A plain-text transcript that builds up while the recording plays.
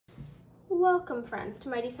Welcome friends to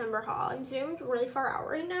my December haul. I'm zoomed really far out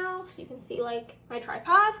right now so you can see like my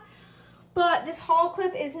tripod, but this haul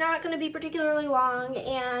clip is not going to be particularly long,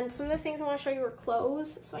 and some of the things I want to show you are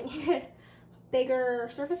clothes, so I needed a bigger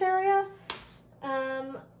surface area.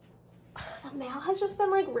 The mail has just been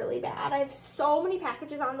like really bad. I have so many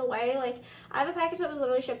packages on the way. Like I have a package that was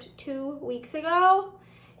literally shipped 2 weeks ago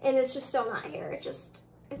and it's just still not here. It's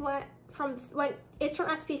from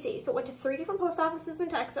SPC, so it went to 3 different post offices in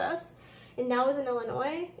Texas and now is in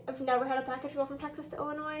Illinois. I've never had a package go from Texas to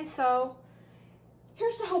Illinois, so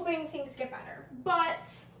here's to hoping things get better.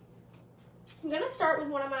 But I'm gonna start with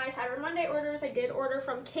one of my Cyber Monday orders. I did order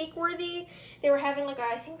from Cakeworthy. They were having like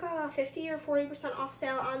I think a 50 or 40% off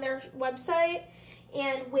sale on their website,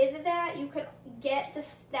 and with that you could get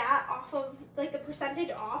that off of like the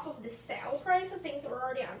percentage off of the sale price of things that were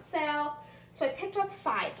already on sale. So I picked up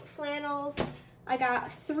 5 flannels. I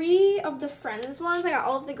got 3 of the Friends ones. I got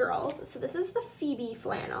all of the girls. So this is the Phoebe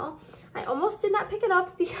flannel. I almost did not pick it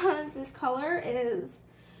up because this color is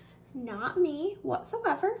not me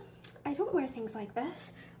whatsoever. I don't wear things like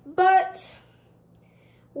this, but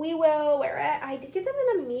we will wear it. I did get them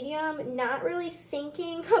in a medium, not really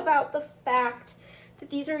thinking about the fact that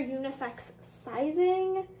these are unisex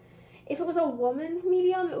sizing. If it was a woman's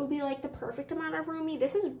medium, it would be like the perfect amount of roomy.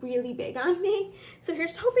 This is really big on me. So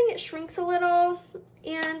here's hoping it shrinks a little,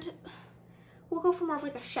 and we'll go for more of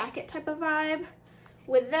like a shacket type of vibe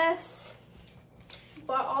with this.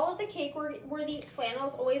 But all of the Cakeworthy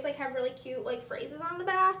flannels always like have really cute like phrases on the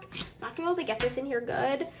back. I'm not gonna be able to get this in here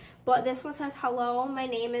good, but this one says, "Hello, my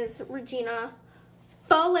name is Regina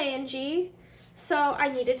Phalange." So I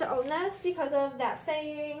needed to own this because of that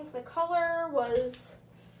saying. The color was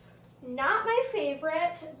not my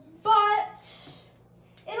favorite, but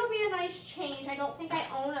it'll be a nice change. I don't think I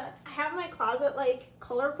have my closet like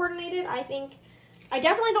color coordinated. I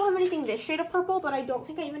definitely don't have anything this shade of purple, but I don't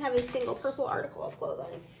think I even have a single purple article of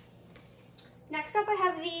clothing. Next up, I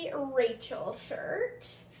have the Rachel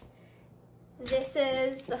shirt. This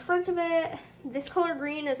is the front of it. This color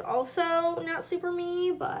green is also not super me,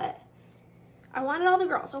 but I wanted all the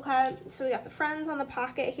girls, okay? So we got the Friends on the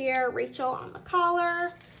pocket here, Rachel on the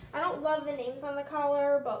collar. I don't love the names on the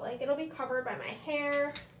collar, but like it'll be covered by my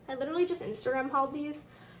hair. I literally just Instagram hauled these.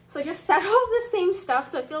 So I just said all the same stuff,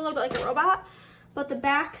 so I feel a little bit like a robot. But the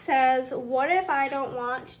back says, "What if I don't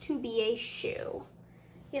want to be a shoe?"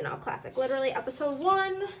 You know, classic. Literally episode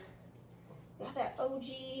 1. Got that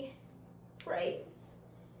OG phrase.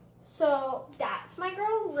 So that's my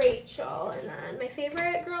girl Rachel. And then my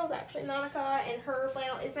favorite girl is actually Monica, and her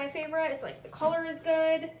flannel is my favorite. It's like the color is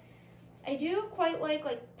good. I do quite like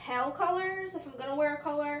pale colors if I'm gonna wear a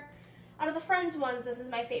color. Out of the Friends ones, this is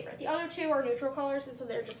my favorite. The other 2 are neutral colors, and so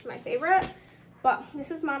they're just my favorite. But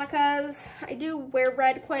this is Monica's. I do wear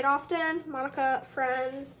red quite often. Monica,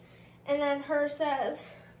 Friends. And then her says,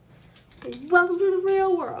 "Welcome to the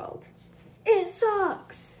real world. It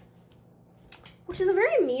sucks." Which is a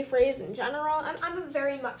very me phrase in general. I'm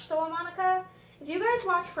very much so a Monica. If you guys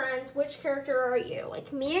watch Friends, which character are you?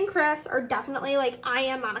 Like me and Chris are definitely like I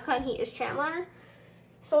am Monica and he is Chandler.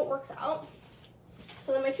 So it works out.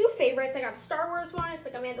 So then my 2 favorites, I got a Star Wars one. It's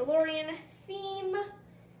like a Mandalorian theme.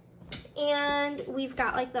 And we've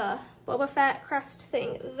got like the Boba Fett crest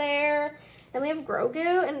thing there. Then we have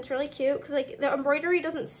Grogu, and it's really cute because like the embroidery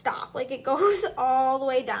doesn't stop. Like it goes all the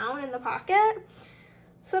way down in the pocket.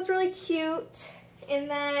 So it's really cute. And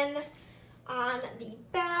then on the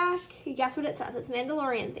back, guess what it says? It's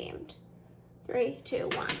Mandalorian themed. 3, 2,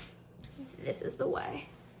 1. This is the way.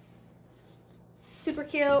 Super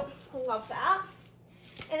cute. Love that.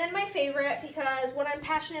 And then my favorite, because what I'm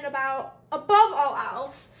passionate about above all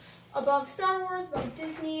else, above Star Wars, above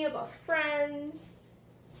Disney, above Friends,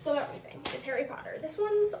 above everything, is Harry Potter. This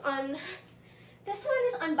one is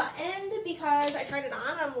unbuttoned because I tried it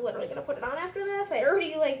on. I'm literally gonna put it on after this. I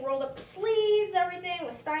already like rolled up the sleeves, everything,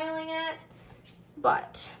 was styling it.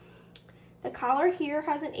 But the collar here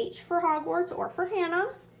has an H for Hogwarts or for Hannah.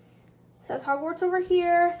 It says Hogwarts over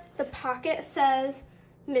here. The pocket says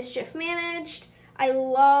Mischief Managed. I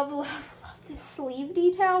love, love, love this sleeve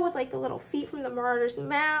detail with like the little feet from the Marauders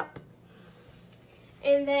map.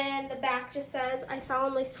 And then the back just says, "I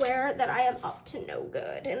solemnly swear that I am up to no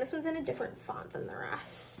good." And this one's in a different font than the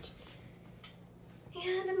rest.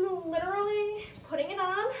 And I'm literally putting it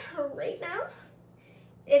on right now.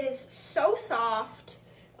 It is so soft.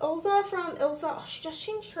 Ilza from Ilza, oh, she just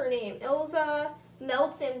changed her name. Ilza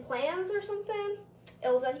Melts in Plans or something.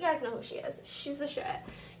 Ilza, you guys know who she is. She's the shit.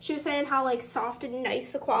 She was saying how like soft and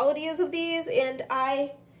nice the quality is of these, and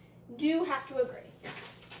I do have to agree.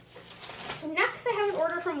 So next I have an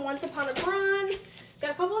order from Once Upon a Bron. got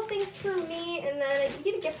a couple of things for me, and then I did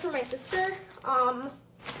get a gift for my sister.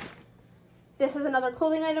 This is another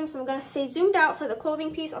clothing item, so I'm gonna stay zoomed out for the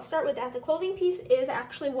clothing piece. I'll start with that. The clothing piece is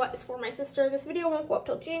actually what is for my sister. This video won't go up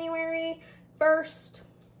till January 1st.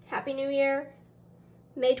 Happy New Year.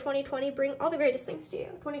 May 2020, bring all the greatest things to you.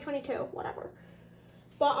 2022, whatever.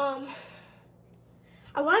 But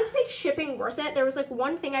I wanted to make shipping worth it. There was like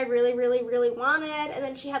one thing I really wanted, and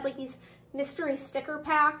then she had like these mystery sticker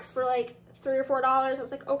packs for like $3 or $4. I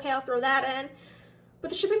was like, okay, I'll throw that in. But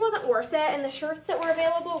the shipping wasn't worth it, and the shirts that were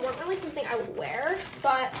available weren't really something I would wear.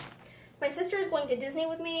 But my sister is going to Disney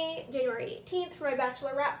with me January 18th for my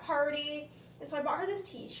bachelorette party. And so I bought her this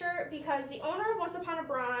t-shirt because the owner of Once Upon a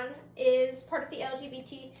Bron is part of the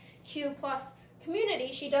LGBTQ plus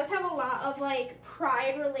community. She does have a lot of like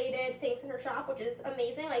Pride related things in her shop, which is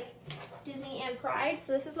amazing, like Disney and Pride.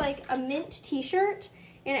 So this is like a mint t-shirt,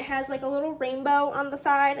 and it has like a little rainbow on the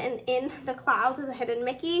side, and in the clouds is a hidden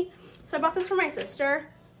Mickey. So I bought this for my sister.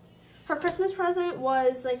 Her Christmas present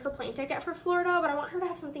was like her plane ticket for Florida, but I want her to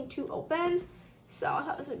have something to open, so I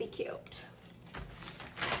thought this would be cute.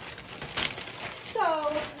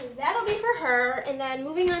 So that'll be for her, and then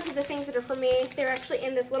moving on to the things that are for me, they're actually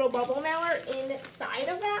in this little bubble mailer inside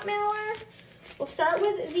of that mailer. We'll start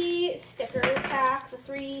with the sticker pack, the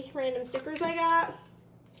 3 random stickers I got.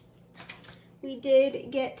 We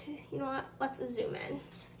did get, you know what, let's zoom in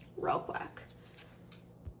real quick.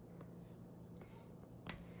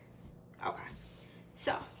 Okay,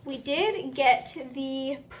 so we did get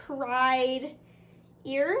the Pride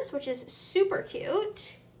ears, which is super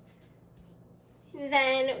cute.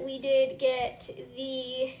 Then we did get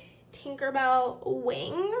the Tinkerbell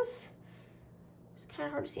wings. It's kind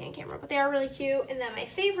of hard to see on camera, but they are really cute. And then my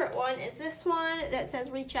favorite one is this one that says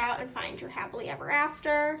reach out and find your happily ever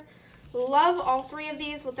after. Love all 3 of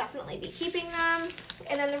these. We'll definitely be keeping them.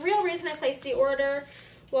 And then the real reason I placed the order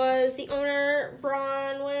was the owner,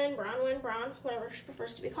 Bronwyn, whatever she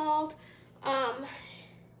prefers to be called.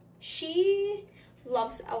 She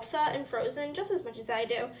loves Elsa and Frozen just as much as I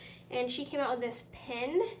do. And she came out with this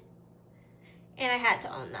pin, and I had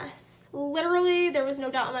to own this. Literally, there was no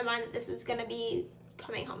doubt in my mind that this was gonna be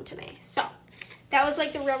coming home to me. So that was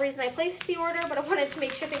like the real reason I placed the order, but I wanted to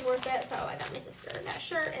make shipping worth it, so I got my sister that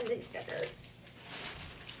shirt and these stickers.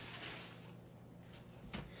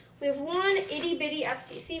 We have one itty bitty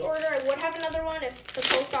SBC order. I would have another one if the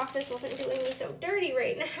post office wasn't doing me so dirty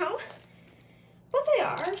right now, but they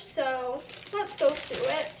are, so let's go through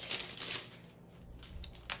it.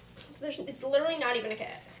 It's literally not even a kit.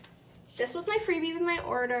 This was my freebie with my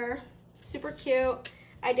order. Super cute.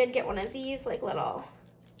 I did get one of these like little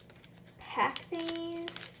pack thingies.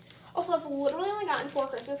 Also, I've literally only gotten 4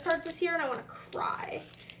 Christmas cards this year, and I want to cry.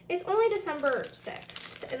 It's only December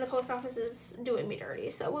 6th, and the post office is doing me dirty,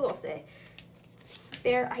 so we will see.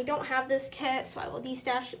 There, I don't have this kit, so I will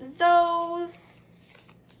destash those.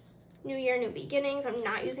 New Year, new beginnings. I'm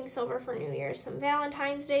not using silver for New Year's. Some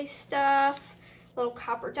Valentine's Day stuff. Little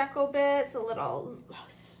copper deco bits, a little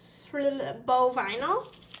bow vinyl,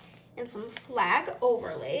 and some flag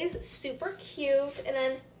overlays. Super cute. And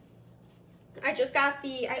then I just got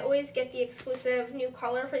I always get the exclusive new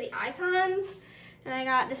color for the icons. And I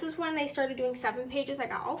got, this is when they started doing 7 pages. I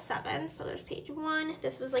got all 7. So there's page 1.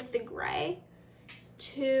 This was like the gray.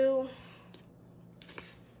 2,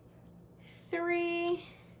 3,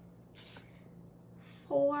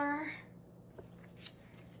 4,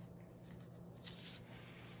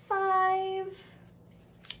 5,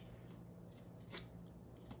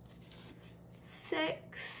 6,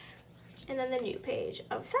 and then the new page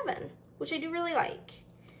of 7, which I do really like.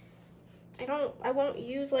 I won't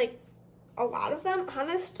use like a lot of them,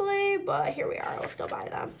 honestly, but here we are. I'll still buy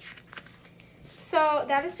them. So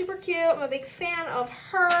that is super cute. I'm a big fan of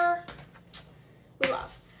her. We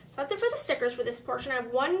love. That's it for the stickers for this portion. I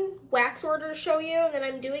have 1 wax order to show you, and then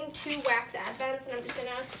I'm doing 2 wax advents, and I'm just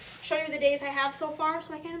gonna show you the days I have so far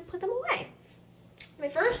so I can put them away.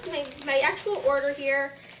 My actual order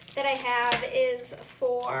here that I have is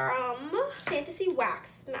for Fantasy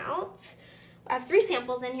Wax Melts. I have 3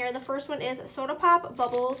 samples in here. The first one is Soda Pop,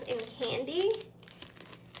 Bubbles, and Candy.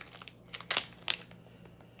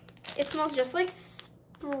 It smells just like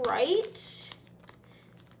Sprite.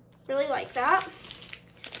 Really like that.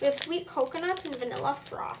 We have Sweet Coconut and Vanilla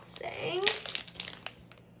Frosting.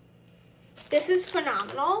 This is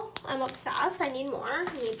phenomenal. I'm obsessed. I need more.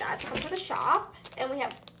 I need that to come to the shop. And we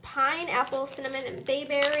have Pineapple, Cinnamon, and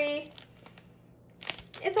Bayberry.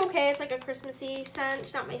 It's okay. It's like a Christmassy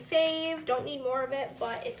scent. Not my fave. Don't need more of it,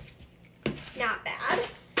 but it's not bad.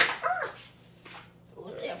 Ah!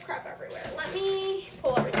 Literally have crap everywhere. Let me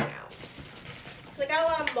pull everything out. So I got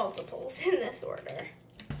a lot of multiples in this order.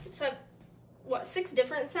 So I have, what, 6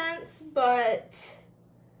 different scents, but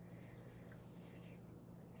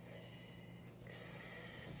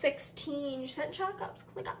 16 scent chalk ups.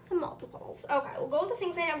 I got some multiples. Okay, we'll go with the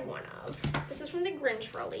things I have one of. This was from the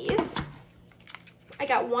Grinch release. I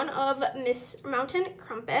got one of Miss Mountain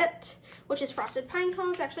Crumpet, which is frosted pine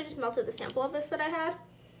cones. Actually, I just melted the sample of this that I had.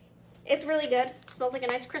 It's really good. It smells like a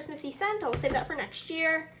nice Christmassy scent. I'll save that for next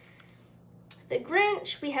year. The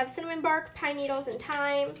Grinch, we have cinnamon bark, pine needles, and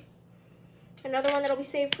thyme. Another one that'll be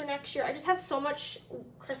saved for next year. I just have so much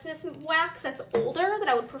Christmas wax that's older that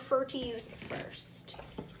I would prefer to use first.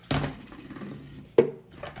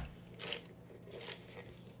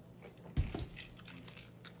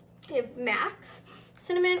 We have Max,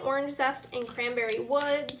 cinnamon, orange zest, and cranberry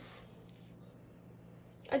woods.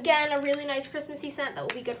 Again, a really nice Christmassy scent that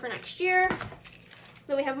will be good for next year.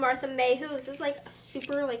 Then we have Martha Mayhew. This is like a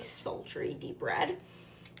super like sultry deep red. And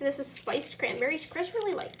this is spiced cranberries. Chris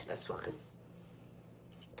really liked this one.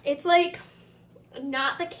 It's like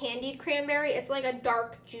not the candied cranberry. It's like a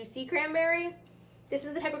dark, juicy cranberry. This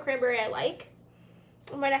is the type of cranberry I like.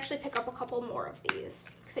 I might actually pick up a couple more of these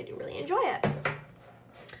because I do really enjoy it.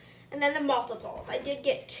 And then the multiples. I did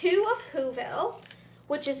get 2 of Whoville,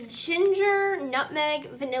 which is ginger, nutmeg,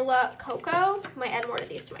 vanilla, cocoa. Might add more of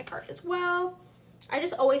these to my cart as well. I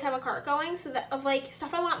just always have a cart going, so that of like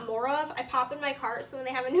stuff I want more of, I pop in my cart, so when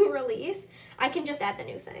they have a new release, I can just add the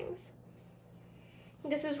new things.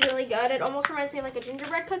 This is really good. It almost reminds me of like a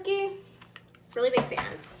gingerbread cookie. Really big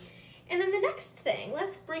fan. And then the next thing,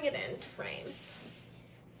 let's bring it into frame.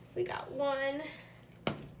 We got 1,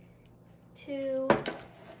 2,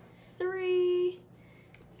 3,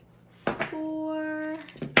 4,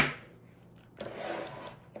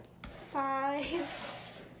 5,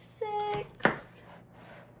 6,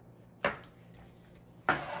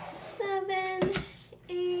 7,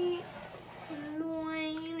 8,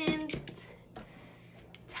 9, and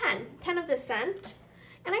 10. 10 of this scent.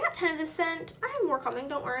 And I got 10 of this scent. I have more coming,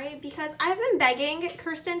 don't worry, because I've been begging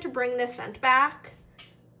Kirsten to bring this scent back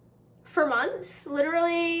for months.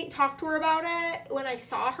 Literally talked to her about it when I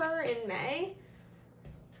saw her in May.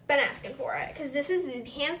 Been asking for it because this is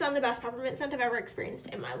hands down the best peppermint scent I've ever experienced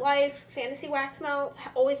in my life. Fantasy Wax Melt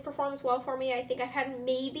always performs well for me. I think I've had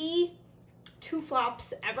maybe 2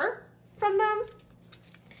 flops ever from them.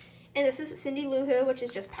 And this is Cindy Lou Who, which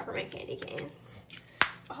is just peppermint candy canes.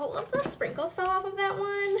 All of the sprinkles fell off of that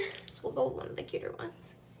one, so we'll go with one of the cuter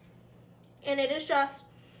ones. And it is just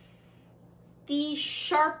the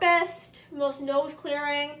sharpest, most nose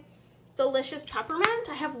clearing, delicious peppermint.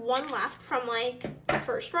 I have one left from like the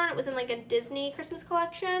first run. It was in like a Disney Christmas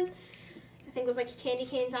collection. I think it was like candy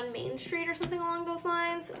canes on Main Street or something along those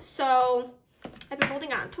lines. So I've been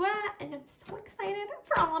holding on to it, and I'm so excited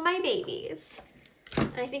for all of my babies.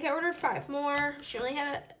 And I think I ordered 5 more. She only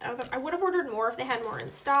had, I would have ordered more if they had more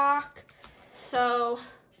in stock. So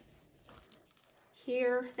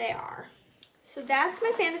here they are. So that's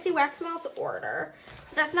my Fantasy Wax Melts order.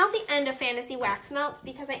 That's not the end of Fantasy Wax Melts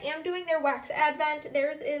because I am doing their wax advent.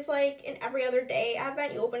 Theirs is like an every other day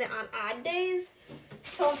advent. You open it on odd days.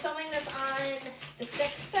 So I'm filming this on the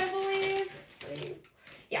 6th, I believe.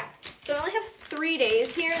 Yeah. So I only have 3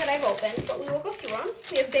 days here that I've opened, but we will go through them.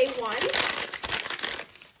 We have day 1.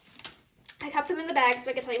 I kept them in the bag so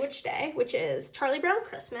I can tell you which day, which is Charlie Brown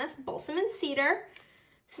Christmas, Balsam and Cedar.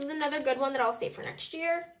 This is another good one that I'll save for next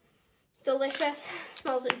year. Delicious.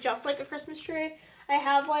 Smells just like a Christmas tree. I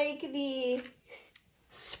have like the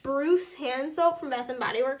spruce hand soap from Bath &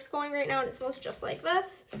 Body Works going right now, and it smells just like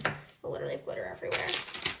this. I literally have glitter everywhere.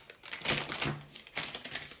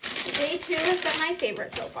 Day 2 has been my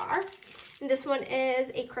favorite so far. And this one is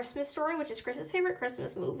A Christmas Story, which is Chris's favorite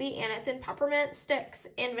Christmas movie, and it's in peppermint sticks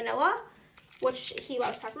and vanilla, which he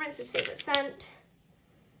loves peppermint. It's his favorite scent.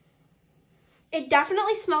 It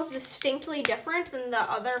definitely smells distinctly different than the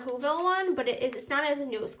other Whoville one, but it's not as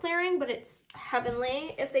nose clearing, but it's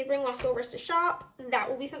heavenly. If they bring leftovers to shop, that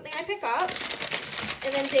will be something I pick up.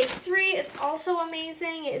 And then day 3 is also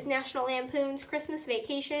amazing. It is National Lampoon's Christmas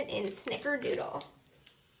Vacation in Snickerdoodle.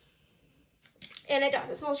 And it does.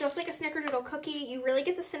 It smells just like a Snickerdoodle cookie. You really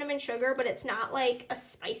get the cinnamon sugar, but it's not like a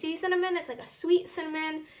spicy cinnamon. It's like a sweet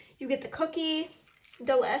cinnamon. You get the cookie.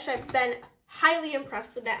 Delish. I've been highly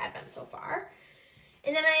impressed with that advent so far.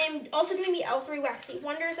 And then I am also doing the L3 Waxy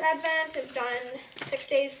Wonders advent. I've done 6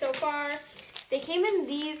 days so far. They came in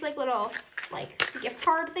these like little like gift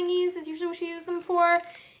card thingies is usually what you use them for.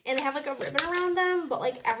 And they have like a ribbon around them, but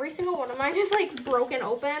like every single one of mine is like broken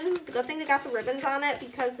open. The good thing they got the ribbons on it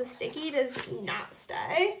because the sticky does not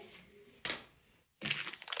stay.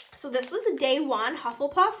 So this was a day 1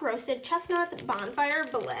 Hufflepuff roasted chestnuts bonfire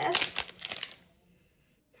bliss.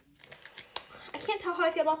 I can't tell how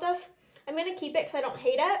I feel about this. I'm gonna keep it because I don't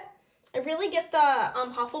hate it. I really get the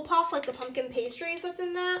Hufflepuff, like the pumpkin pastries that's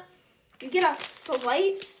in that. You get a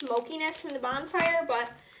slight smokiness from the bonfire,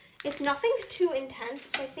 but it's nothing too intense,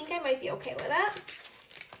 so I think I might be okay with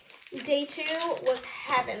it. Day 2 was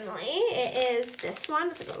heavenly. It is this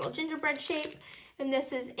one. It's like a little gingerbread shape. And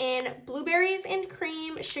this is in blueberries and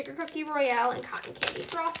cream, sugar cookie royale, and cotton candy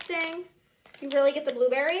frosting. You really get the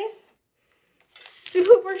blueberry.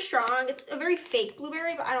 Super strong. It's a very fake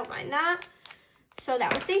blueberry, but I don't mind that. So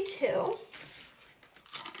that was day 2.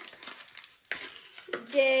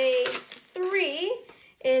 Day 3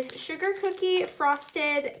 is sugar cookie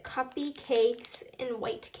frosted cuppy cakes in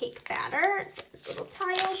white cake batter. It's this little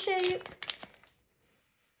tile shape.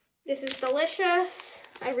 This is delicious.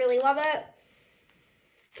 I really love it.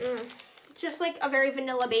 It's just like a very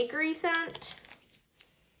vanilla bakery scent.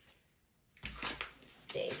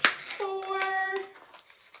 Day 4.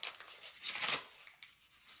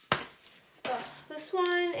 This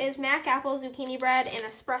one is mac apple, zucchini bread, and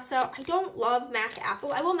espresso. I don't love mac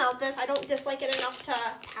apple. I will melt this. I don't dislike it enough to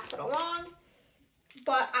pass it along.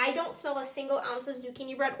 But I don't smell a single ounce of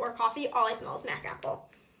zucchini bread or coffee. All I smell is mac apple.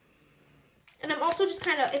 And I'm also just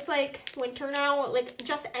kind of, it's like winter now, like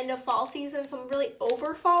just end of fall season, so I'm really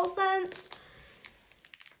over fall scents.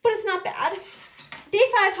 But it's not bad. Day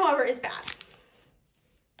 5, however, is bad.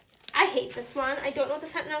 I hate this one. I don't know what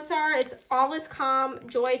the scent notes are. It's all is calm,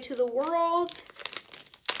 joy to the world.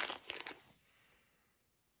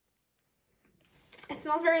 It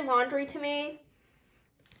smells very laundry to me.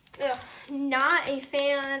 Ugh, not a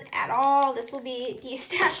fan at all. This will be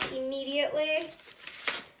destashed immediately.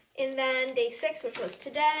 And then day 6, which was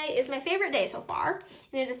today, is my favorite day so far.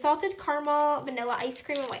 And it is salted caramel, vanilla ice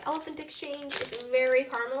cream, and white elephant exchange. It's very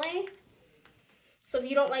caramely. So if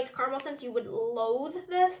you don't like caramel scents, you would loathe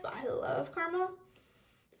this, but I love caramel.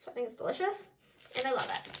 So I think it's delicious, and I love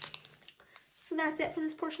it. So that's it for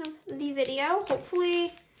this portion of the video.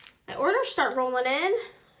 Hopefully my orders start rolling in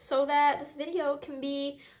so that this video can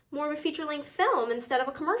be more of a feature-length film instead of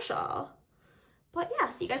a commercial. But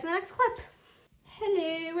yeah, see you guys in the next clip.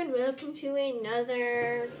 Hello and welcome to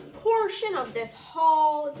another portion of this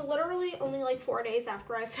haul. It's literally only like 4 days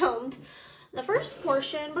after I filmed the first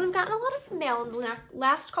portion, but I've gotten a lot of mail in the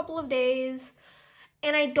last couple of days,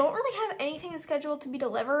 and I don't really have anything scheduled to be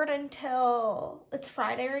delivered until, it's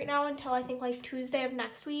Friday right now, until I think like Tuesday of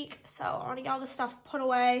next week. So I want to get all this stuff put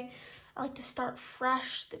away. I like to start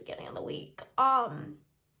fresh at the beginning of the week.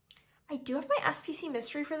 I do have my SPC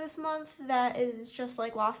mystery for this month that is just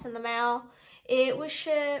like lost in the mail. It was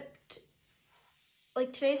shipped,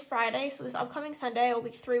 like today's Friday, so this upcoming Sunday will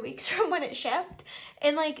be 3 weeks from when it shipped,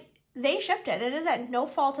 and like they shipped it. It is at no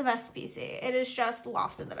fault of SPC. It is just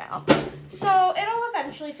lost in the mail. So it'll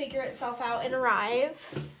eventually figure itself out and arrive.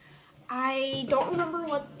 I don't remember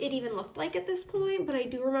what it even looked like at this point, but I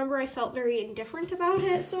do remember I felt very indifferent about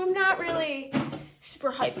it, so I'm not really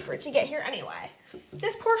super hyped for it to get here anyway.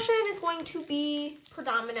 This portion is going to be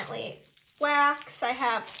predominantly wax. I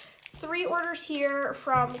have 3 orders here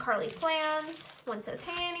from Carly Plans. One says,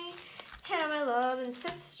 "Hey Annie, Hannah, my love and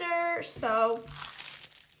sister." So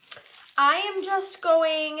I am just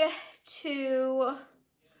going to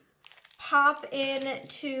pop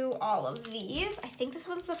into all of these. I think this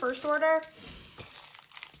one's the first order.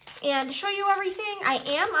 And to show you everything, I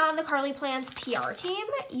am on the Carly Plans PR team.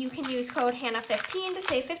 You can use code Hannah15 to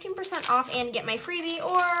save 15% off and get my freebie,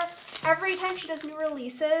 or every time she does new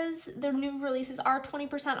releases, the new releases are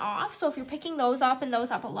 20% off. So if you're picking those up and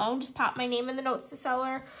those up alone, just pop my name in the notes to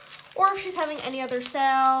seller. Or if she's having any other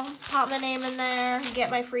sale, pop my name in there,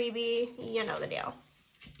 get my freebie, you know the deal.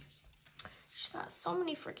 She's got so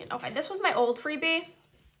many freaking, okay, this was my old freebie.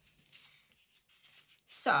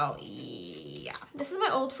 So yeah, this is my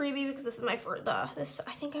old freebie because this is my first, I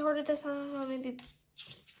think I ordered this on maybe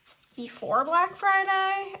before Black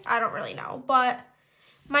Friday. I don't really know, but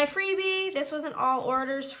my freebie, this was an all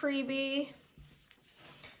orders freebie.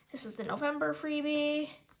 This was the November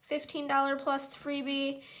freebie, $15 plus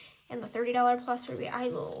freebie, and the $30 plus freebie. I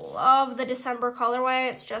love the December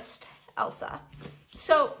colorway. It's just Elsa.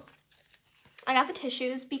 So I got the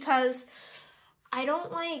tissues because I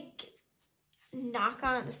don't like, knock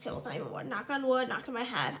on, this table's not even wood, knock on wood, knocked on my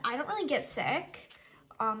head. I don't really get sick.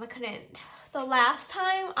 I couldn't, the last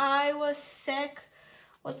time I was sick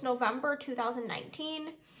was November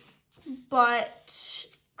 2019, but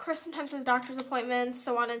Chris sometimes has doctor's appointments,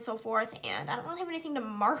 so on and so forth, and I don't really have anything to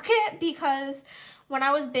market because when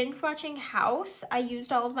I was binge watching House, I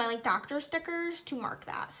used all of my like doctor stickers to mark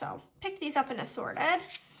that. So picked these up and assorted.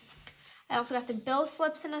 I also got the bill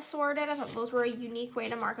slips in assorted. I thought those were a unique way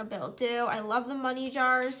to mark a bill due. I love the money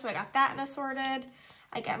jars, so I got that in assorted.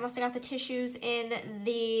 I must have got the tissues in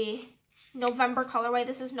the November colorway.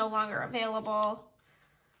 This is no longer available.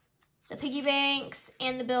 The piggy banks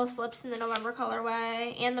and the bill slips in the November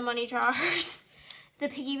colorway and the money jars. The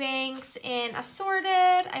piggy banks in assorted.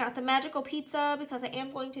 I got the magical pizza because I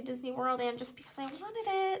am going to Disney World and just because I wanted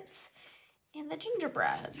it. And the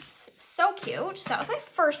gingerbreads. So cute. So that was my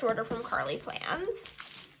first order from Carly Plans.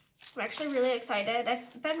 I'm actually really excited.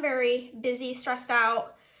 I've been very busy, stressed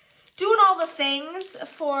out, doing all the things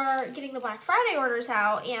for getting the Black Friday orders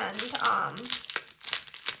out, and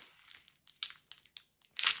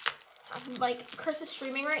like Chris is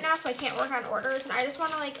streaming right now, so I can't work on orders, and I just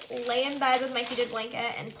want to like lay in bed with my heated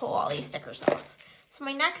blanket and pull all these stickers off. So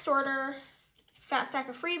my next order, fat stack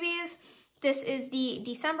of freebies. This is the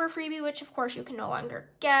December freebie, which of course you can no longer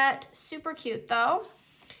get. Super cute though.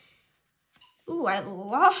 Ooh, I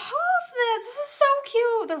love this. This is so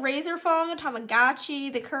cute. The razor phone, the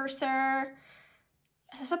Tamagotchi, the cursor.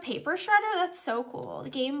 Is this a paper shredder? That's so cool. The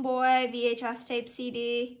Game Boy, VHS tape,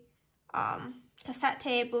 CD, cassette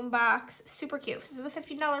tape, boombox. Super cute. This is a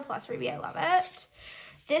 $15 plus freebie. I love it.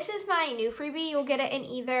 This is my new freebie. You'll get it in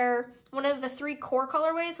either one of the 3 core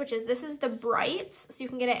colorways, which is, this is the brights. So you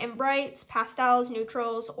can get it in brights, pastels,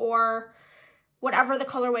 neutrals, or whatever the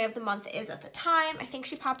colorway of the month is at the time. I think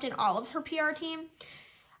she popped in all of her PR team.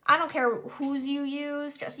 I don't care whose you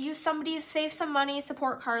use. Just use somebody's, save some money,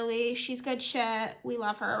 support Carly. She's good shit. We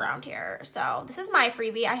love her around here. So this is my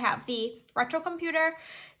freebie. I have the retro computer,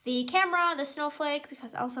 the camera, the snowflake,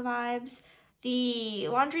 because Elsa vibes, the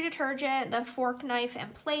laundry detergent, the fork, knife,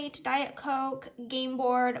 and plate, Diet Coke, game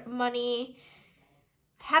board, money,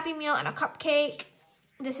 Happy Meal, and a cupcake.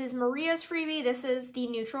 This is Maria's freebie. This is the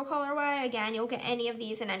neutral colorway. Again, you'll get any of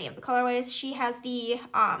these in any of the colorways. She has the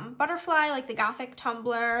butterfly, like the gothic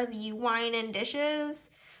tumbler, the wine and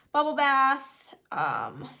dishes, bubble bath,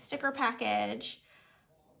 sticker package.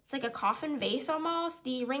 It's like a coffin vase almost.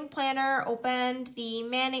 The ring planner opened, the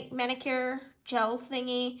manicure gel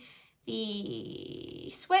thingy,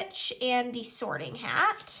 the switch, and the sorting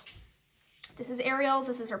hat. This is Ariel's.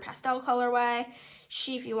 This is her pastel colorway.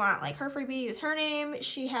 She, if you want like her freebie, use her name.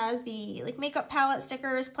 She has the like makeup palette,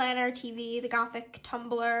 stickers, planner, TV, the gothic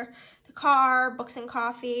tumbler, the car, books and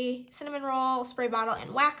coffee, cinnamon roll, spray bottle,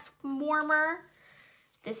 and wax warmer.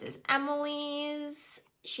 This is Emily's.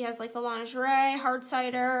 She has like the lingerie, hard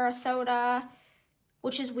cider, a soda,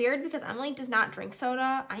 which is weird because Emily does not drink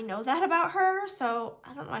soda. I know that about her, so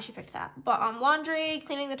I don't know why she picked that. But laundry,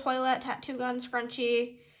 cleaning the toilet, tattoo gun,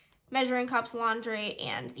 scrunchie, measuring cups, laundry,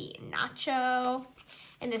 and the nacho.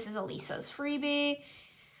 And this is Elisa's freebie,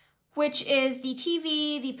 which is the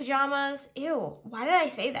TV, the pajamas. Ew, why did I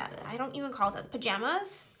say that? I don't even call it that.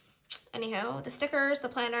 Pajamas. Anyhow, the stickers, the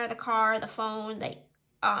planner, the car, the phone, the,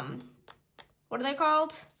 what are they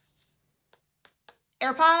called?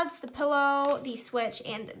 AirPods, the pillow, the switch,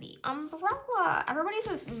 and the umbrella. Everybody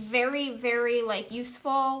says very, very, like,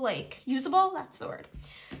 useful, like, usable. That's the word.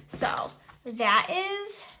 So, that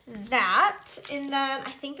is that. And then,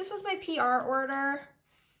 I think this was my PR order.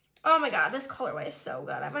 Oh my god, this colorway is so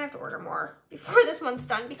good. I might have to order more before this month's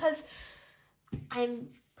done because I'm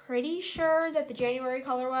pretty sure that the January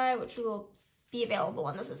colorway, which will be available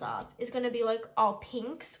when this is up, is going to be, like, all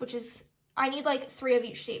pinks, which is, I need, like, 3 of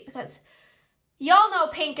each shape because y'all know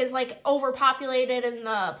pink is like overpopulated in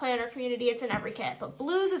the planner community. It's in every kit, but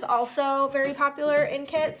blues is also very popular in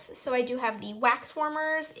kits. So I do have the wax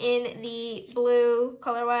warmers in the blue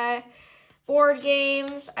colorway. Board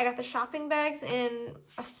games. I got the shopping bags in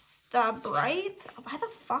the brights. Why the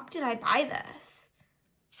fuck did I buy this?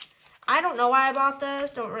 I don't know why I bought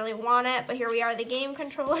this. Don't really want it, but here we are. The game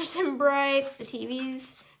controllers in brights. The TVs.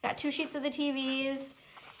 Got 2 sheets of the TVs.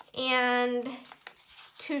 And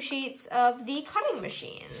 2 sheets of the cutting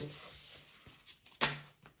machines.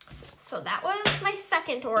 So that was my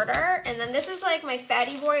second order. And then this is like my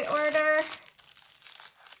fatty boy order.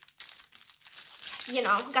 You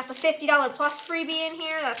know, got the $50 plus freebie in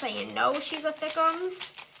here. That's how you know she's a thickums.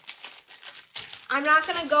 I'm not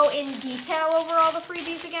going to go in detail over all the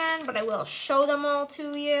freebies again, but I will show them all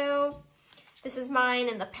to you. This is mine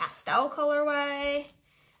in the pastel colorway.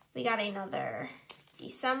 We got another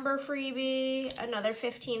December freebie, another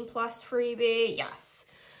 15 plus freebie. Yes,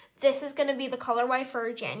 this is going to be the colorway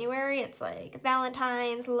for January. It's like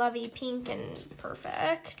Valentine's, lovey, pink, and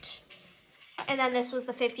perfect. And then this was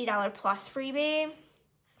the $50 plus freebie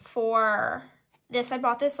for this. I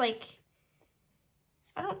bought this like,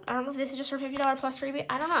 I don't know if this is just for $50 plus freebie.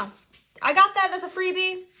 I don't know. I got that as a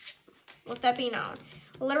freebie. Let that be known.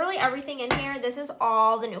 Literally everything in here. This is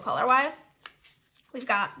all the new colorway. We've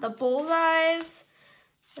got the bullseyes,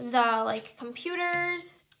 the like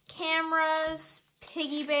computers, cameras,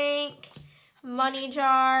 piggy bank, money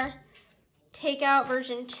jar, takeout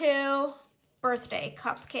version 2, birthday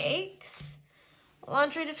cupcakes,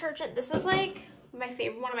 laundry detergent. This is like my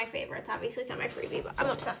favorite, one of my favorites. Obviously, it's not my freebie, but I'm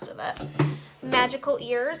obsessed with it. Magical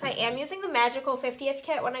ears. I am using the magical 50th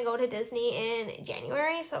kit when I go to Disney in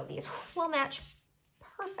January, so these will match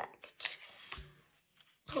perfect.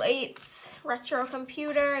 Plates, retro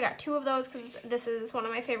computer. I got 2 of those because this is one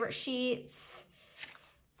of my favorite sheets.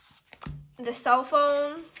 The cell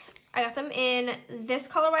phones. I got them in this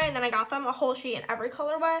colorway, and then I got them a whole sheet in every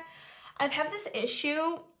colorway. I've had this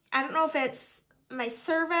issue. I don't know if it's my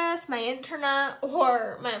service, my internet,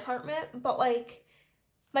 or my apartment, but like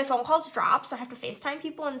my phone calls drop, so I have to FaceTime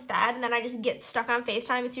people instead, and then I just get stuck on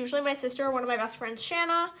FaceTime. It's usually my sister or one of my best friends,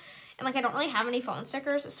 Shanna, and like I don't really have any phone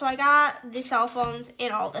stickers, so I got the cell phones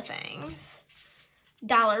in all the things.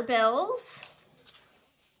 Dollar bills,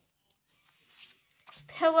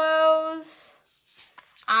 pillows.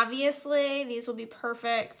 Obviously, these will be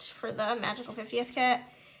perfect for the magical 50th kit,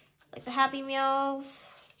 like the Happy Meals.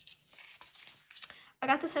 I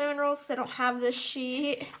got the cinnamon rolls because I don't have this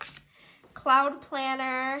sheet. Cloud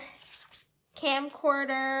planner,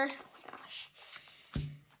 camcorder, oh my gosh,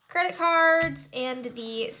 credit cards, and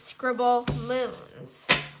the scribble moons.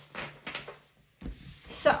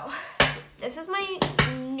 So, this is my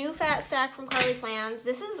new fat stack from Carly Plans.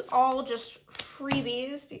 This is all just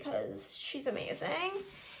freebies because she's amazing.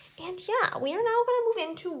 And yeah, we are now going to move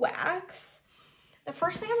into wax. The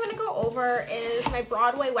first thing I'm going to go over is my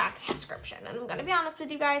Broadway wax subscription. And I'm going to be honest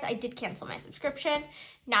with you guys, I did cancel my subscription.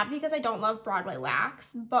 Not because I don't love Broadway wax,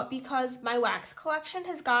 but because my wax collection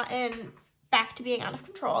has gotten back to being out of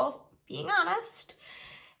control, being honest.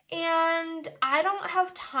 And I don't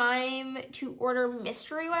have time to order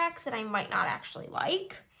mystery wax that I might not actually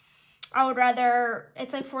like. I would rather,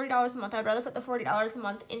 it's like $40 a month. I'd rather put the $40 a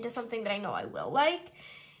month into something that I know I will like.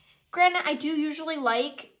 Granted, I do usually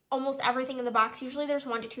like almost everything in the box. Usually there's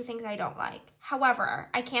 1 to 2 things I don't like. However,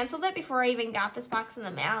 I canceled it before I even got this box in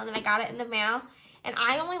the mail, and then I got it in the mail, and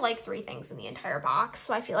I only like 3 things in the entire box,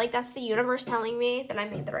 so I feel like that's the universe telling me that I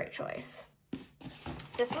made the right choice.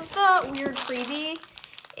 This was the weird freebie.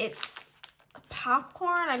 It's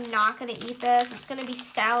popcorn. I'm not going to eat this. It's going to be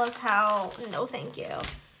stale as hell. No, thank you.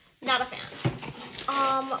 Not a fan.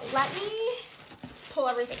 Let me pull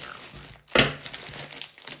everything out.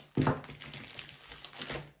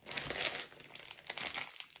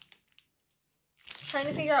 Trying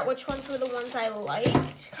to figure out which ones were the ones I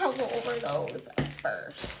liked. I'll go over those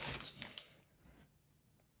first.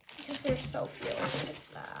 Because there's so few. I think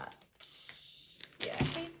it's that. Yeah, I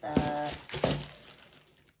hate that.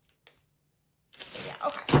 Yeah,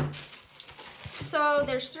 okay. So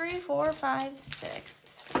there's 3, 4, 5, 6,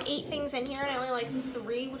 7, 8 things in here, and I only like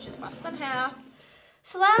 3, which is less than half.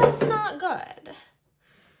 So that's not good.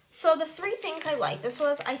 So the 3 things I like, this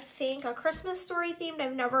was, I think, a Christmas Story themed.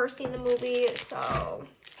 I've never seen the movie, so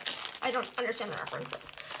I don't understand the references.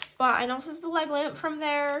 But I know this is the leg lamp from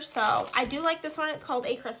there, so I do like this one. It's called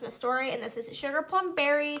A Christmas Story, and this is Sugar Plum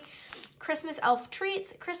Berry, Christmas Elf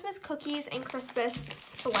Treats, Christmas Cookies, and Christmas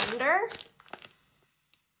Splendor.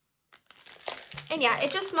 And yeah,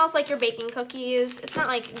 it just smells like you're baking cookies. It's not,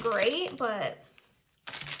 like, great, but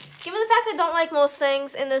given the fact I don't like most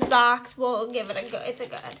things in this box, we'll give it a good. It's a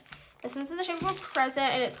good. This one's in the shape of a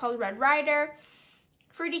present, and it's called Red Rider.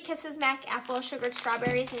 Fruity Kisses, Mac Apple, Sugared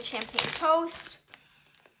Strawberries, and Champagne Toast.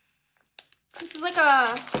 This is like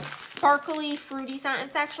a sparkly, fruity scent.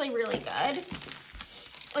 It's actually really good.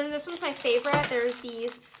 And this one's my favorite. There's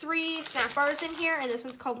these 3 snack bars in here, and this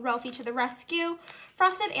one's called Ralphie to the Rescue.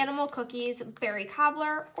 Frosted Animal Cookies, Berry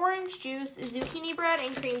Cobbler, Orange Juice, Zucchini Bread,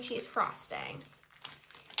 and Cream Cheese Frosting.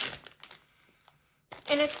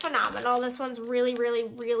 And it's phenomenal. This one's really, really,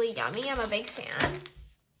 really yummy. I'm a big fan.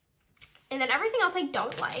 And then everything else I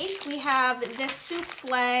don't like. We have this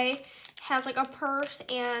souffle. Has like a purse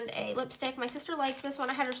and a lipstick. My sister liked this one.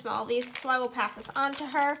 I had her smell these, so I will pass this on to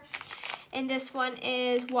her. And this one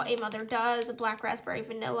is What a Mother Does, Black Raspberry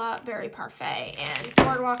Vanilla, Berry Parfait, and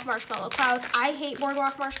Boardwalk Marshmallow Clouds. I hate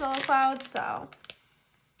Boardwalk Marshmallow Clouds, so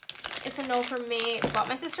it's a no from me. But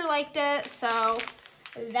my sister liked it, so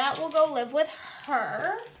that will go live with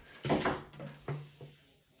her.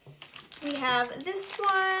 We have this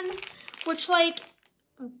one, which like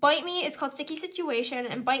Bite Me, it's called Sticky Situation,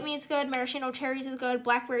 and Bite Me is good, maraschino cherries is good,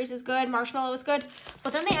 blackberries is good, marshmallow is good,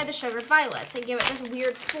 but then they add the sugared violets and give it this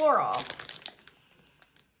weird floral.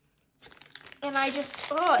 And I just,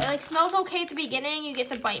 oh, it like smells okay at the beginning. You get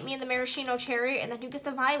the Bite Me and the maraschino cherry, and then you get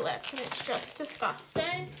the violets, and it's just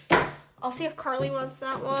disgusting. I'll see if Carly wants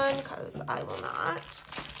that one, because I will not.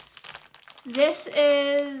 This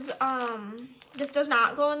is, this does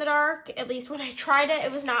not glow in the dark. At least when I tried it,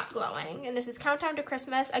 it was not glowing. And this is Countdown to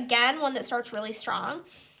Christmas. Again, one that starts really strong.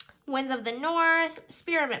 Winds of the North,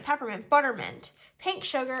 spearmint, peppermint, buttermint, pink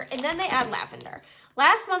sugar, and then they add lavender.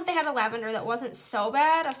 Last month they had a lavender that wasn't so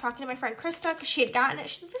bad. I was talking to my friend Krista because she had gotten it.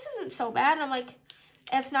 She said, this isn't so bad. And I'm like,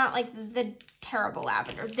 it's not like the terrible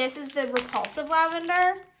lavender. This is the repulsive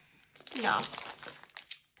lavender. No.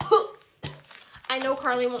 I know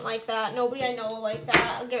Carly won't like that. Nobody I know will like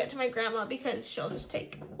that. I'll give it to my grandma because she'll just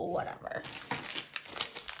take whatever.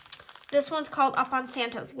 This one's called Up on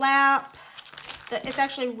Santa's Lap. It's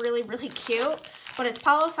actually really, really cute. But it's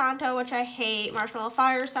Palo Santo, which I hate. Marshmallow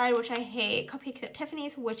Fireside, which I hate. Cupcakes at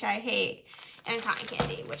Tiffany's, which I hate. And cotton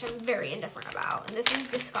candy, which I'm very indifferent about. And this is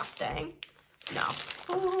disgusting. No.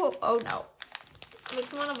 Ooh, oh no. It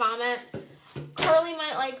makes me want to vomit. Carly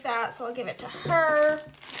might like that, so I'll give it to her.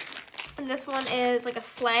 And this one is like a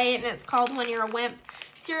sleigh, and it's called When You're a Wimp.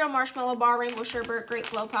 Cereal, marshmallow bar, rainbow sherbet, grape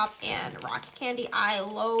glow pop, and rock candy. I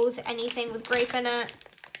loathe anything with grape in it.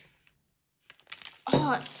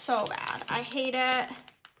 Oh, it's so bad. I hate it.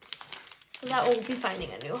 So that will be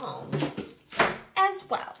finding a new home as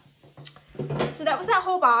well. So that was that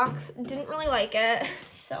whole box. Didn't really like it.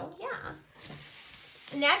 So yeah.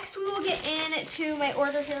 Next, we will get into my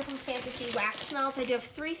order here from Fantasy Wax Melts. I do have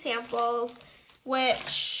 3 samples,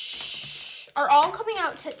 which are all coming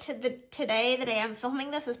out today, the day I'm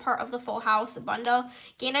filming this, as part of the Full House bundle.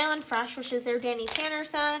 Gain Island Fresh, which is their Danny Tanner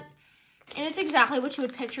scent. And it's exactly what you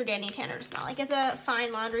would picture Danny Tanner to smell like. It's a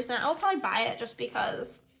fine laundry scent. I'll probably buy it just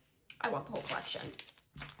because I want the whole collection.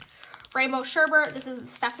 Rainbow Sherbet. This is the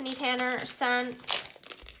Stephanie Tanner scent.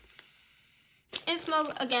 It smells,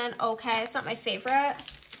 again, okay. It's not my favorite.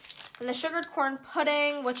 And the Sugared Corn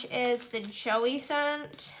Pudding, which is the Joey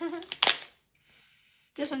scent.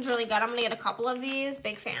 This one's really good. I'm going to get a couple of these.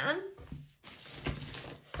 Big fan.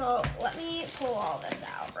 So let me pull all this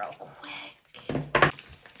out real quick.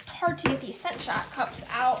 Hard to get these scent shot cups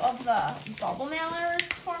out of the bubble mailers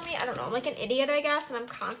for me. I don't know. I'm like an idiot, I guess. And I'm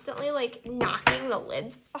constantly like knocking the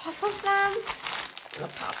lids off of them. I'm going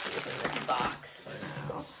to pop these in this box for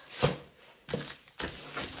now.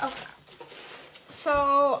 Okay,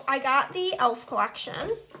 so I got the Elf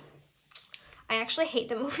collection. I actually hate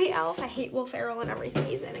the movie Elf. I hate Will Ferrell and everything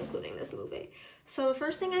he's in, including this movie. So the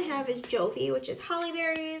first thing I have is Jovi, which is Holly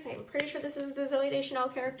Berries. I'm pretty sure this is the Zooey Deschanel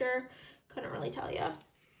character. Couldn't really tell you.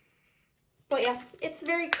 But yeah, it's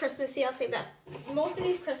very Christmassy. I'll save that. Most of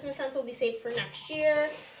these Christmas scents will be saved for next year.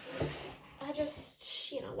 I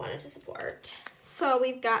just, you know, wanted to support. So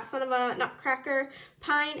we've got Son of a Nutcracker,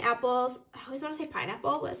 pine, apples. I always want to say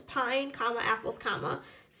pineapple, but it's pine, comma, apples, comma,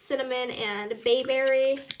 cinnamon, and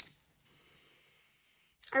bayberry.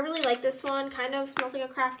 I really like this one. Kind of smells like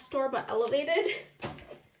a craft store, but elevated.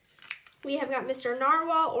 We have got Mr.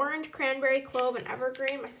 Narwhal, orange, cranberry, clove, and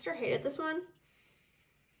evergreen. My sister hated this one.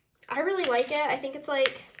 I really like it. I think it's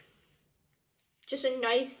like just a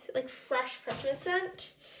nice, like fresh Christmas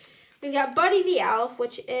scent. We've got Buddy the Elf,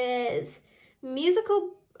 which is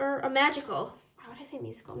musical, or a magical, why would I say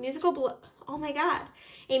musical? Oh my god.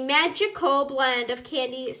 A magical blend of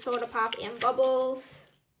candy, soda pop, and bubbles.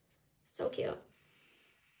 So cute.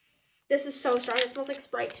 This is so strong. It smells like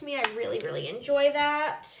Sprite to me. I really, really enjoy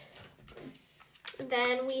that.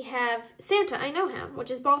 Then we have Santa, I Know Him,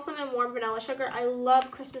 which is balsam and warm vanilla sugar. I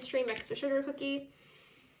love Christmas tree mixed with sugar cookie.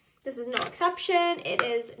 This is no exception. It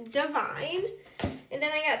is divine. And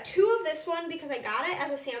then I got 2 of this one because I got it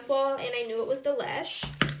as a sample and I knew it was delish,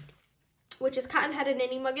 which is Cotton Headed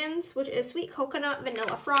Ninny Muggins, which is sweet coconut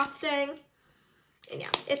vanilla frosting. And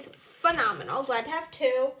yeah, it's phenomenal. Glad to have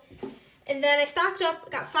 2. And then I stocked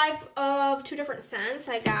up, got 5 of 2 different scents.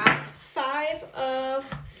 I got 5 of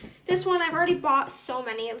this one. I've already bought so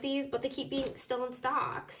many of these, but they keep being still in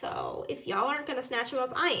stock. So if y'all aren't going to snatch them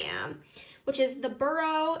up, I am. Which is the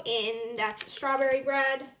Burrow, and that's strawberry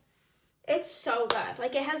bread. It's so good.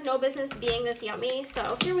 Like, it has no business being this yummy.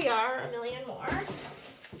 So here we are, a million more.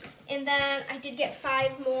 And then I did get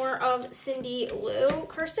 5 more of Cindy Lou.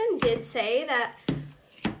 Kirsten did say that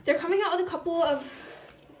they're coming out with a couple of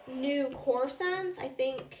new core scents, I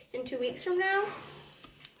think, in 2 weeks from now.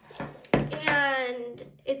 And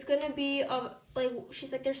it's going to be, like,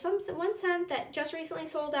 she's like, there's one scent that just recently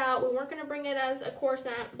sold out. We weren't going to bring it as a core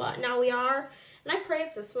scent, but now we are. And I pray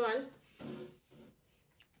it's this one,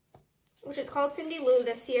 which is called Cindy Lou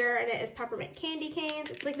this year, and it is peppermint candy canes.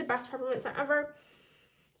 It's like the best peppermint scent ever.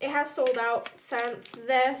 It has sold out since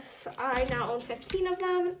this. I now own 15 of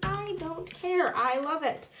them, and I don't care. I love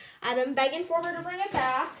it. I've been begging for her to bring it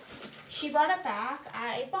back. She brought it back.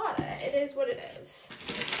 I bought it. It is what it is.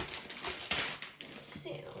 So,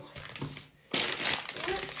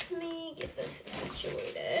 let me get this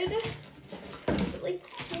situated really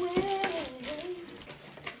quick.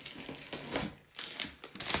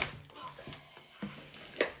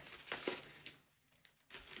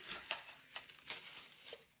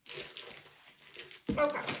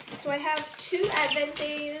 Okay, so I have 2 Advent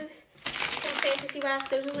days from Fantasy Wax.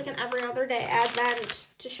 There's like an every other day Advent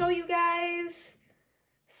to show you guys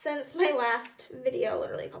since my last video,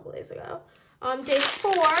 literally a couple days ago. Day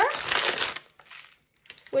 4,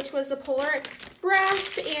 which was the Polar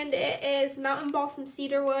Express, and it is Mountain Balsam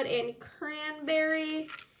Cedarwood and Cranberry.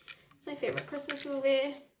 It's my favorite Christmas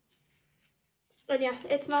movie. And yeah,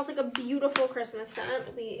 it smells like a beautiful Christmas scent.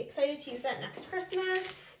 I'll be excited to use that next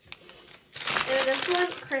Christmas. And then this one,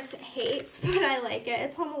 Chris hates, but I like it.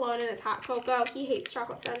 It's Home Alone and it's hot cocoa. He hates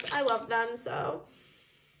chocolate scents. I love them, so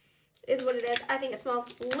is what it is. I think it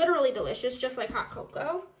smells literally delicious, just like hot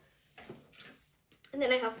cocoa. And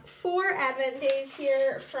then I have 4 Advent days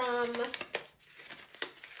here from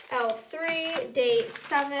L3, day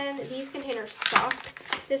 7. These containers suck.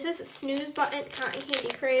 This is Snooze Button Cotton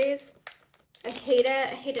Candy Craze. I hate it.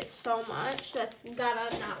 I hate it so much. That's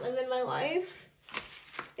gotta not live in my life.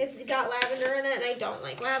 It's got lavender in it, and I don't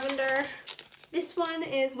like lavender. This one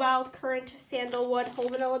is Wild Currant Sandalwood Whole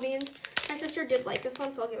Vanilla Beans. My sister did like this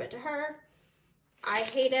one, so I'll give it to her. I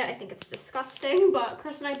hate it. I think it's disgusting, but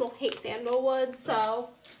Chris and I both hate sandalwood, so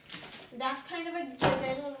that's kind of a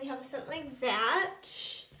given when we have a scent like that.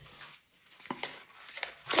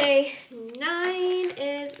 Day 9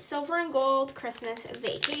 is Silver and Gold Christmas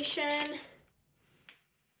Vacation.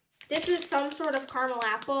 This is some sort of caramel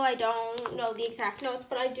apple. I don't know the exact notes,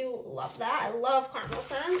 but I do love that. I love caramel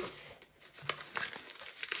scents.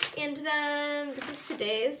 And then this is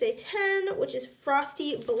today's, day 10, which is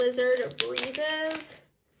Frosty Blizzard Breezes.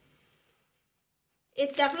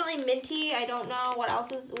 It's definitely minty. I don't know what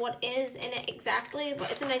is in it exactly, but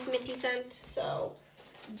it's a nice minty scent, so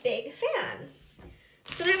big fan.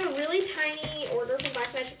 So I have a really tiny order from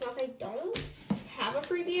Black Magic Month. I don't have a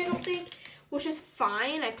freebie, I don't think, which is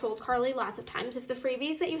fine. I've told Carly lots of times, if the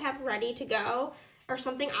freebies that you have ready to go are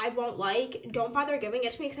something I won't like, don't bother giving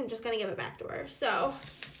it to me because I'm just going to give it back to her. So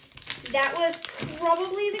that was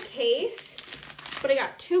probably the case, but I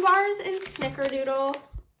got 2 bars in Snickerdoodle,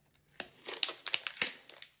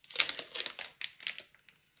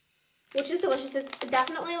 which is delicious. It's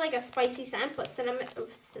definitely like a spicy scent, but cinnamon.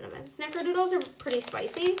 Snickerdoodles are pretty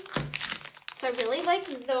spicy. So I really like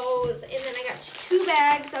those. And then I got 2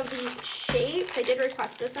 bags of these shapes. I did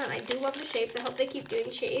request this one. I do love the shapes. I hope they keep doing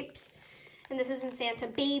shapes. And this is in Santa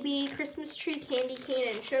Baby, Christmas Tree, Candy Cane,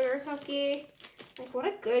 and Sugar Cookie. Like, what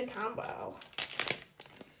a good combo.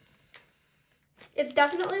 It's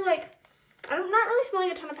definitely like, I'm not really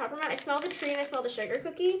smelling a ton of peppermint. I smell the tree and I smell the sugar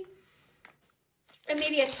cookie. And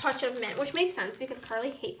maybe a touch of mint, which makes sense because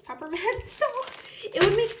Carly hates peppermint. So it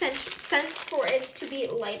would make sense for it to be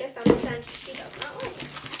lightest on the scent she does not like.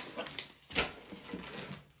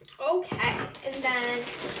 Okay, and then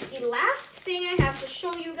the last thing I have to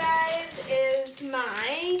show you guys is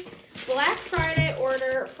my Black Friday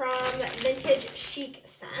order from Vintage Chic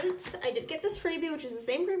Scents. I did get this freebie, which is the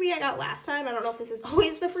same freebie I got last time. I don't know if this is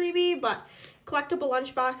always the freebie, but collectible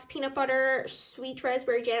lunchbox, peanut butter, sweet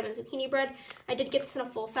raspberry jam, and zucchini bread. I did get this in a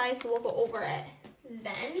full size, so we'll go over it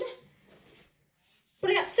then.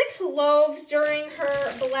 But I got 6 loaves during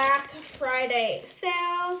her Black Friday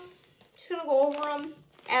sale. Just gonna go over them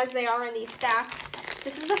as they are in these stacks.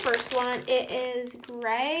 This is the first one. It is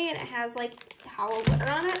gray and it has like hollow glitter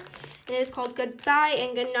on it. And it is called Goodbye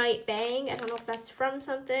and Goodnight Bang. I don't know if that's from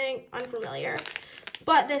something unfamiliar.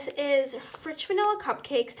 But this is rich vanilla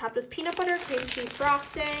cupcakes topped with peanut butter, cream cheese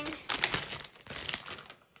frosting.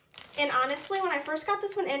 And honestly, when I first got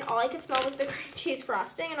this one in, all I could smell was the cream cheese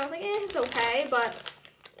frosting. And I was like, it's okay. But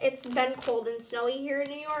it's been cold and snowy here in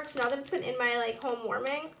New York. So now that it's been in my like home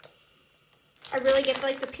warming, I really get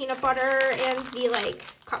like the peanut butter and the like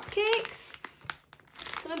cupcakes.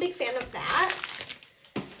 So I'm a big fan of that.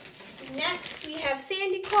 Next, we have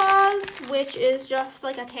Sandy Claus, which is just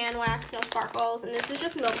like a tan wax, no sparkles. And this is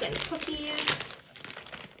just milk and cookies.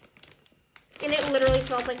 And it literally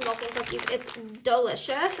smells like milk and cookies. It's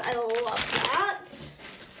delicious. I love that.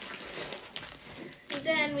 And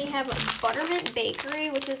then we have Buttermint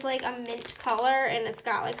Bakery, which is like a mint color. And it's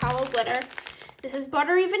got like hollow glitter. This is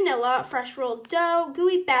buttery vanilla, fresh rolled dough,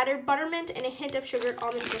 gooey batter, buttermint, and a hint of sugared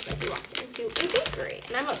almond, just like you walked into a bakery.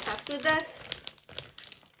 And I'm obsessed with this.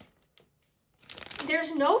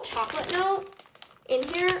 There's no chocolate note in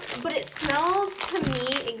here, but it smells to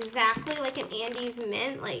me exactly like an Andes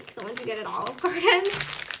mint, like the ones you get at Olive Garden.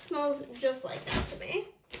 It smells just like that to me.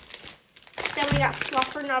 Then we got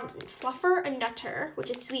Fluffer and Nutter, which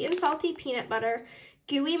is sweet and salty peanut butter,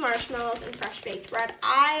 gooey marshmallows, and fresh baked bread.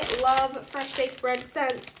 I love fresh baked bread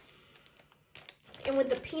scents. And with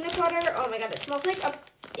the peanut butter, oh my god, it smells like a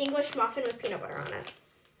English muffin with peanut butter on it.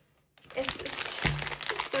 It's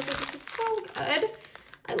so good.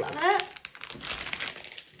 I love it.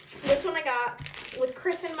 This one I got with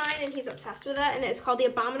Chris in mind, and he's obsessed with it, and it's called the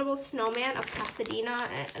Abominable Snowman of Pasadena,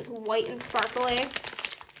 and it is white and sparkly.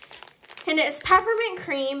 And it's peppermint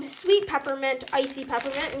cream, sweet peppermint, icy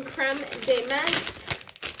peppermint, and creme de menthe.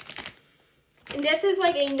 And this is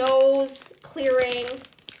like a nose clearing,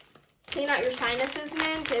 clean out your sinuses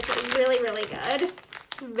mint. It's really, really good.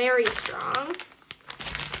 It's very strong.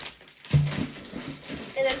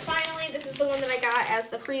 And then finally, this is the one that I got as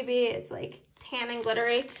the freebie. It's like tan and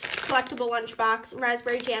glittery, collectible lunchbox,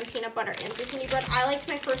 raspberry jam, peanut butter, and zucchini bread. I liked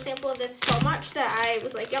my first sample of this so much that I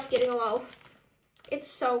was like, yep, getting a loaf. It's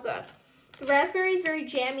so good. The raspberry is very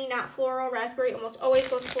jammy, not floral. Raspberry almost always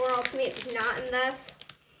goes floral to me. It's not in this.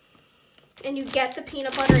 And you get the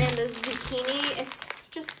peanut butter and the zucchini. It's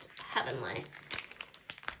just heavenly.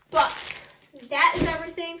 But that is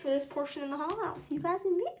everything for this portion in the haul. I'll see you guys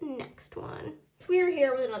in the next one. So we are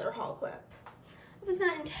here with another haul clip. I was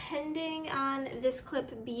not intending on this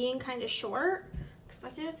clip being kind of short. I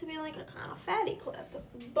expected it to be like a kind of fatty clip.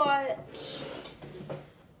 But,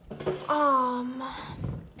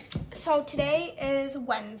 so today is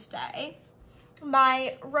Wednesday.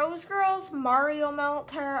 My Rose Girls Mario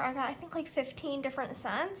melter, I got I think like 15 different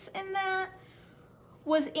scents in that,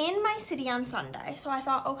 was in my city on Sunday. So I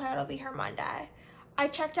thought, okay, it'll be here Monday. I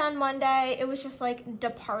checked on Monday, it was just like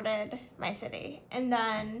departed my city. And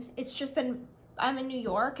then it's just been, I'm in New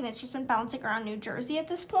York and it's just been bouncing around New Jersey at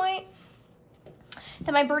this point.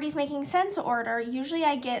 Then my birdie's making sense order. Usually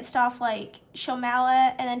I get stuff like she'll mail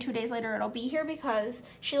it and then 2 days later it'll be here because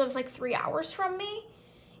she lives like 3 hours from me.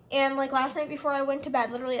 And like last night before I went to bed,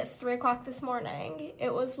 literally at 3 o'clock this morning,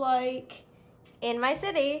 it was like in my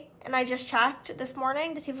city. And I just checked this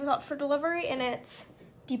morning to see if it was up for delivery and it's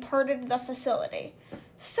departed the facility.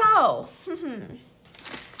 So,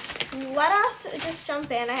 let us just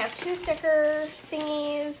jump in. I have 2 sticker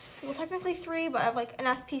thingies. Well, technically 3, but I have like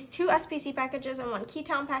two SPC packages and 1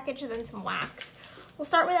 Keytown package and then some wax. We'll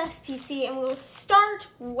start with SPC and we'll start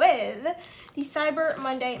with the Cyber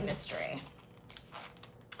Monday Mystery.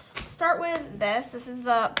 Start with this. This is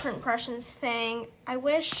the Print Impressions thing. I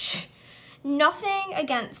wish, nothing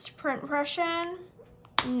against Print Impression.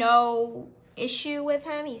 No issue with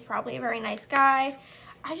him. He's probably a very nice guy.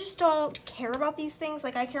 I just don't care about these things.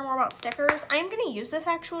 Like, I care more about stickers. I'm going to use this,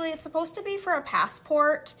 actually. It's supposed to be for a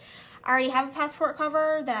passport. I already have a passport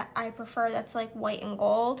cover that I prefer that's, like, white and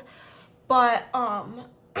gold. But, I'm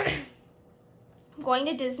going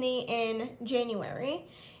to Disney in January.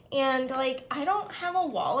 And, like, I don't have a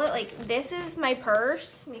wallet. Like, this is my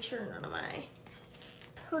purse. Make sure none of my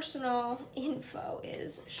personal info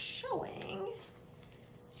is showing.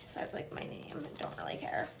 Besides, like, my name. I don't really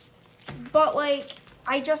care. But, like,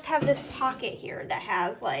 I just have this pocket here that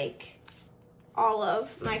has, like, all of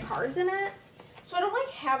my cards in it. So I don't, like,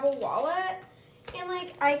 have a wallet. And,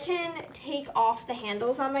 like, I can take off the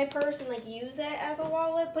handles on my purse and, like, use it as a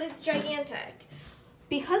wallet. But it's gigantic.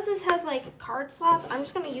 Because this has, like, card slots, I'm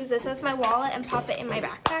just going to use this as my wallet and pop it in my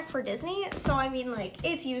backpack for Disney. So, I mean, like,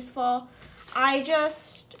 it's useful. I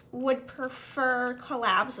just would prefer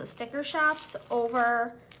collabs with sticker shops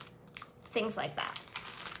over things like that.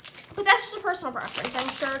 But that's just a personal preference. I'm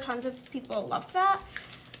sure tons of people love that.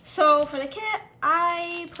 So for the kit,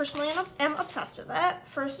 I personally am obsessed with it.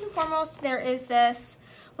 First and foremost, there is this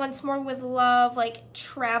Once More with Love, like,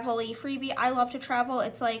 travel-y freebie. I love to travel.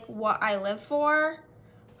 It's like what I live for.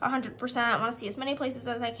 100%. I want to see as many places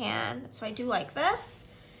as I can. So I do like this.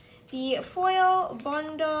 The foil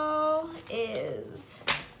bundle is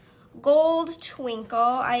Gold Twinkle.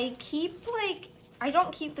 I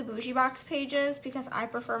don't keep the bougie box pages because I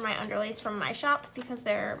prefer my underlays from my shop because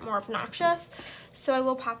they're more obnoxious. So I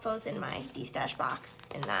will pop those in my D-stash box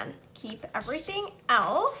and then keep everything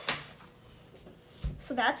else.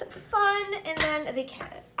 So that's fun. And then the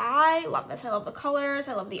kit. I love this. I love the colors.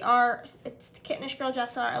 I love the art. It's the Kittenish Girl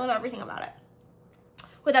Jessa. I love everything about it.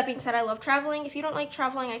 With that being said, I love traveling. If you don't like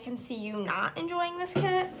traveling, I can see you not enjoying this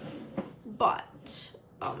kit. But,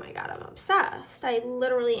 oh my god, I'm obsessed. I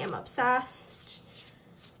literally am obsessed.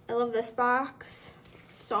 I love this box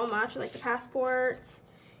so much. I like the passports.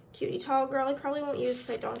 Cutie Tall Girl I probably won't use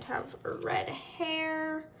because I don't have red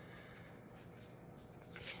hair.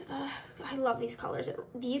 I love these colors.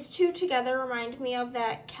 These two together remind me of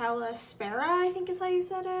that Calispera, I think is how you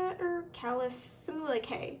said it, or something like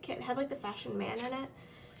K. It had like the Fashion Man in it.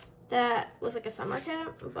 That was like a summer kit,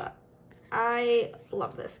 but I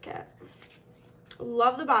love this kit.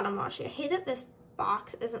 Love the bottom washi. I hate that this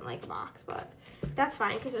box isn't like a box, but that's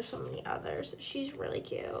fine because there's so many others. She's really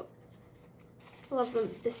cute. Love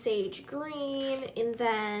the sage green, and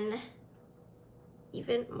then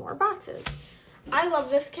even more boxes. I love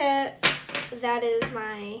this kit. That is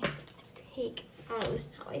my take on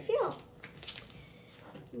how I feel.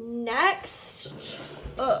 Next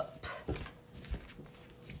up,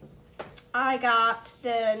 I got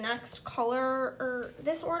the next color, or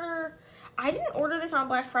this order. I didn't order this on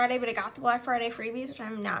Black Friday, but I got the Black Friday freebies, which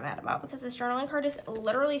I'm not mad about because this journaling card is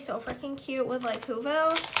literally so freaking cute with like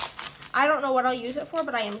Whoville. I don't know what I'll use it for,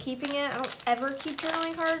 but I am keeping it. I don't ever keep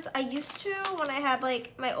journaling cards. I used to when I had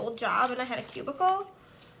like my old job and I had a cubicle.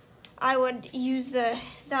 I would use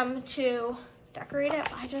them to decorate it.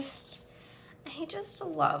 I just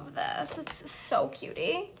love this. It's so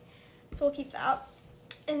cutie. So we'll keep that.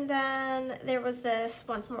 And then there was this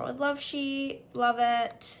Once More with Love sheet. Love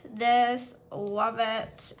it. This, love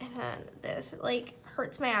it. And then this, like,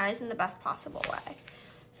 hurts my eyes in the best possible way.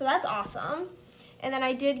 So that's awesome. And then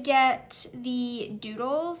I did get the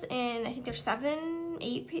doodles, and I think there's 7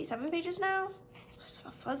 pages now. It's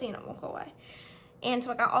like a fuzzy and it won't go away. And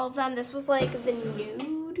so I got all of them. This was like the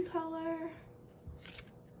nude color.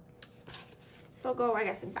 So I'll go, I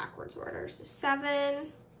guess, in backwards order. So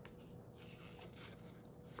 7,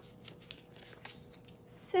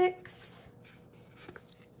 6,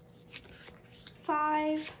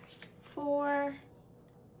 5, 4,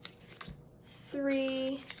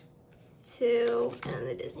 3, 2, and then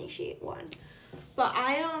the Disney sheet 1. But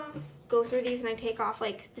I go through these and I take off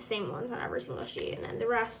like the same ones on every single sheet, and then the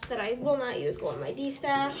rest that I will not use go in my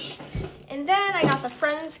D-stash. And then I got the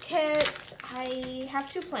Friends kit. I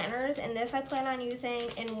have 2 planners, and this I plan on using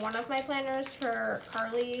in one of my planners for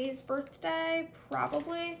Carly's birthday,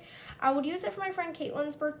 probably. I would use it for my friend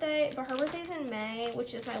Caitlin's birthday, but her birthday's in May,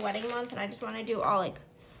 which is my wedding month, and I just want to do all like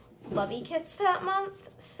lovey kits that month.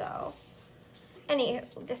 So anyway,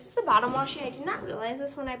 this is the bottom washi. I did not realize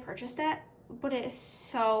this when I purchased it, but it is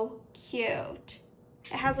so cute.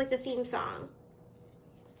 It has like the theme song.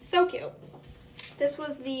 So cute. This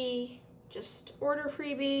was the just order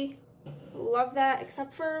freebie. Love that,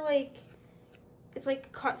 except for like, it's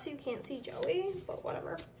like cut so you can't see Joey, but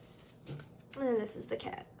whatever. And then this is the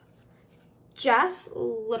kit. Jess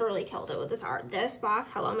literally killed it with this art. This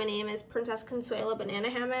box, hello, my name is Princess Consuela Banana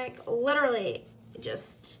Hammock. Literally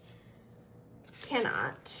just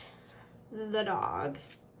cannot. The dog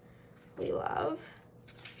we love.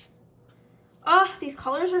 Oh, these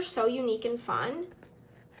colors are so unique and fun.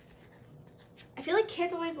 I feel like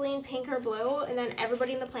kids always lean pink or blue, and then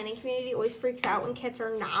everybody in the planning community always freaks out when kits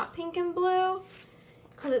are not pink and blue,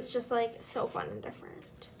 because it's just like so fun and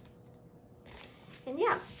different. And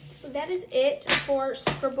yeah, so that is it for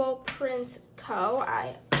Scribble Prints Co.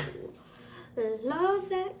 I love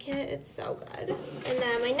that kit. It's so good. And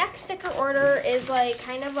then my next sticker order is like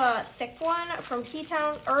kind of a thick one from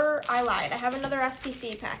Keytown, or I lied. I have another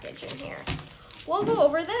SPC package in here. We'll go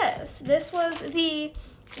over this. This was the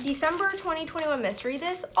December 2021 mystery.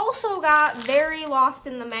 This also got very lost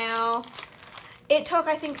in the mail. It took,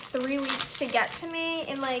 I think, 3 weeks to get to me,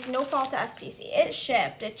 and like no fault to SPC. It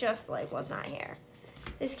shipped, it just like was not here.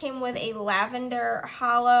 This came with a lavender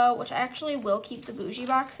hollow, which I actually will keep the bougie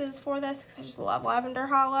boxes for this because I just love lavender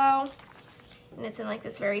hollow. And it's in like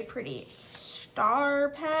this very pretty star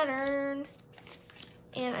pattern.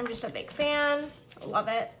 And I'm just a big fan. Love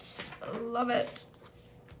it. Love it.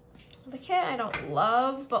 The kit I don't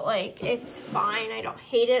love, but like it's fine. I don't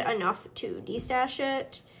hate it enough to de-stash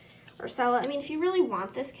it or sell it. I mean, if you really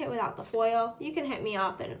want this kit without the foil, you can hit me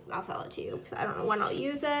up and I'll sell it to you because I don't know when I'll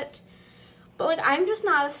use it. But like, I'm just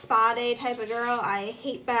not a spa day type of girl. I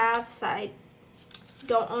hate baths. I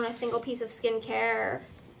don't own a single piece of skincare.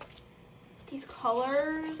 These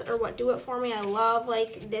colors are what do it for me. I love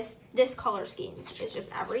like this color scheme is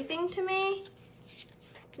just everything to me.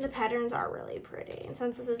 And the patterns are really pretty. And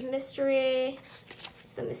since this is mystery,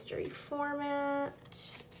 it's the mystery format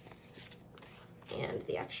and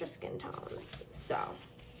the extra skin tones. So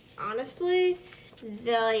honestly,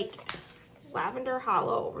 the like lavender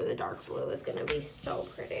hollow over the dark blue is gonna be so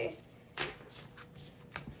pretty.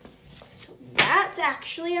 So that's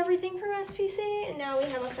actually everything from SPC. And now we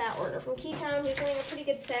have a fat order from Keytown, who's doing a pretty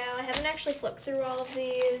good sale. I haven't actually flipped through all of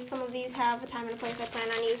these. Some of these have a time and a place I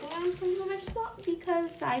plan on using them. Some of them I just bought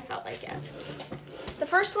because I felt like it. The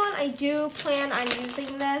first one, I do plan on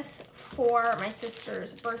using this for my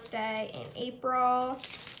sister's birthday in April.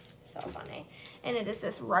 So funny. And it is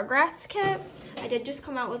this Rugrats kit. I did just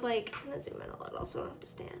come out with like, I'm gonna zoom in a little so I don't have to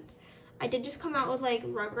stand. I did just come out with like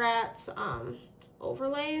Rugrats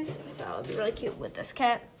overlays, so it'd be really cute with this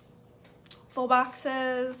kit. Full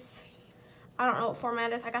boxes. I don't know what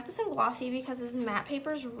format it is. I got this in glossy because his matte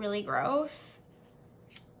paper is really gross.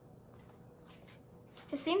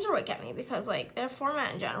 His themes are what get me because like their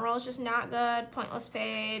format in general is just not good. Pointless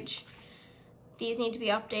page. These need to be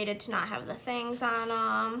updated to not have the things on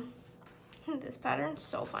them. This pattern's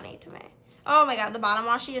so funny to me. Oh my god, the bottom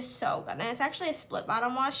washi is so good. And it's actually a split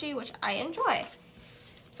bottom washi, which I enjoy.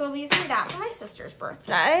 So I'll be using that for my sister's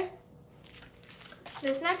birthday.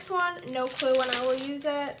 This next one, no clue when I will use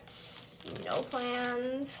it. No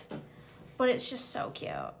plans. But it's just so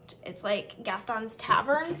cute. It's like Gaston's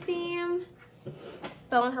Tavern theme.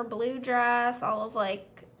 Belle in her blue dress. All of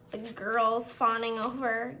like the girls fawning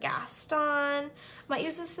over Gaston. I might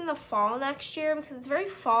use this in the fall next year because it's very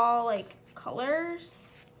fall like colors.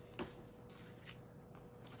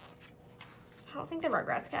 I don't think the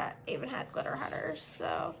Rugrats cat even had glitter headers,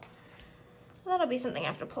 so that'll be something I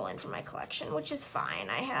have to pull into my collection, which is fine.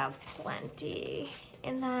 I have plenty.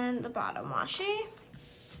 And then the bottom washi.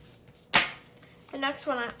 The next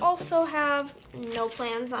one I also have no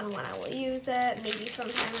plans on when I will use it. Maybe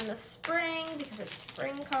sometime in the spring because it's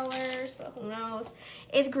spring colors, but who knows.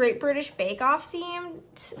 It's Great British Bake Off themed,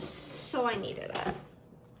 so I needed it.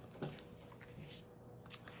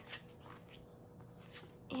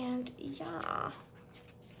 And yeah,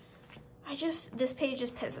 this page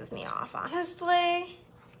just pisses me off, honestly.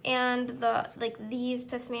 And these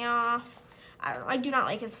piss me off. I don't know, I do not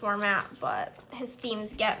like his format, but his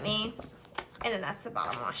themes get me. And then that's the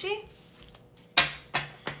bottom washi.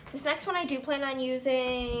 This next one I do plan on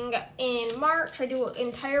using in March. I do an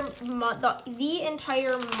entire month, the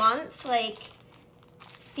entire month, like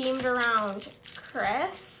themed around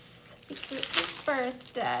Chris because it's his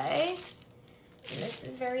birthday. And this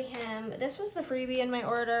is very him. This was the freebie in my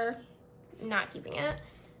order. Not keeping it.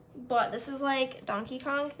 But this is like Donkey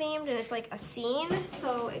Kong themed and it's like a scene.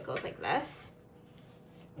 So it goes like this.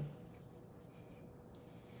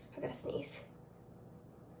 I gotta sneeze.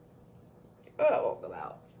 Oh, it won't go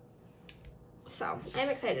out. So I'm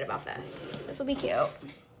excited about this. This will be cute.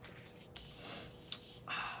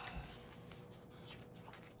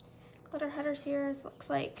 Glitter headers here looks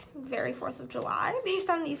like very 4th of July based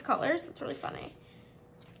on these colors. It's really funny.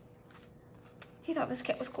 He thought this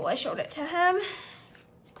kit was cool. I showed it to him.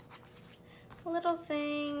 Little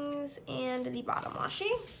things and the bottom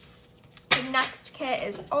washi. The next kit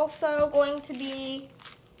is also going to be,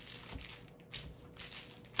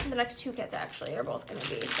 the next two kits actually are both going to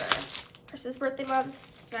be for Chris's birthday month.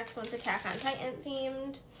 This next one's Attack on Titan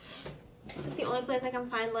themed. This is the only place I can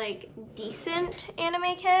find like decent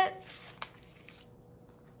anime kits.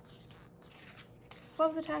 Just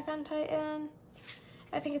loves Attack on Titan.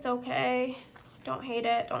 I think it's okay. Don't hate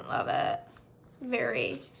it, don't love it.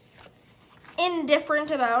 Very indifferent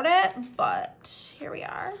about it, but here we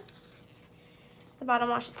are. The bottom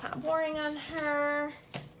wash is kind of boring on her.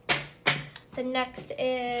 The next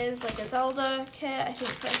is like a Zelda kit. I think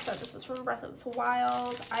Chris said this was from Breath of the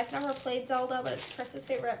Wild. I've never played Zelda, but it's Chris's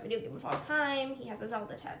favorite video game of all time. He has a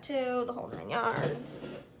Zelda tattoo, the whole 9 yards.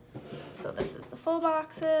 So this is the full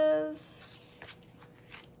boxes.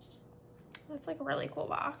 It's like a really cool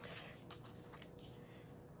box.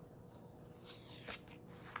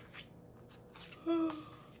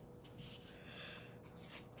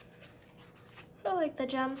 I like the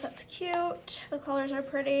gems, that's cute. The colors are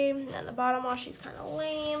pretty. And the bottom washi's kind of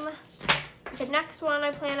lame. The next one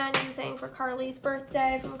I plan on using for Carly's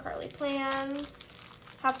birthday from Carly Plans.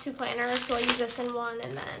 I have 2 planners, so I'll use this in one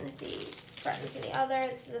and then the Friends in the other.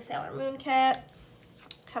 This is the Sailor Moon kit.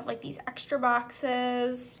 Have like these extra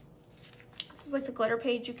boxes. This was like the glitter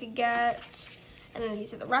page you could get. And then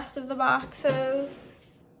these are the rest of the boxes.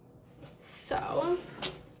 So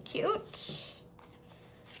cute.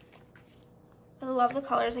 I love the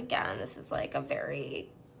colors again. This is like a very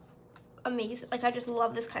amazing, like I just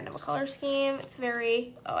love this kind of a color scheme. It's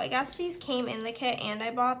very, oh, I guess these came in the kit and I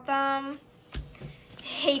bought them.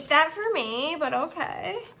 Hate that for me, but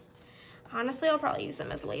okay. Honestly, I'll probably use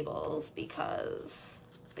them as labels because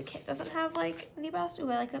the kit doesn't have like the best. Ooh,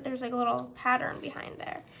 I like that there's like a little pattern behind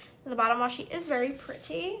there. And the bottom washi is very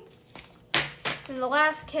pretty. And the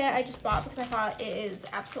last kit I just bought because I thought it is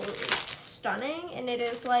absolutely stunning, and it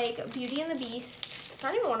is like Beauty and the Beast. It's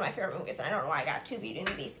not even one of my favorite movies, and I don't know why I got 2 Beauty and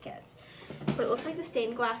the Beast kits. But it looks like the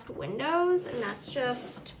stained glass windows, and that's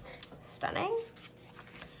just stunning.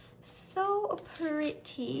 So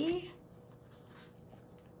pretty.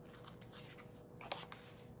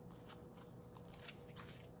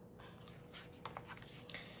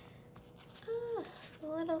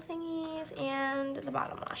 little thingies, and the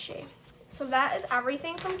bottom washi. So that is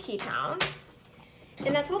everything from Keytown.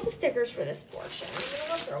 And that's all the stickers for this portion. I'm gonna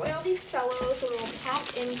go throw away all these cellos and we'll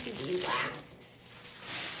tap into the wax.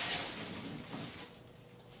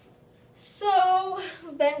 So,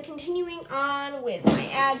 we've been continuing on with my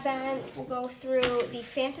Advent. We'll go through the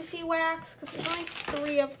Fantasy Wax, because there's only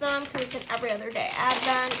 3 of them, because it's an every other day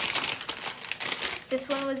Advent. This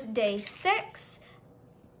one was day 6.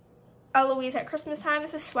 Eloise at Christmas time.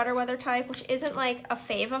 This is sweater weather type, which isn't like a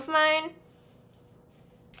fave of mine.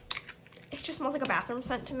 It just smells like a bathroom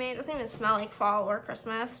scent to me. It doesn't even smell like fall or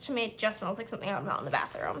Christmas. To me, it just smells like something I would melt in the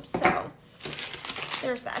bathroom. So,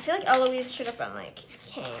 there's that. I feel like Eloise should have been like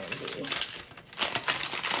candy.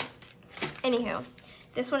 Anywho,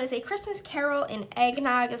 this one is a Christmas Carol in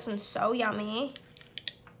eggnog. This one's so yummy.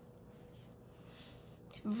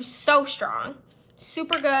 So strong.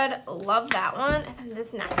 Super good. Love that one. And then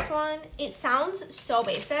this next one, it sounds so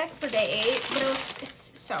basic for day 8, but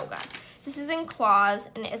it's so good. This is in Claws,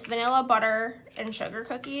 and it is vanilla butter and sugar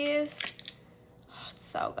cookies. Oh, it's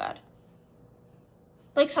so good.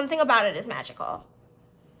 Like, something about it is magical.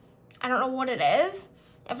 I don't know what it is.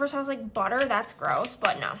 At first I was like, butter, that's gross,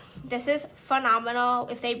 but no. This is phenomenal.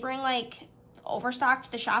 If they bring like overstock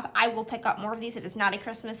to the shop, I will pick up more of these. It is not a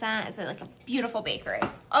Christmas scent. It's like a beautiful bakery.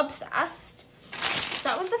 Obsessed. So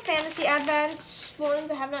that was the Fantasy Advent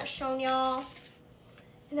ones I have not shown y'all.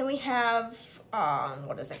 And then we have,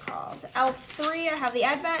 what is it called? L3, I have the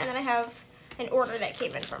Advent, and then I have an order that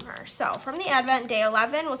came in from her. So from the Advent, day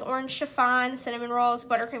 11 was orange chiffon, cinnamon rolls,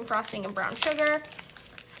 buttercream frosting, and brown sugar.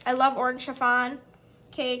 I love orange chiffon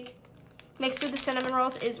cake. Mixed with the cinnamon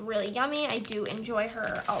rolls is really yummy. I do enjoy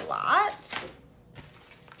her a lot.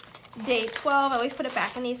 Day 12, I always put it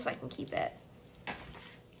back in these so I can keep it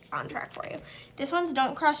on track for you. This one's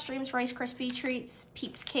Don't Cross Streams Rice Krispie Treats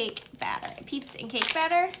Peeps Cake Batter. Peeps and Cake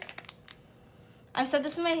Batter. I've said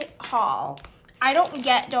this in my haul. I don't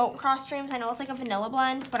get Don't Cross Streams. I know it's like a vanilla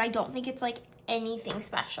blend, but I don't think it's like anything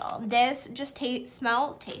special. This just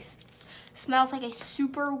smells like a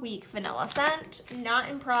super weak vanilla scent. Not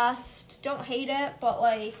impressed. Don't hate it, but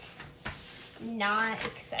like not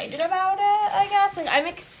excited about it, I guess. Like, I'm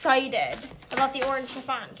excited about the orange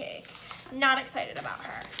chiffon cake. Not excited about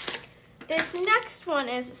her. This next one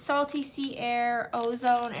is Salty Sea Air,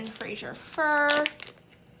 Ozone, and Fraser Fir.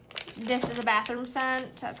 This is a bathroom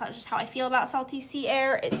scent. That's just how I feel about Salty Sea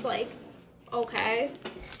Air. It's like, okay.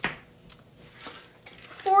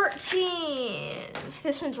 14.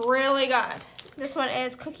 This one's really good. This one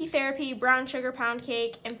is Cookie Therapy, Brown Sugar Pound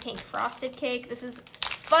Cake, and Pink Frosted Cake. This is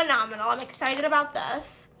phenomenal. I'm excited about this.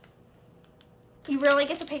 You really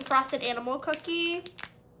get the Pink Frosted Animal Cookie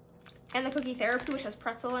and the Cookie Therapy, which has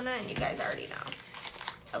pretzel in it, and you guys already know.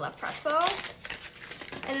 I love pretzel.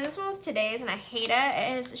 And then this one was today's, and I hate it.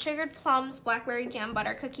 It is Sugared Plums, Blackberry Jam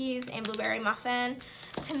Butter Cookies, and Blueberry Muffin.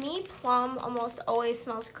 To me, plum almost always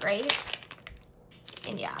smells great.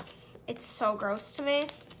 And yeah, it's so gross to me.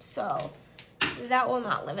 So that will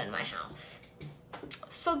not live in my house.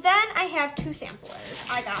 So then I have 2 samplers.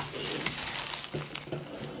 I got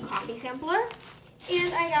the coffee sampler,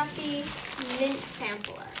 and I got the mint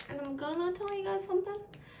sampler. And I'm gonna tell you guys something.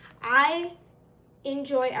 I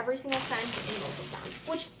enjoy every single scent in both of them,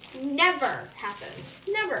 which never happens.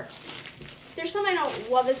 Never. There's some I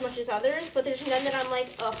don't love as much as others, but there's none that I'm like,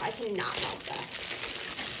 ugh, I cannot love this.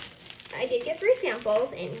 I did get 3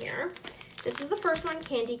 samples in here. This is the first one,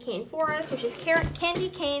 Candy Cane Forest, which is candy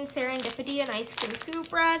cane, serendipity, and ice cream soup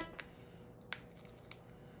bread.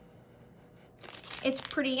 It's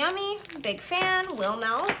pretty yummy. Big fan. Will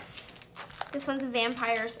melt. This one's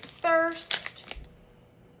Vampire's Thirst.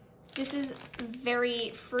 This is very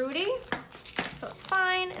fruity, so it's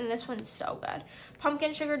fine. And this one's so good.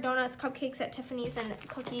 Pumpkin sugar donuts, cupcakes at Tiffany's, and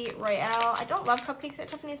Cookie Royale. I don't love cupcakes at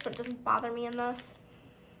Tiffany's, but it doesn't bother me in this.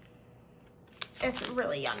 It's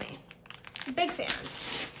really yummy. Big fan.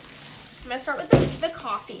 I'm gonna start with the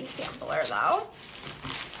coffee sampler though.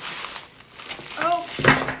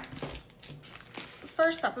 Okay.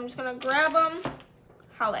 First up, I'm just gonna grab them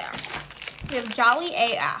how they are. We have Jolly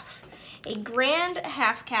AF, a grand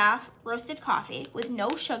half calf roasted coffee with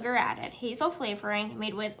no sugar added, hazel flavoring,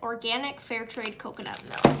 made with organic fair trade coconut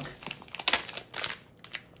milk.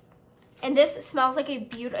 And this smells like a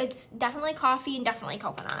beautiful, it's definitely coffee and definitely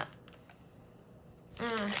coconut.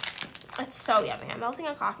 It's so yummy. I'm melting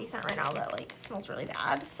a coffee scent right now that like smells really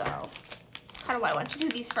bad, so that's kind of why I want to do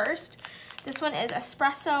these first. This one is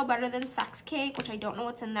espresso better than sex cake, which I don't know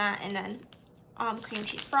what's in that, and then cream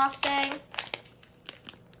cheese frosting.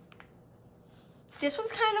 This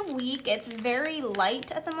one's kind of weak. It's very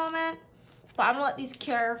light at the moment. But I'm gonna let these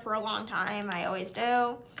cure for a long time. I always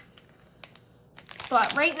do.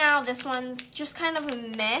 But right now, this one's just kind of a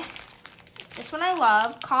meh. This one I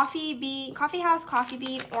love. Coffee House Coffee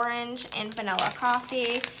Bean, Orange, and Vanilla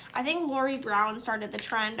Coffee. I think Lori Brown started the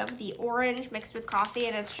trend of the orange mixed with coffee,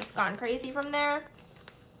 and it's just gone crazy from there.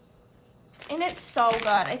 And it's so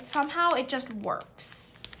good. It just works.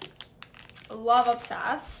 Love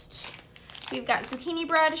obsessed. We've got zucchini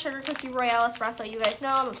bread, sugar cookie royale espresso. You guys know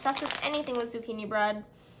I'm obsessed with anything with zucchini bread.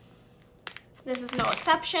 This is no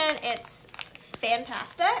exception. It's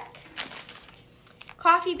fantastic.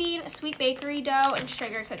 Coffee bean, sweet bakery dough, and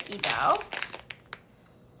sugar cookie dough.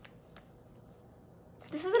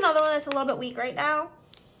 This is another one that's a little bit weak right now.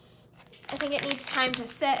 I think it needs time to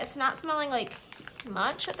sit. It's not smelling like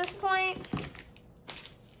much at this point.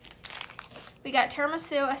 We got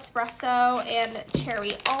tiramisu, espresso, and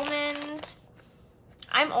cherry almond.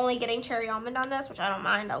 I'm only getting cherry almond on this, which I don't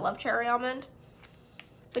mind. I love cherry almond.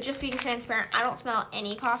 But just being transparent, I don't smell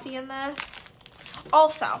any coffee in this.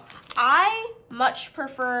 Also, I much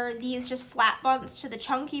prefer these just flat buns to the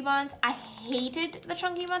chunky buns. I hated the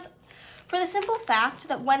chunky buns for the simple fact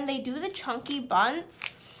that when they do the chunky buns,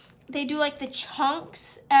 they do like the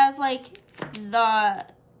chunks as like the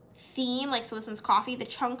theme. Like, so this one's coffee. The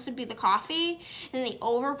chunks would be the coffee, and the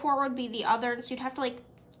overpour would be the other. And so you'd have to like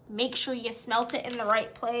make sure you smelt it in the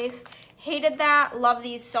right place. Hated that. Love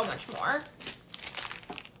these so much more.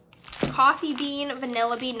 Coffee bean,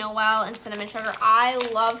 vanilla bean, Noel, and cinnamon sugar. I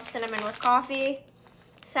love cinnamon with coffee.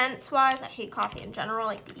 Scents-wise, I hate coffee in general,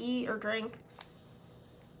 like to eat or drink.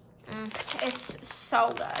 It's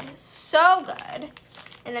so good. So good.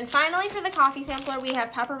 And then finally for the coffee sampler, we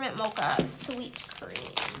have peppermint mocha sweet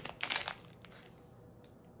cream.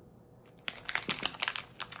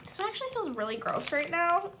 This one actually smells really gross right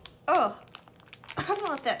now. Oh, I'm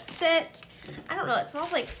gonna let that sit. I don't know, it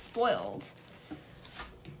smells like spoiled.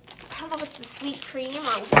 I don't know if it's the sweet cream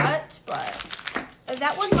or what, but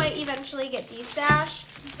that one might eventually get destashed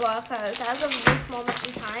because as of this moment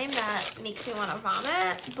in time, that makes me want to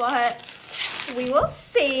vomit, but we will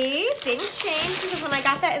see. Things change because when I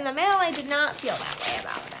got that in the mail, I did not feel that way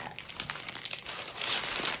about it.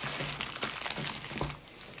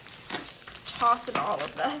 Tossing all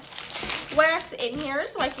of this wax in here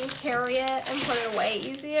so I can carry it and put it away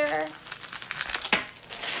easier.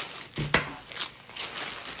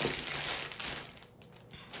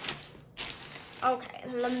 Okay,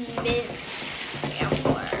 the mint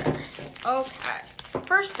sampler. Okay,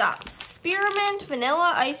 first up, spearmint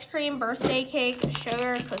vanilla ice cream birthday cake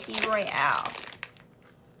sugar cookie royale.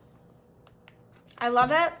 I love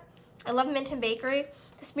it. I love mint and bakery.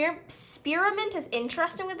 The spearmint is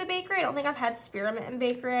interesting with the bakery. I don't think I've had spearmint and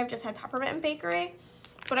bakery. I've just had peppermint and bakery,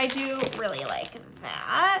 but I do really like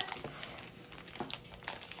that.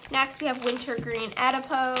 Next, we have wintergreen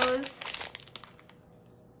adipose.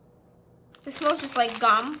 This smells just like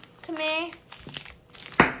gum to me.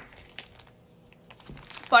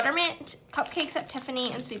 Buttermint, cupcakes at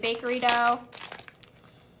Tiffany, and sweet bakery dough.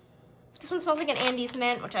 This one smells like an Andes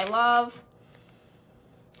mint, which I love.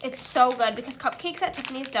 It's so good because cupcakes at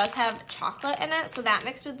Tiffany's does have chocolate in it, so that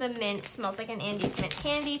mixed with the mint smells like an Andes mint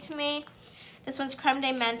candy to me. This one's creme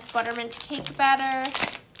de menthe buttermint cake batter.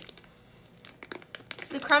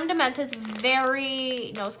 The creme de menthe is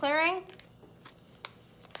very nose clearing.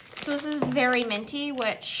 So this is very minty,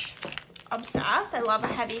 which, obsessed. I love a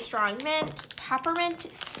heavy, strong mint. Peppermint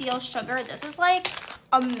steel sugar. This is like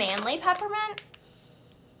a manly peppermint.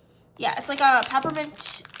 Yeah, it's like a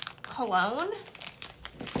peppermint cologne.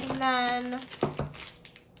 And then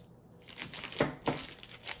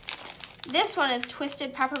this one is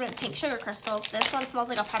twisted peppermint pink sugar crystals. This one smells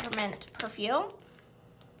like a peppermint perfume.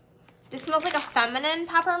 This smells like a feminine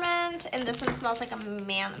peppermint, and this one smells like a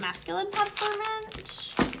masculine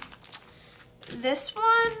peppermint. This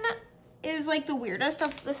one is like the weirdest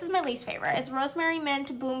of, this is my least favorite. It's rosemary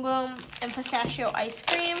mint, boom boom, and pistachio ice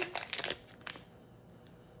cream.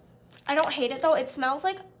 I don't hate it though. It smells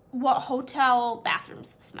like what hotel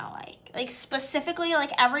bathrooms smell like. Like specifically,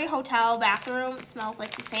 like every hotel bathroom smells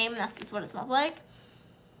like the same. That's just what it smells like.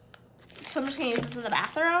 So I'm just gonna use this in the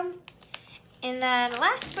bathroom. And then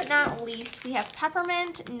last but not least, we have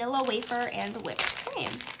peppermint, Nilla wafer, and whipped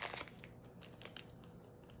cream.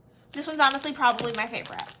 This one's honestly probably my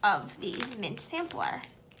favorite of the mint sampler.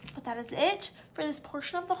 But that is it for this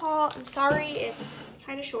portion of the haul. I'm sorry it's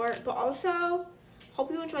kind of short, but also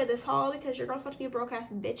hope you enjoyed this haul because your girl's about to be a broke-ass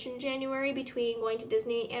bitch in January between going to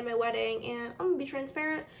Disney and my wedding. And I'm gonna be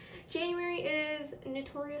transparent. January is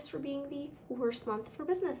notorious for being the worst month for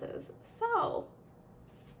businesses. So,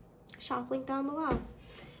 shop link down below.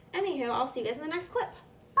 Anywho, I'll see you guys in the next clip.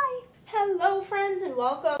 Bye. Hello friends and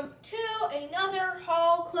welcome to another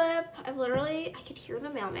haul clip. I could hear the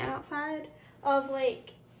mailman outside of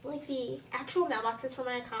like the actual mailboxes for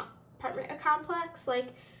my apartment complex, like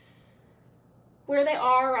where they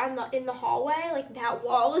are in the hallway. Like that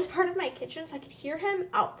wall is part of my kitchen, so I could hear him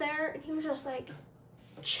out there, and he was just like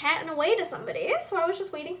chatting away to somebody. So I was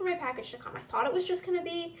just waiting for my package to come. I thought it was just gonna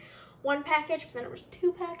be one package, but then it was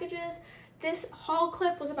 2 packages. This haul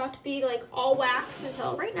clip was about to be like all waxed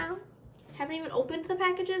until right now. Haven't even opened the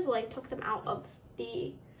packages. Well, I took them out of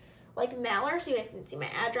the like mailer so you guys didn't see my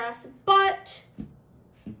address, but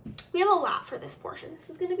we have a lot for this portion. This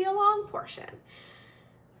is going to be a long portion.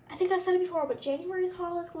 I think I've said it before, but January's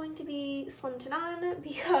haul is going to be slim to none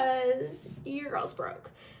because your girl's broke.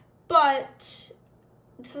 But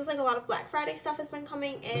this is like a lot of Black Friday stuff has been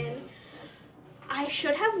coming in. I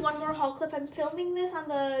should have one more haul clip. I'm filming this on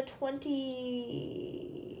the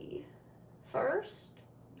 21st,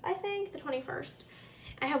 I think, the 21st.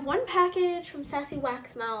 I have one package from Sassy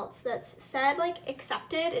Wax Melts that's said like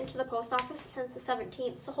accepted into the post office since the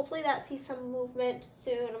 17th. So hopefully that sees some movement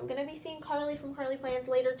soon. I'm gonna be seeing Carly from Carly Plans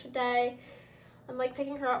later today. I'm like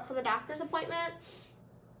picking her up from a doctor's appointment.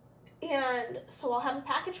 And so I'll have a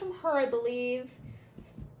package from her, I believe.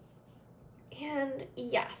 And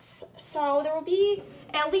yes, so there will be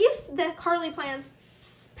at least the Carly Plans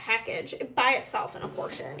package by itself in a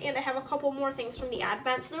portion, and I have a couple more things from the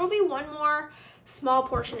advent, so there will be one more small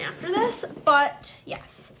portion after this. But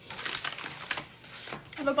yes,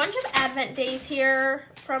 I have a bunch of advent days here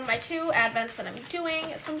from my 2 advents that I'm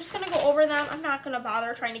doing, so I'm just going to go over them. I'm not going to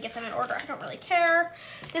bother trying to get them in order. I don't really care.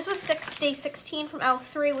 This was day 16 from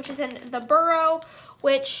L3, which is in the Borough,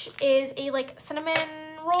 which is a like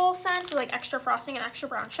cinnamon roll scent with like extra frosting and extra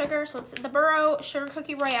brown sugar. So it's the Borough Sugar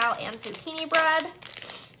Cookie Royale and Zucchini Bread.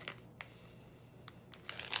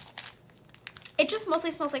 It just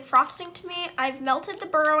mostly smells like frosting to me. I've melted the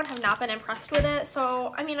Borough and have not been impressed with it.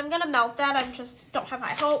 So, I mean, I'm going to melt that. I just don't have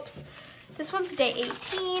high hopes. This one's day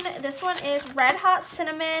 18. This one is Red Hot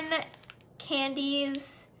Cinnamon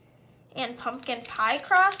Candies and Pumpkin Pie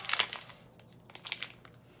Crusts.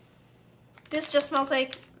 This just smells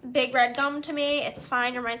like big red gum to me. It's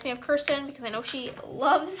fine. It reminds me of Kirsten because I know she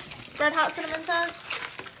loves Red Hot Cinnamon scents.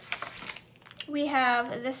 We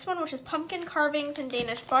have this one, which is Pumpkin Carvings and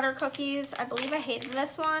Danish Butter Cookies. I believe I hated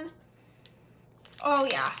this one. Oh,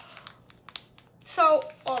 yeah. So,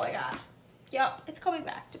 oh my God. Yep, it's coming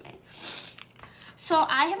back to me. So,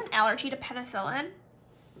 I have an allergy to penicillin.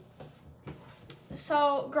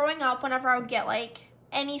 So, growing up, whenever I would get, like,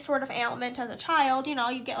 any sort of ailment as a child, you know,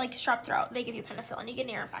 you get, like, strep throat, they give you penicillin. You get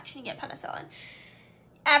an ear infection, you get penicillin.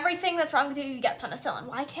 Everything that's wrong with you, you get penicillin.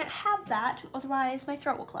 Well, I can't have that, otherwise my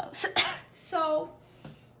throat will close. So,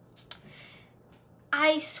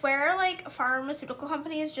 I swear, like, pharmaceutical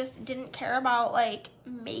companies just didn't care about, like,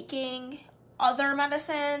 making other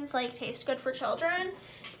medicines, like, taste good for children.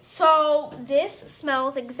 So, this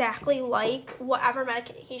smells exactly like whatever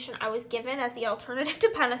medication I was given as the alternative to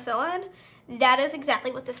penicillin. That is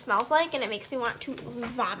exactly what this smells like, and it makes me want to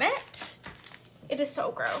vomit. It is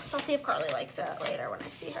so gross. I'll see if Carly likes it later when I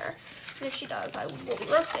see her. And if she does, I will be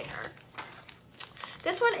roasting her.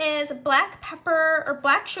 This one is black pepper, or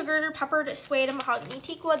black sugar peppered suede and mahogany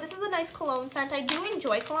teak wood. This is a nice cologne scent. I do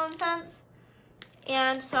enjoy cologne scents.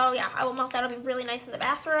 And so, yeah, I will melt that. It'll be really nice in the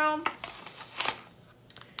bathroom.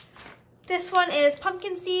 This one is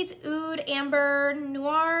pumpkin seeds, oud, amber,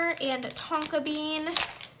 noir, and tonka bean.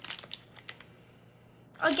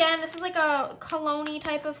 Again, this is like a cologne-y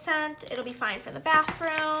type of scent. It'll be fine for the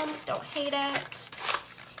bathroom. Don't hate it.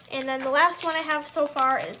 And then the last one I have so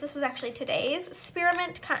far is, this was actually today's,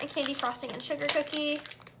 Spearmint Cotton Candy Frosting and Sugar Cookie.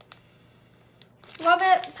 Love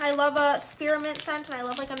it. I love a spearmint scent, and I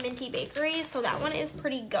love like a minty bakery, so that one is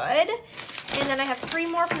pretty good. And then I have 3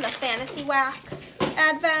 more from the Fantasy Wax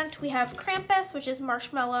Advent. We have Krampus, which is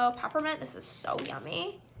marshmallow peppermint. This is so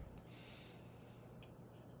yummy.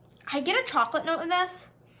 I get a chocolate note in this.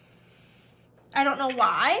 I don't know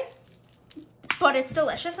why, but it's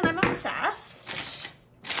delicious and I'm obsessed.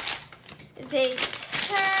 Day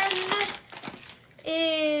 10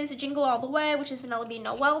 is Jingle All the Way, which is Vanilla Bean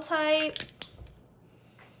Noel type.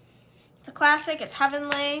 It's a classic, it's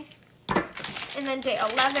heavenly. And then day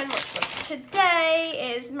 11, which was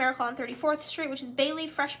today, is Miracle on 34th Street, which is bay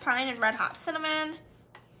leaf, fresh pine, and red hot cinnamon.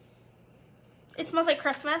 It smells like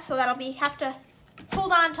Christmas, so that'll be, have to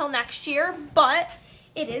hold on till next year, but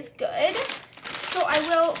it is good. So I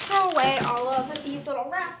will throw away all of these little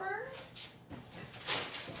wrappers.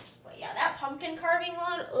 But yeah, that pumpkin carving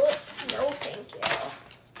one, ugh, no thank you.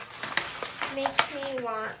 Makes me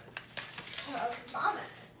want to vomit.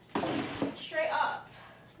 Straight up.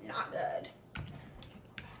 Not not good.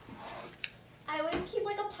 I always keep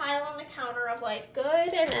like a pile on the counter of like good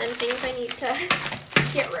and then things I need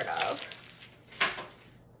to get rid of.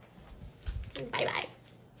 Bye-bye.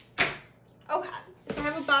 Okay, so I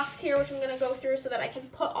have a box here which I'm gonna go through so that I can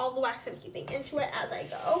put all the wax I'm keeping into it as I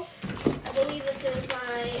go. I believe this is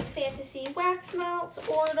my Fantasy Wax Melts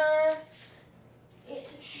order. It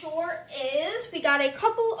sure is. We got a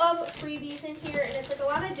couple of freebies in here, and it's like a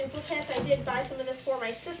lot of duplicates. I did buy some of this for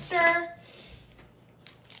my sister.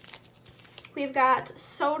 We've got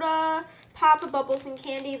soda, pop, bubbles, and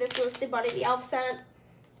candy. This was the Buddy the Elf scent.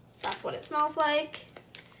 That's what it smells like.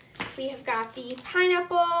 We have got the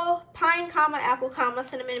pineapple, pine, apple,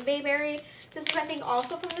 cinnamon, and bayberry. This was, I think,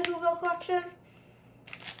 also from the Whoville collection.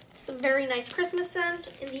 It's a very nice Christmas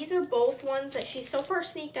scent, and these are both ones that she so far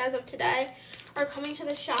sneaked as of today are coming to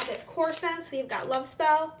the shop as core scents. We've got Love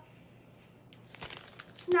Spell.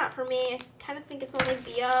 It's not for me. I kind of think it smells like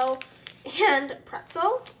BO and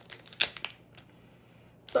Pretzel.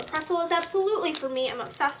 But Pretzel is absolutely for me. I'm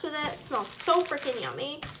obsessed with it. It smells so freaking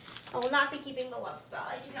yummy. I will not be keeping the Love Spell.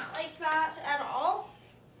 I do not like that at all.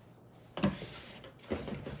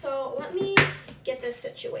 So let me get this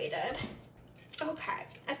situated. Okay,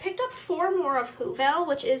 I picked up 4 more of Whoville,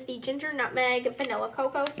 which is the Ginger Nutmeg Vanilla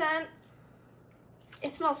Cocoa scent.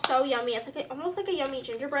 It smells so yummy. It's like almost like a yummy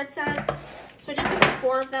gingerbread scent. So I did pick up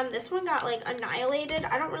 4 of them. This one got like annihilated.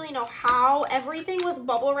 I don't really know how. Everything was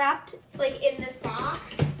bubble wrapped like in this box.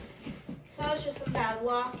 So that was just some bad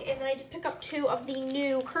luck. And then I did pick up 2 of the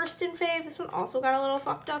new Kirsten fave. This one also got a little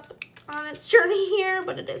fucked up on its journey here,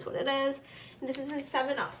 but it is what it is. And this is in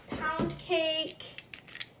 7-Up Pound Cake.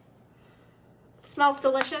 It smells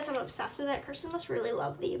delicious. I'm obsessed with it. Kirsten must really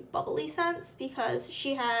love the bubbly scents because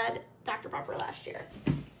she had Dr. Pepper last year.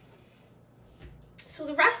 So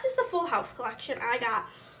the rest is the Full House collection. I got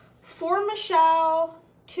 4 Michelle,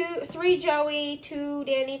 3 Joey, 2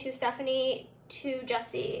 Danny, 2 Stephanie, 2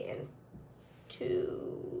 Jessie, and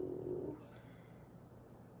 2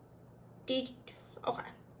 DJ. Okay.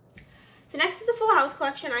 The next is the Full House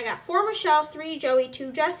collection. I got 4 Michelle, 3 Joey,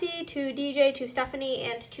 2 Jessie, 2 DJ, 2 Stephanie,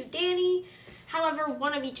 and 2 Danny. However,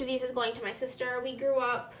 one of each of these is going to my sister. We grew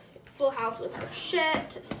up, Full House was her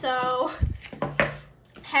shit, so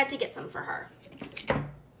had to get some for her.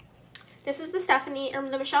 This is the Stephanie, or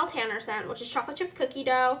the Michelle Tanner scent, which is chocolate chip cookie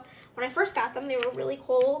dough. When I first got them, they were really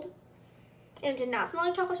cold and did not smell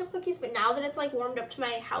like chocolate chip cookies, but now that it's like warmed up to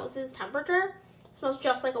my house's temperature, it smells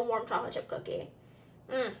just like a warm chocolate chip cookie.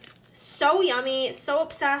 So yummy, so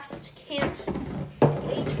obsessed, can't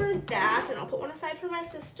wait for that, and I'll put one aside for my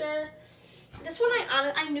sister. This one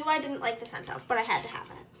I knew I didn't like the scent of, but I had to have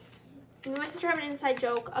it. Me and my sister have an inside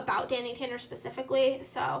joke about Danny Tanner specifically,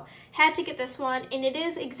 so had to get this one, and it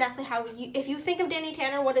is exactly how if you think of Danny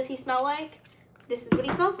Tanner, what does he smell like? This is what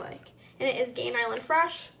he smells like, and it is Game Island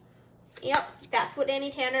Fresh. Yep, that's what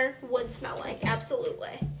Danny Tanner would smell like,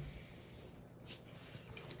 absolutely.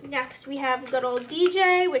 Next, we have good old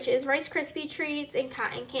DJ, which is Rice Krispie Treats and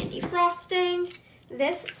cotton candy frosting.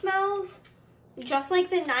 This smells just like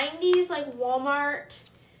the 90s, like Walmart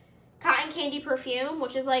cotton candy perfume,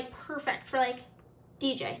 which is like perfect for like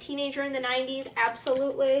DJ, teenager in the 90s,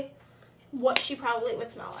 absolutely what she probably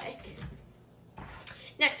would smell like.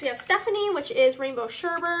 Next, we have Stephanie, which is Rainbow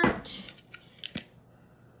Sherbet.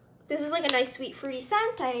 This is like a nice sweet fruity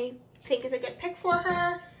scent. I think is a good pick for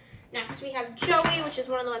her. Next, we have Joey, which is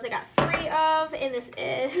one of the ones I got 3 of, and this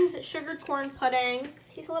is sugared corn pudding.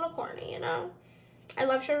 He's a little corny, you know. I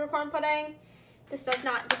love sugar corn pudding. This does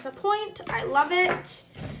not disappoint. I love it.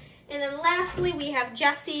 And then lastly, we have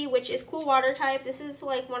Jessie, which is cool water type. This is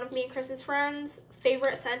like one of me and Chris's friends'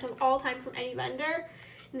 favorite scent of all time from any vendor.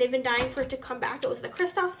 And they've been dying for it to come back. It was the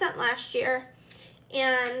Kristoff scent last year.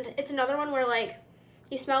 And it's another one where like,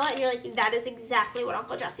 you smell it and you're like, that is exactly what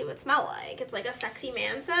Uncle Jesse would smell like. It's like a sexy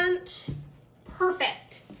man scent.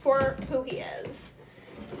 Perfect for who he is.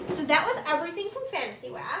 So that was everything from Fantasy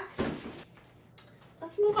Wax.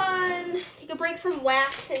 Let's move on, take a break from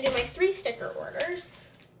wax and do my 3 sticker orders.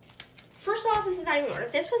 First off, this is not even an order.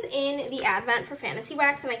 This was in the advent for Fantasy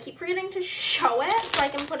Wax, and I keep forgetting to show it so I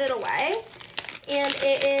can put it away. And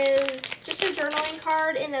it is just a journaling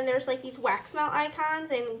card, and then there's like these wax melt icons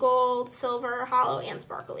in gold, silver, hollow, and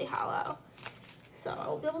sparkly hollow. So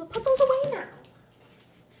I'll be able to put those away now.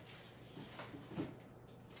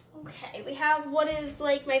 Okay, we have what is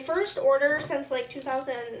like my first order since like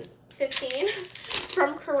 2015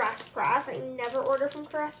 from Caress Press. I never order from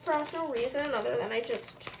Caress Press, no reason other than I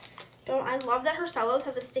just don't. I love that her cellos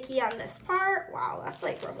have the sticky on this part. Wow, that's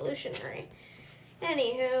like revolutionary.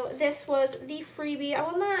 Anywho, this was the freebie. I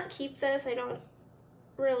will not keep this. I don't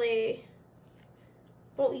really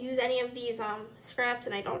won't use any of these scripts,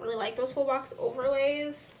 and I don't really like those full box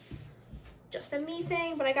overlays. Just a me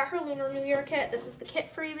thing, but I got her Lunar New Year kit. This is the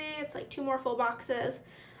kit freebie. It's like 2 more full boxes.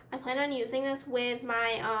 I plan on using this with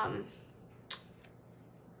my,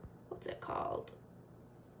 what's it called?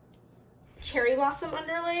 Cherry Blossom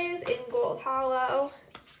underlays in Gold Hollow.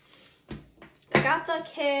 I got the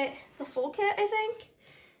kit, the full kit, I think.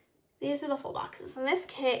 These are the full boxes. And this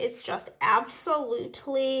kit is just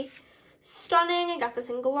absolutely stunning. I got this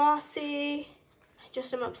in glossy. I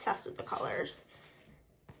just am obsessed with the colors.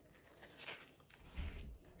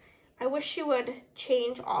 I wish she would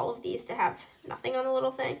change all of these to have nothing on the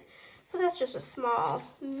little thing. But that's just a small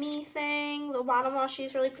me thing. The bottom washi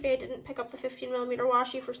is really pretty. I didn't pick up the 15mm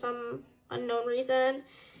washi for some unknown reason.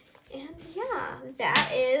 And yeah,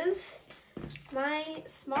 that is my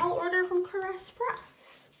small order from Caress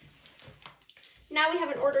Press. Now we have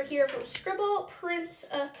an order here from Scribble Prints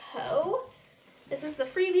 & Co. This is the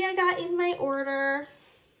freebie I got in my order.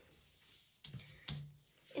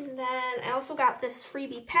 And then I also got this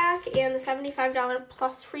freebie pack and the $75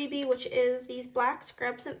 plus freebie, which is these black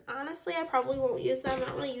scripts. And honestly, I probably won't use them. I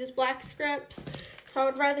don't really use black scripts. So I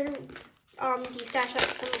would rather destash that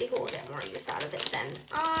to somebody who will get more use out of it than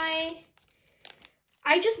I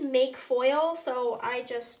just make foil, so I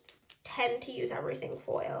just tend to use everything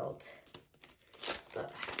foiled. The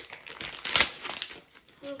heck.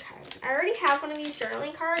 Okay, I already have one of these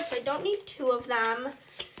journaling cards, so I don't need 2 of them.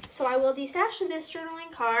 So I will destash this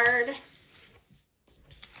journaling card.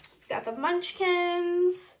 Got the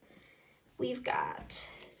Munchkins. We've got,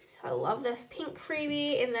 I love this pink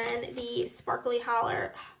freebie, and then the Sparkly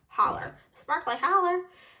Hollow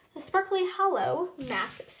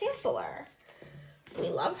matte sampler. We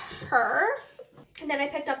love her. And then I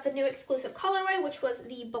picked up the new exclusive colorway, which was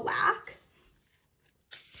the black.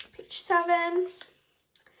 Page 7,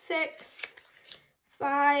 6,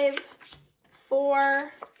 5,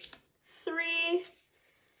 4, 3,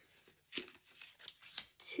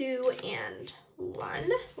 2, and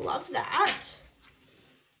 1. Love that.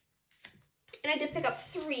 And I did pick up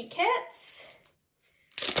 3 kits.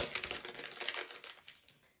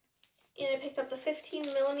 And I picked up the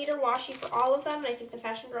 15mm washi for all of them, and I think the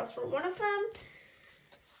Fashion Girls for one of them.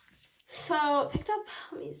 So I picked up,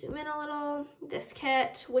 let me zoom in a little, this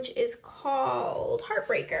kit, which is called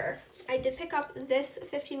Heartbreaker. I did pick up this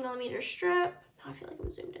 15mm strip. I feel like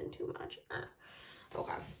I'm zoomed in too much.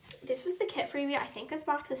 Okay. This was the kit freebie. I think this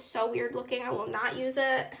box is so weird looking. I will not use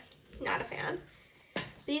it. Not a fan.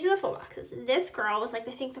 These are the full boxes. This girl was like,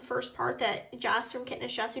 I think the first part that Jess from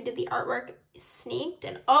Kitness Jess, who did the artwork, sneaked.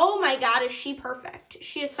 And oh my God, is she perfect.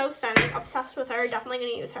 She is so stunning. Obsessed with her. Definitely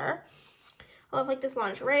going to use her. I love like this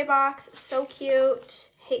lingerie box. So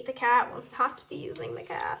cute. Hate the cat. Will not to be using the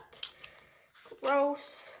cat.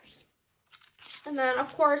 Gross. And then,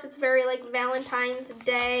 of course, it's very like Valentine's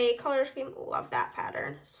Day color scheme. Love that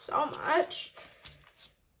pattern so much.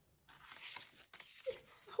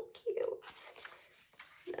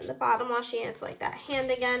 And the bottom washi, and it's like that hand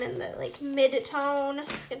again in the like mid-tone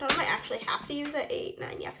skin tone. I might actually have to use it. 8,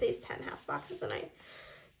 9, yeah, because I use 10 half boxes, and I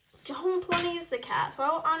don't want to use the cat. So I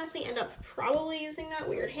will honestly end up probably using that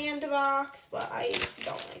weird hand box, but I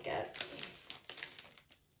don't like it.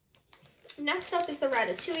 Next up is the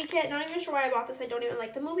Ratatouille kit. Not even sure why I bought this. I don't even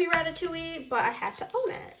like the movie Ratatouille, but I had to own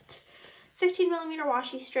it. 15mm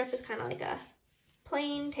washi strip is kind of like a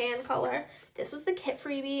plain tan color. This was the kit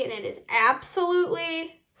freebie, and it is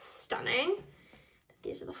absolutely stunning.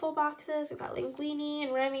 These are the full boxes. We've got Linguini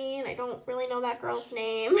and Remy, and I don't really know that girl's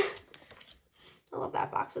name. I love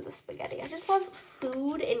that box with the spaghetti. I just love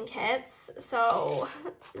food in kits, so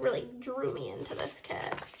it really drew me into this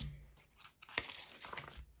kit.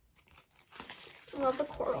 I love the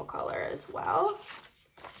coral color as well.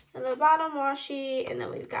 And the bottom washi, and then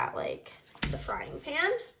we've got like the frying pan.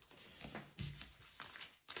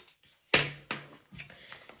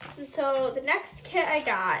 And so the next kit I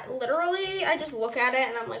got, literally, I just look at it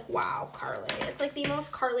and I'm like, wow, Carly. It's like the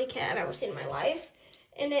most Carly kit I've ever seen in my life.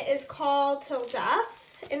 And it is called Till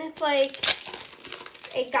Death. And it's like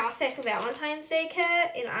a gothic Valentine's Day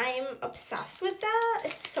kit. And I'm obsessed with that.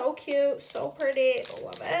 It's so cute, so pretty. I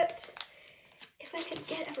love it. If I could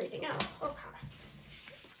get everything out. Okay.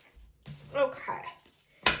 Okay.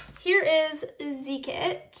 Here is the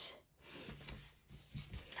kit.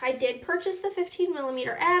 I did purchase the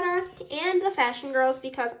 15mm Ada and the Fashion Girls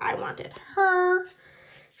because I wanted her.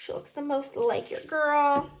 She looks the most like your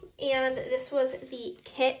girl. And this was the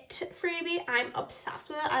kit freebie. I'm obsessed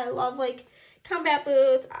with it. I love like combat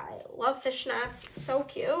boots. I love fishnets. So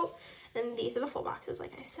cute. And these are the full boxes,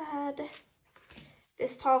 like I said.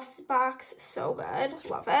 This tall box, so good.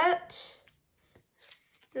 Love it.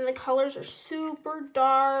 And the colors are super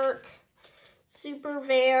dark, super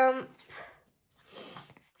vamp.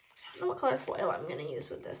 I don't know what color foil I'm gonna use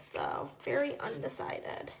with this though. Very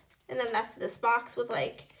undecided. And then that's this box with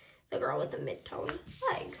like the girl with the mid-tone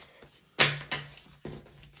legs.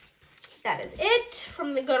 That is it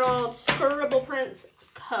from the good old Scribble Prints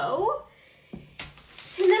Co.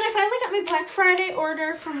 And then I finally got my Black Friday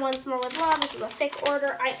order from Once More With Love. This is a thick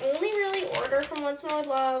order. I only really order from Once More With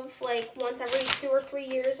Love like once every 2 or 3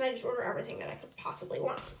 years, and I just order everything that I could possibly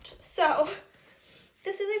want. So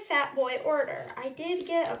this is a fat boy order. I did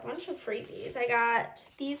get a bunch of freebies. I got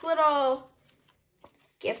these little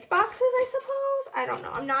gift boxes, I suppose. I don't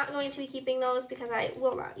know. I'm not going to be keeping those because I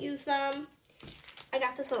will not use them. I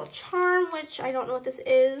got this little charm, which I don't know what this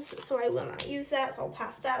is, so I will not use that, so I'll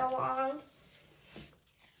pass that along.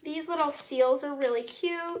 These little seals are really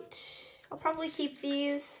cute. I'll probably keep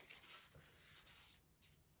these.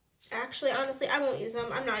 Actually, honestly, I won't use them.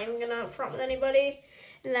 I'm not even gonna front with anybody.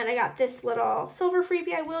 And then I got this little silver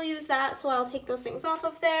freebie. I will use that, so I'll take those things off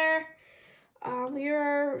of there. We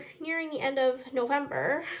are nearing the end of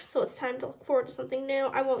November, so it's time to look forward to something new.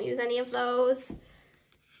 I won't use any of those.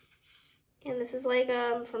 And this is like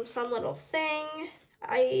from some little thing.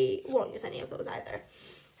 I won't use any of those either.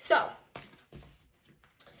 So,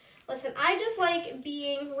 listen, I just like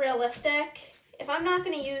being realistic. If I'm not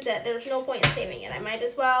going to use it, there's no point in saving it. I might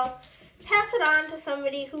as well pass it on to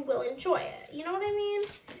somebody who will enjoy it. You know what I mean?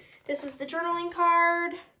 This was the journaling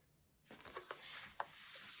card.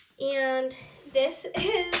 And this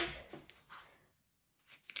is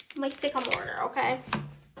my thickum order, okay?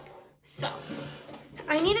 So,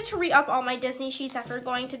 I needed to re-up all my Disney sheets after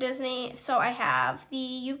going to Disney. So I have the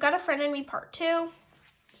You've Got a Friend in Me Part 2.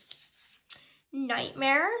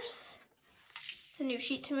 Nightmares. It's a new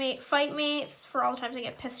sheet to make. Fight Mates, for all the times I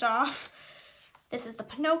get pissed off. This is the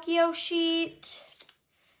Pinocchio sheet.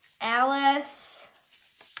 Alice.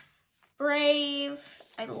 Brave.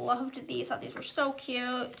 I loved these. Thought these were so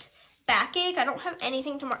cute. Backache. I don't have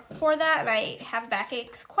anything to mark for that, and I have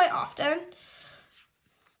backaches quite often.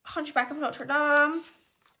 Hunchback of Notre Dame.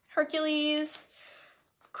 Hercules.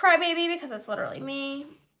 Crybaby, because that's literally me.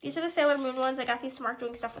 These are the Sailor Moon ones. I got these to mark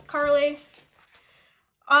doing stuff with Carly.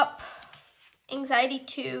 Up. Anxiety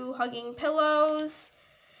 2. Hugging Pillows.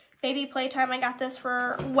 Baby Playtime. I got this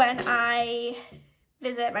for when I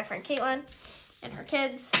visit my friend Caitlin and her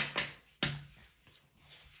kids.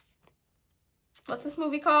 What's this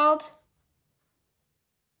movie called?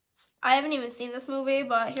 I haven't even seen this movie,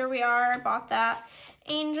 but here we are. I bought that.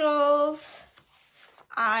 Angels.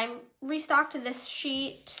 I restocked this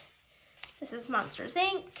sheet. This is Monsters,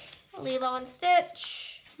 Inc., Lilo and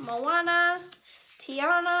Stitch, Moana,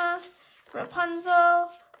 Tiana, Rapunzel,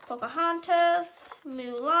 Pocahontas,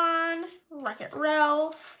 Mulan, Wreck-It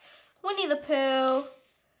Ralph, Winnie the Pooh,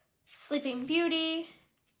 Sleeping Beauty,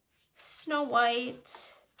 Snow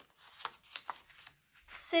White,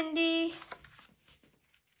 Cindy.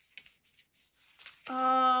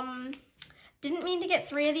 Didn't mean to get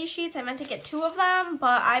 3 of these sheets. I meant to get 2 of them,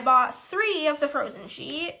 but I bought 3 of the Frozen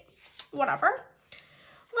sheet. Whatever.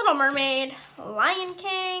 Little Mermaid, Lion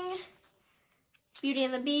King, Beauty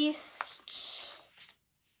and the Beast,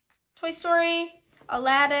 Toy Story,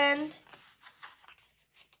 Aladdin,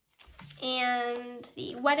 and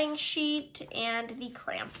the Wedding sheet, and the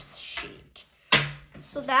Cramps sheet.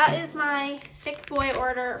 So that is my thick boy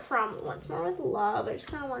order from Once More With Love. I just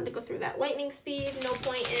kind of wanted to go through that lightning speed. No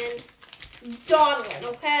point in dawdling,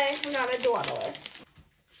 okay? I'm not a dawdler.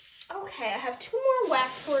 Okay, I have 2 more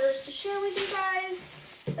wax orders to share with you guys.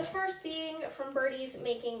 The first being from Birdie's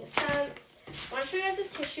Making Sense. I want to show you guys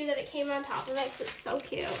this tissue that it came on top of it because it's so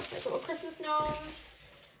cute. It's like little Christmas gnomes.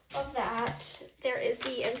 Love that. There is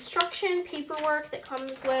the instruction paperwork that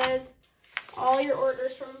comes with all your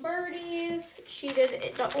orders from Birdie's.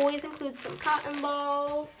 It always includes some cotton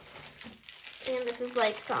balls. And this is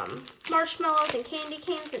like some marshmallows and candy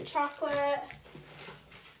canes and chocolate.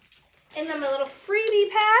 And then my little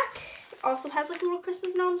freebie pack also has like little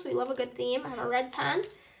Christmas gnomes. We love a good theme. I have a red pen.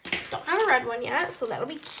 Don't have a red one yet, so that'll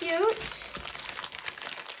be cute.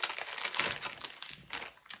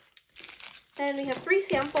 Then we have 3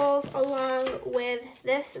 samples along with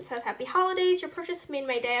this. It says, Happy Holidays. Your purchase made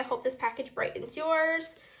my day. I hope this package brightens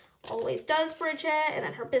yours. Always does, Bridget. And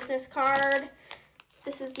then her business card.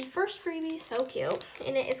 This is the first freebie. So cute.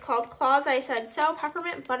 And it is called Claus I Said So.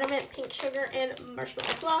 Peppermint, buttermint, pink sugar, and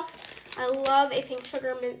marshmallow fluff. I love a pink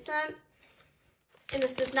sugar mint scent. And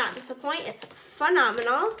this does not disappoint. It's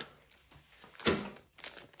phenomenal.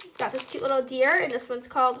 Got this cute little deer. And this one's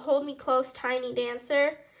called Hold Me Close, Tiny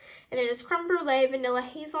Dancer. And it is creme brulee, vanilla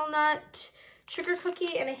hazelnut, sugar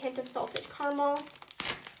cookie, and a hint of salted caramel.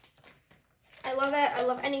 I love it. I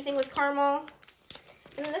love anything with caramel.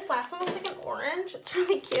 And then this last one looks like an orange. It's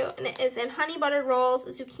really cute. And it is in honey buttered rolls,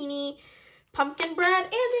 zucchini, pumpkin bread,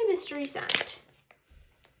 and a mystery scent.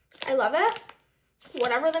 I love it.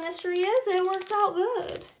 Whatever the mystery is, it worked out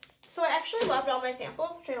good. So I actually loved all my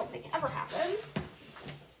samples, which I don't think ever happens.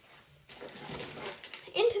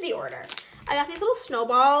 Into the order. I got these little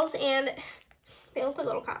snowballs, and they look like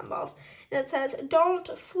little cotton balls. And it says,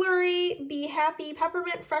 don't flurry, be happy,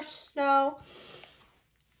 peppermint, fresh snow.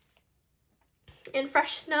 And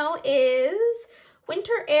fresh snow is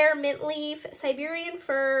winter air, mint leaf, Siberian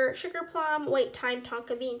fir, sugar plum, white thyme,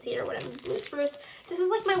 tonka bean seed, or whatever, blue spruce. This was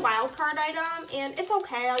like my wild card item, and it's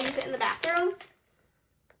okay. I'll use it in the bathroom.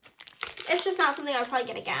 It's just not something I would probably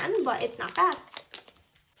get again, but it's not bad.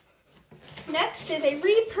 Next is a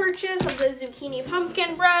repurchase of the zucchini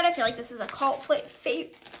pumpkin bread. I feel like this is a cult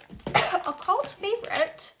favorite.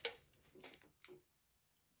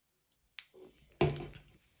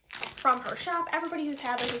 From her shop. Everybody who's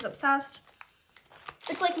had this is obsessed.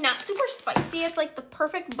 It's like not super spicy. It's like the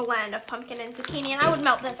perfect blend of pumpkin and zucchini. And I would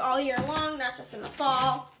melt this all year long, not just in the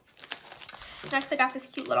fall. Next, I got this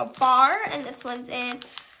cute little bar. And this one's in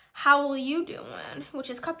How Will You Doin'? Which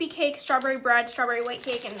is cuppy cake, strawberry bread, strawberry white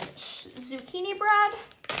cake, and zucchini bread.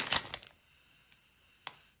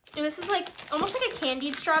 And this is like almost like a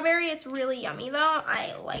candied strawberry. It's really yummy though.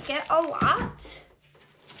 I like it a lot.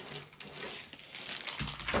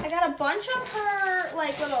 I got a bunch of her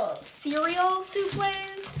like little cereal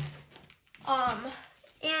souffles.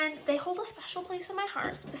 And they hold a special place in my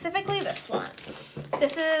heart, specifically this one.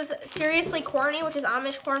 This is Seriously Corny, which is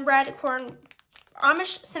Amish cornbread,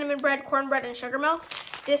 Amish cinnamon bread, cornbread, and sugar milk.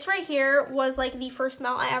 This right here was like the first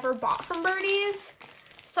melt I ever bought from Birdie's.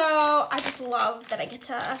 So I just love that I get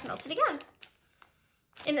to melt it again.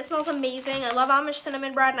 And it smells amazing. I love Amish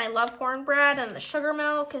cinnamon bread, and I love cornbread, and the sugar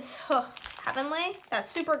milk is heavenly.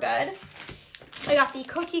 That's super good. I got the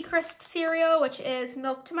Cookie Crisp cereal, which is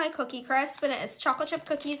Milk to My Cookie Crisp, and it is chocolate chip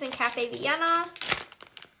cookies and Cafe Vienna.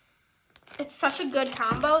 It's such a good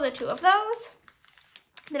combo, the two of those.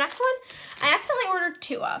 The next one, I accidentally ordered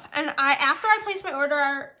two of. And after I placed my order,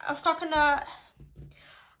 I was talking to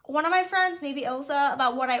one of my friends, maybe Ilza,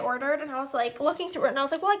 about what I ordered. And I was like looking through it, and I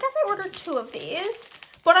was like, well, I guess I ordered two of these.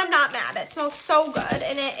 But I'm not mad. It smells so good.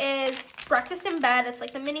 And it is breakfast in bed. It's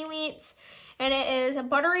like the mini wheats. And it is a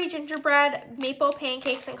buttery gingerbread, maple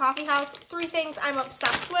pancakes, and coffee house. Three things I'm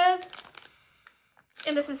obsessed with.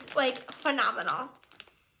 And this is like phenomenal.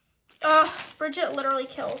 Bridget literally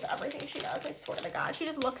kills everything she does, I swear to God. She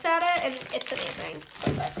just looks at it, and it's amazing.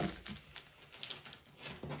 Perfect.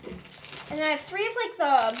 And then I have three of, like,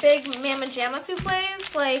 the big Mama Jamma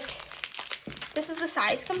souffles. Like, this is the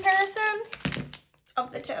size comparison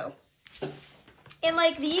of the two. And,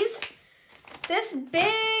 like, this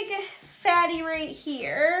big fatty right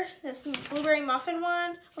here, this blueberry muffin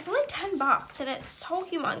one, was only $10, and it's so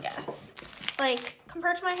humongous. Like,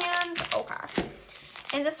 compared to my hand, okay.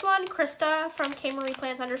 And this one, Krista from K Marie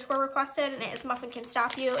Plans _ requested, and it is Muffin Can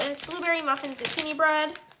Stop You. And it's blueberry muffin zucchini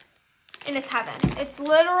bread, and it's heaven. It's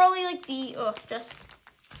literally like just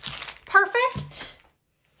perfect.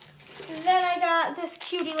 And then I got this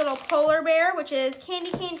cutie little polar bear, which is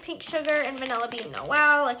candy cane, pink sugar, and vanilla bean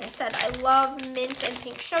Noel. Like I said, I love mint and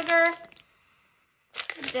pink sugar.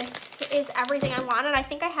 This is everything I wanted. I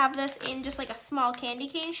think I have this in just like a small candy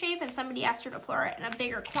cane shape, and somebody asked her to pour it in a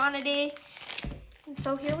bigger quantity. And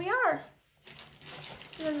so here we are.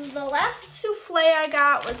 And then the last souffle I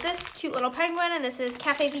got was this cute little penguin, and this is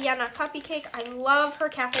Cafe Vienna Cuppy Cake. I love her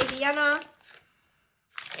Cafe Vienna.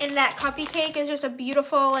 And that cuppy cake is just a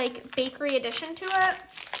beautiful like bakery addition to it.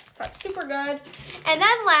 So that's super good. And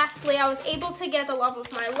then lastly, I was able to get the love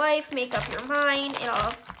of my life, Make Up Your Mind, in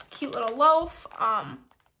a cute little loaf. I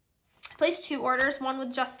placed two orders, one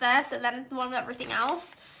with just this and then one with everything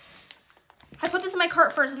else. I put this in my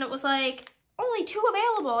cart first, and it was like, only two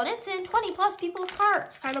available, and it's in 20+ people's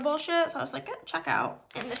carts. Kind of bullshit. So I was like, check out.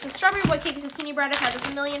 And this is strawberry white cake zucchini bread. I've had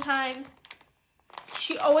this a million times.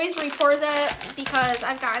 She always repours it because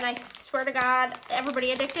I've gotten, I swear to God,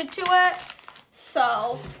 everybody addicted to it.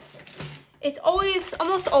 So it's always,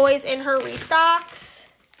 almost always in her restocks.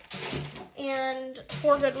 And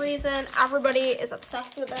for good reason. Everybody is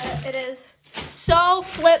obsessed with it. It is so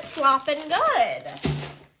flip-flopping good.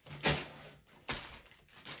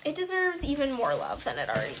 It deserves even more love than it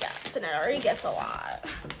already gets, and it already gets a lot.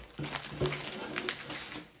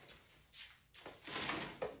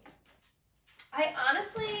 I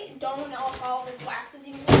honestly don't know if all of this wax is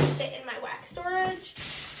even going to fit in my wax storage,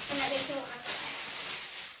 and that makes me laugh.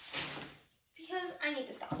 Because I need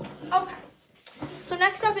to stop. Okay. So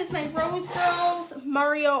next up is my Rose Girls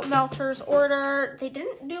Mario Melters order. They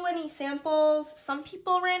didn't do any samples. Some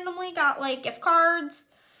people randomly got like gift cards.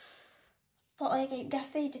 But like, I guess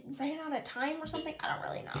they ran out of time or something. I don't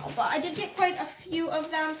really know. But I did get quite a few of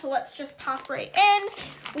them. So let's just pop right in.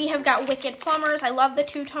 We have got Wicked Plumbers. I love the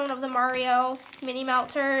two-tone of the Mario mini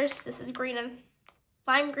melters. This is green and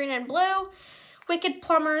lime green and blue. Wicked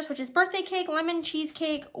Plumbers, which is birthday cake, lemon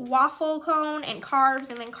cheesecake, waffle cone, and carbs.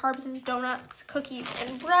 And then carbs is donuts, cookies,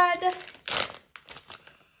 and bread.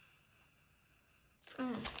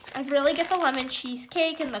 I really get the lemon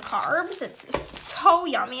cheesecake and the carbs. It's so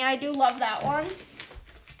yummy. I do love that one.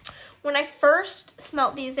 When I first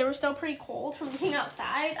smelt these, they were still pretty cold from being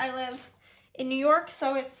outside. I live in New York,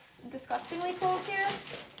 so it's disgustingly cold here.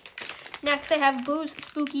 Next, I have Boo's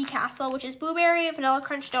Spooky Castle, which is blueberry, vanilla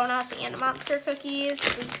crunch donuts, and monster cookies.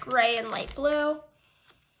 This is gray and light blue.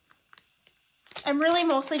 I'm really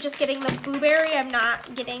mostly just getting the blueberry. I'm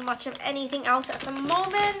not getting much of anything else at the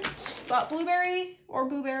moment. But blueberry or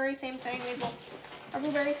blueberry, same thing. Our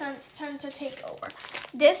blueberry scents tend to take over.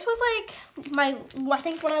 This was like I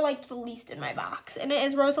think what I liked the least in my box. And it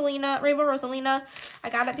is Rosalina, Rainbow Rosalina.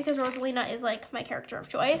 I got it because Rosalina is like my character of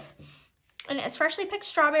choice. And it's freshly picked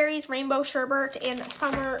strawberries, rainbow sherbet, and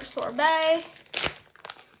summer sorbet.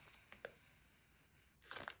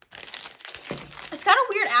 It's got a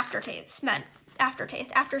weird after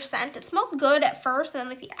scent. It smells good at first, and then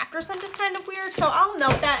like the after scent is kind of weird. So I'll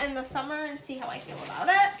melt that in the summer and see how I feel about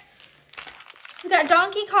it. We got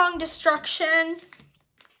Donkey Kong Destruction.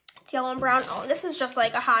 It's yellow and brown. Oh, this is just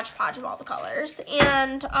like a hodgepodge of all the colors.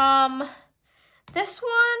 And this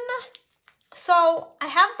one, so I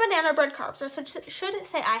have banana bread carbs. So I should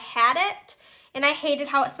say I had it, and I hated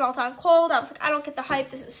how it smelled on cold. I was like, I don't get the hype.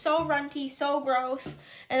 This is so runty, so gross.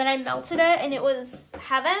 And then I melted it, and it was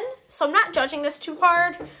heaven. So I'm not judging this too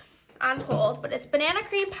hard on cold, but it's banana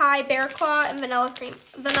cream pie, bear claw, and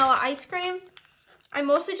vanilla ice cream. I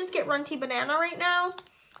mostly just get runty banana right now,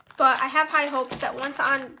 but I have high hopes that once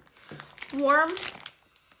on warm,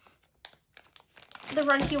 the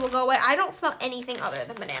runty will go away. I don't smell anything other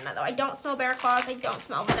than banana, though. I don't smell bear claws. I don't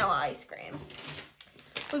smell vanilla ice cream.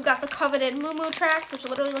 We've got the coveted Moo Moo Tracks, which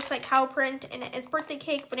literally looks like cow print, and it is birthday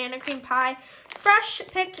cake, banana cream pie, fresh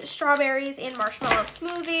picked strawberries, and marshmallow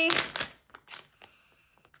smoothie.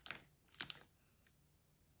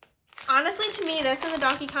 Honestly, to me, this and the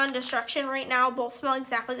Donkey Kong Destruction right now both smell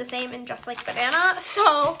exactly the same and just like banana.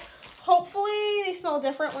 So hopefully they smell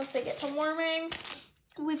different once they get to warming.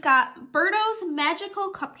 We've got Birdo's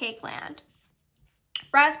Magical Cupcake Land.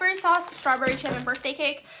 Raspberry sauce, strawberry jam, and birthday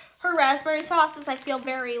cake. Her raspberry sauces I feel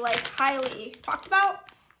very like highly talked about.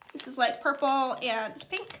 This is like purple and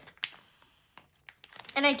pink.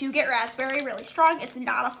 And I do get raspberry really strong. It's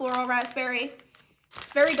not a floral raspberry.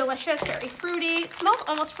 It's very delicious, very fruity. It smells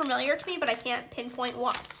almost familiar to me, but I can't pinpoint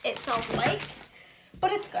what it smells like.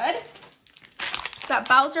 But it's good. We've got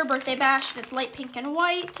Bowser Birthday Bash, and it's light pink and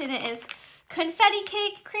white, and it is confetti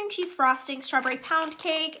cake, cream cheese frosting, strawberry pound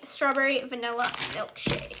cake, strawberry vanilla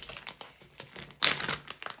milkshake.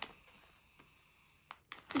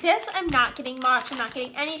 This I'm not getting much. I'm not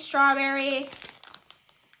getting any strawberry.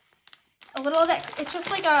 A little of that, it's just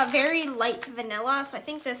like a very light vanilla, so I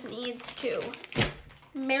think this needs to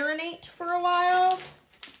marinate for a while.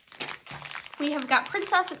 We have got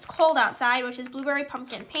Princess It's Cold Outside, which is blueberry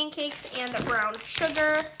pumpkin pancakes and brown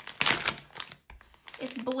sugar.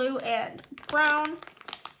 It's blue and brown.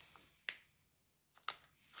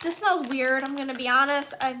 This smells weird, I'm gonna be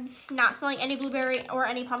honest. I'm not smelling any blueberry or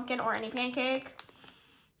any pumpkin or any pancake.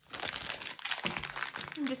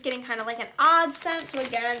 I'm just getting kind of like an odd scent. So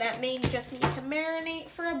again, that may just need to marinate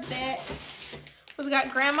for a bit. We've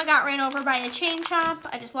got Grandma Got Ran Over by a Chain Chomp.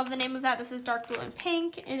 I just love the name of that. This is dark blue and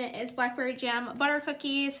pink, and it is blackberry jam, butter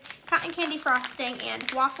cookies, cotton candy frosting,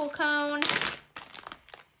 and waffle cone.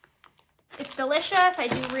 It's delicious. I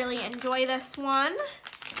do really enjoy this one.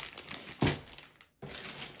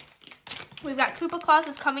 We've got Koopa Claus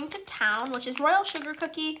is Coming to Town, which is royal sugar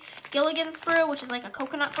cookie, Gilligan's Brew, which is like a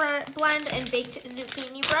coconut blend, and baked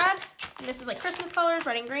zucchini bread. And this is like Christmas colors,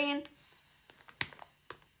 red and green.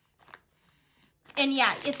 And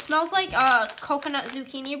yeah, it smells like coconut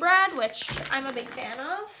zucchini bread, which I'm a big fan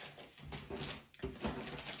of.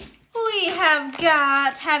 We have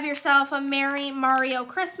got Have Yourself a Merry Mario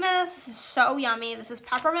Christmas. This is so yummy. This is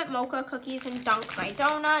peppermint mocha cookies and Dunk My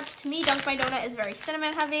Donut. To me, Dunk My Donut is very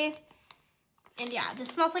cinnamon heavy. And yeah, this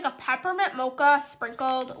smells like a peppermint mocha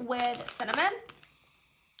sprinkled with cinnamon.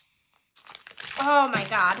 Oh my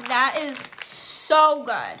god, that is so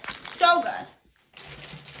good. So good.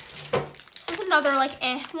 This is another like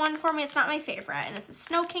one for me. It's not my favorite, and this is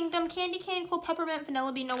Snow Kingdom Candy Cane, Cool Peppermint,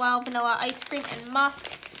 Vanilla Bean Noel, Vanilla Ice Cream, and Musk.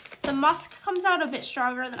 The musk comes out a bit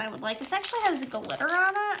stronger than I would like. This actually has glitter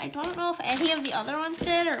on it. I don't know if any of the other ones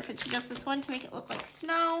did or if it's just this one to make it look like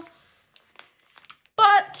snow.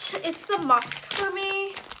 But it's the musk for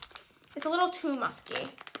me. It's a little too musky.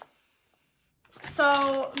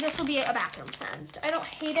 So this will be a bathroom scent. I don't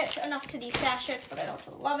hate it enough to destash it, but I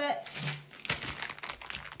don't love it.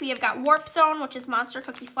 We have got Warp Zone, which is Monster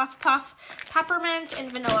Cookie Fluff Puff, Peppermint,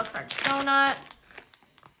 and Vanilla Crunch Donut.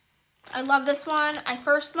 I love this one. I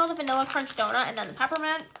first smelled the Vanilla Crunch Donut and then the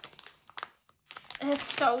Peppermint. And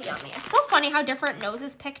it's so yummy. It's so funny how different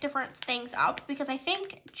noses pick different things up, because I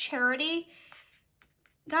think Charity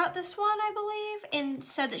got this one, I believe, and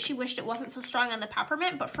said that she wished it wasn't so strong on the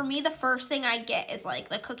peppermint, but for me, the first thing I get is like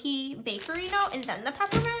the cookie bakery note and then the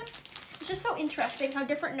peppermint. It's just so interesting how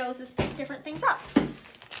different noses pick different things up.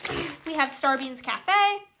 We have Starbeans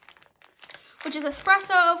Cafe, which is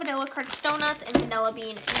espresso, vanilla crunch donuts, and vanilla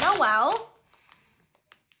bean Noel.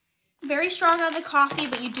 Very strong on the coffee,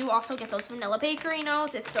 but you do also get those vanilla bakery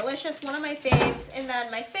notes. It's delicious, one of my faves. And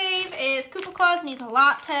then my fave is Koopa Claus Needs a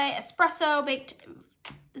Latte, espresso, baked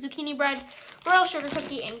zucchini bread, royal sugar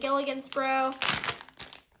cookie, and Gilligan's Brew.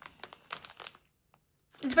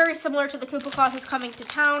 It's very similar to the Koopa Claus is Coming to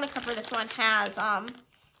Town, except for this one has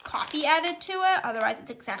coffee added to it. Otherwise, it's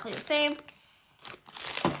exactly the same.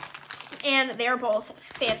 And they're both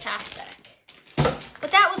fantastic. But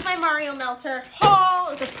that was my Mario Melter haul.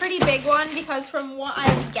 It was a pretty big one because from what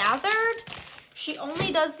I've gathered, she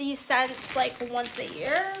only does these scents like once a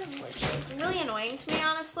year, which is really annoying to me,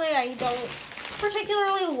 honestly. I don't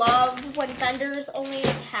particularly love when vendors only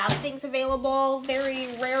have things available very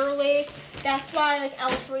rarely. That's why like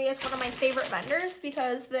L3 is one of my favorite vendors,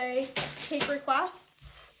 because they take requests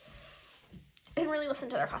and really listen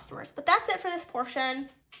to their customers. But that's it for this portion.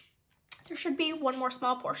 There should be one more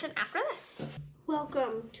small portion after this.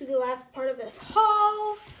 Welcome to the last part of this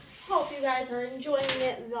haul. Hope you guys are enjoying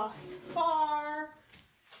it thus far.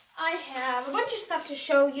 I have a bunch of stuff to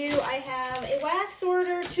show you. I have a wax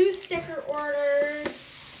order, 2 sticker orders,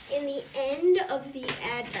 in the end of the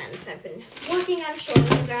advents. I've been working on showing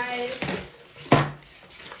you guys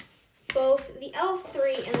both the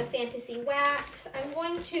L3 and the Fantasy Wax. I'm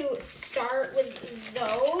going to start with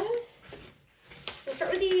those. We'll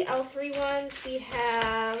start with the L3 ones. We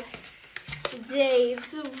have day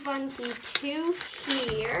 22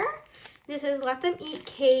 here. This is Let Them Eat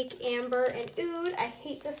Cake, Amber, and Oud. I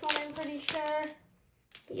hate this one, I'm pretty sure.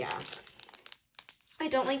 Yeah. I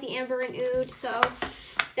don't like the Amber and Oud, so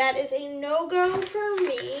that is a no-go for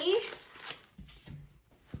me.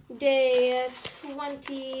 Day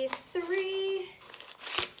 23.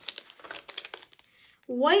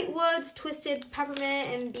 White Woods, Twisted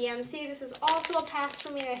Peppermint, and BMC. This is also a pass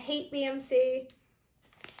for me. I hate BMC.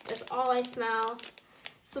 That's all I smell.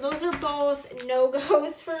 So those are both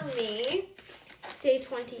no-goes for me. Day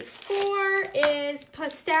 24 is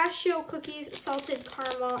Pistachio Cookies, Salted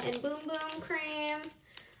Caramel, and Boom Boom Cream.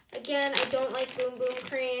 Again, I don't like Boom Boom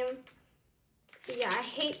Cream. But yeah, I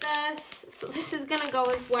hate this. So this is going to go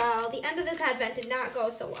as well. The end of this advent did not go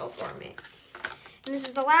so well for me. And this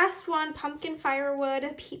is the last one, Pumpkin Firewood,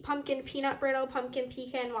 Pumpkin Peanut Brittle, Pumpkin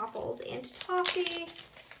Pecan Waffles, and Toffee.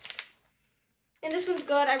 And this one's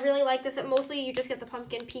good. I really like this. Mostly you just get the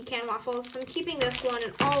pumpkin pecan waffles. So I'm keeping this one,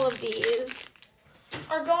 and all of these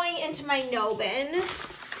are going into my no bin.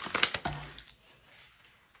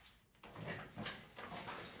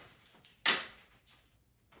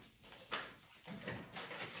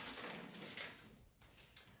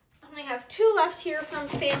 I only have 2 left here from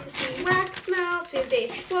Fantasy Wax Melts. We have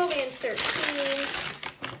days 12 and 13.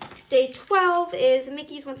 Day 12 is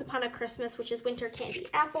Mickey's Once Upon a Christmas, which is winter candy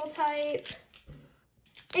apple type.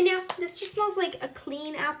 And yeah, this just smells like a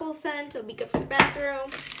clean apple scent. It'll be good for the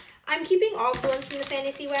bathroom. I'm keeping all the ones from the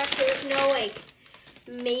Fantasy Wax. There's no like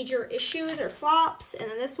major issues or flops. And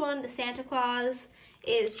then this one, the Santa Claus,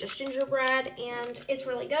 is just gingerbread, and it's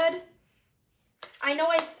really good. I know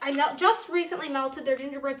I just recently melted their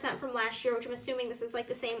gingerbread scent from last year, which I'm assuming this is like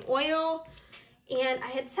the same oil. And I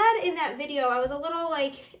had said in that video I was a little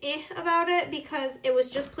like about it because it was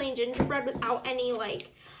just plain gingerbread without any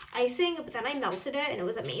like icing, but then I melted it and it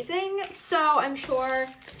was amazing. So I'm sure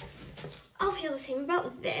I'll feel the same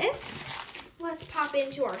about this. Let's pop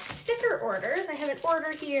into our sticker orders. I have an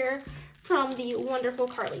order here from the wonderful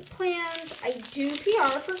Carly Plans. I do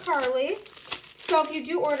PR for Carly. So if you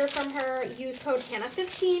do order from her, use code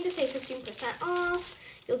Hannah15 to save 15% off.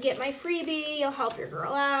 You'll get my freebie, you'll help your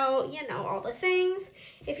girl out, you know, all the things.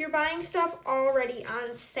 If you're buying stuff already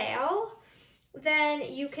on sale,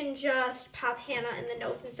 then you can just pop Hannah in the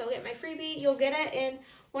notes and still get my freebie. You'll get it in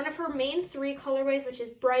one of her main 3 colorways, which is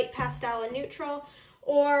bright, pastel, and neutral,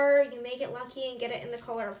 or you may get lucky and get it in the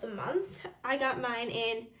color of the month. I got mine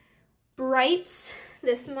in brights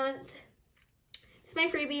this month. It's my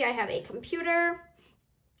freebie. I have a computer,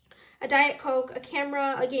 a Diet Coke, a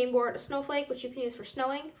camera, a game board, a snowflake, which you can use for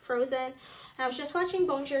snowing, frozen. And I was just watching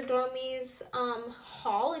Bonjour Dormi's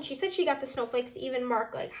haul, and she said she got the snowflakes to even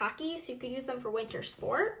mark like hockey, so you could use them for winter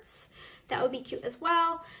sports. That would be cute as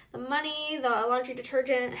well. The money, the laundry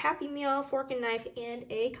detergent, Happy Meal, fork and knife, and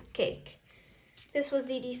a cupcake. This was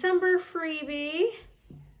the December freebie,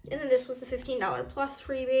 and then this was the $15 plus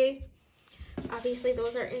freebie. Obviously,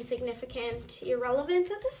 those are insignificant,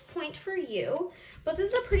 irrelevant at this point for you, but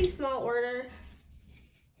this is a pretty small order.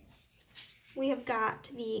 We have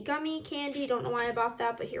got the gummy candy, don't know why I bought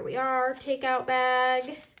that, but here we are. Takeout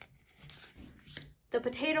bag, the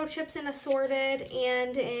potato chips in assorted,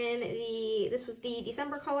 and in the, this was the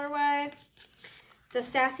December colorway. The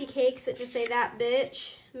sassy cakes that just say that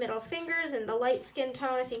bitch, middle fingers, and the light skin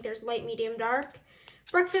tone. I think there's light, medium, dark.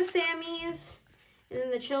 Breakfast Sammys, and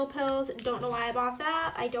then the chill pills. Don't know why I bought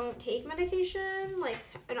that. I don't take medication, like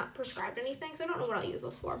I'm not prescribed anything, so I don't know what I'll use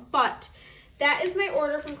those for, but that is my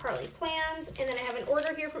order from Carly Plans, and then I have an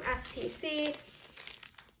order here from SPC,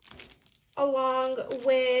 along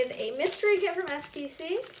with a mystery kit from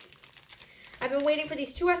SPC. I've been waiting for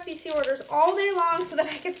these 2 SPC orders all day long so that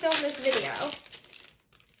I could film this video.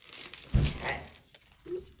 Okay,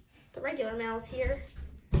 the regular mail's here.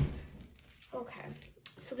 Okay,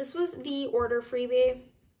 so this was the order freebie.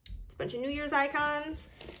 It's a bunch of New Year's icons.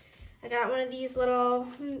 I got one of these little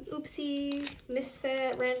oopsie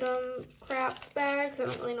misfit random crap bags. I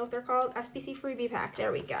don't really know what they're called. SPC freebie pack.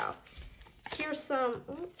 There we go. Here's some,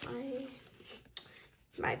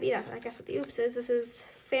 might be that, I guess what the oops is. This is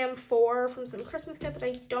Fam 4 from some Christmas kit that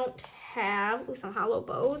I don't have. Ooh, some hollow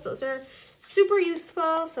bows. Those are super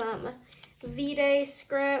useful. Some V-Day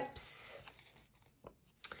scripts.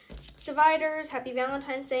 Dividers. Happy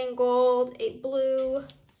Valentine's Day in gold. A blue,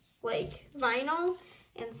 like, vinyl.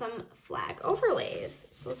 And some flag overlays.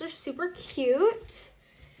 So those are super cute.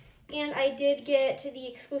 And I did get to the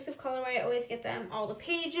exclusive colorway. I always get them all the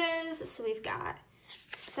pages. So we've got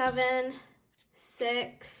 7,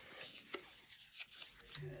 6,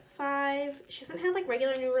 5. She hasn't had like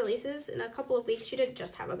regular new releases in a couple of weeks. She did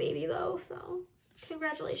just have a baby though. So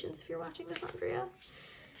congratulations if you're watching this, Andrea.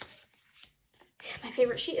 My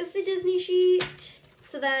favorite sheet is the Disney sheet.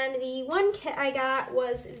 So then the one kit I got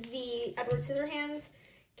was the Edward Scissorhands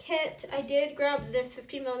kit. I did grab this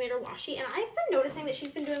 15mm washi, and I've been noticing that she's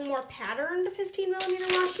been doing more patterned 15mm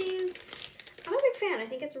washies. I'm a big fan. I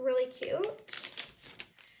think it's really cute.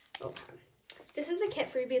 Okay. This is the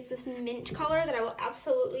kit freebie. It's this mint color that I will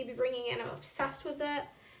absolutely be bringing in. I'm obsessed with it.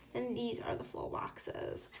 And these are the full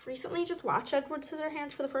boxes. I've recently just watched Edward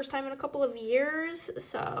Scissorhands for the first time in a couple of years,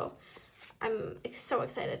 so I'm so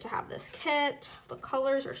excited to have this kit. The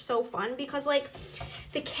colors are so fun because like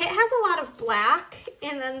the kit has a lot of black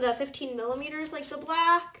and then the 15mm like the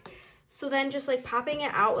black. So then just like popping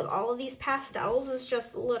it out with all of these pastels is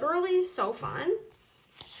just literally so fun.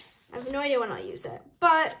 I have no idea when I'll use it,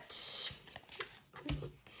 but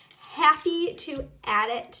I'm happy to add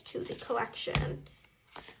it to the collection.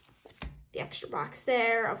 The extra box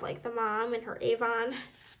there of like the mom and her Avon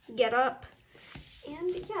getup.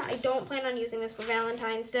 And yeah, I don't plan on using this for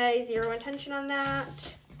Valentine's Day. Zero intention on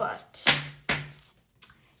that. But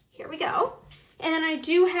here we go. And then I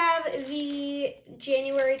do have the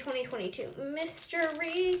January 2022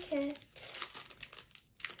 mystery kit.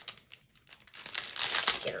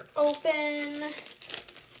 Get her open.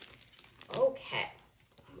 Okay.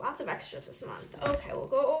 Lots of extras this month. Okay, we'll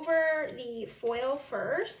go over the foil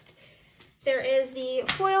first. There is the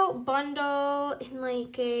foil bundle in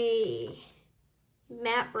like a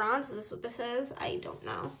matte bronze. Is this what this is? I don't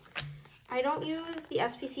know. I don't use the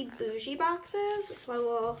SPC bougie boxes, so I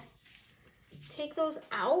will take those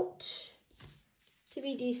out to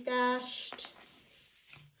be destashed.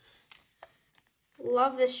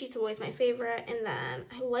 Love this sheet's always my favorite. And then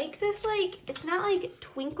I like this, like, it's not like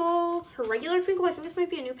twinkle, her regular twinkle. I think this might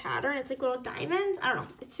be a new pattern. It's like little diamonds. I don't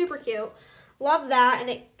know. It's super cute. Love that, and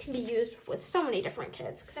it can be used with so many different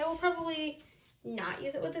kits because I will probably not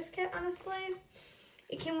use it with this kit, honestly.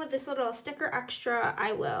 It came with this little sticker extra.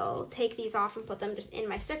 I will take these off and put them just in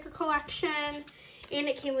my sticker collection. And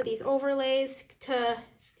it came with these overlays so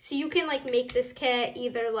you can like make this kit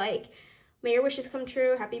either like may your wishes come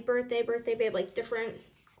true, happy birthday, birthday babe, like different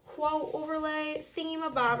quote overlay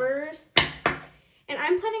thingamabobbers. And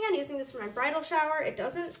I'm planning on using this for my bridal shower. It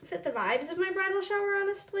doesn't fit the vibes of my bridal shower,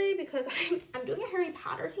 honestly, because I'm doing a Harry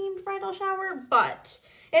Potter themed bridal shower, but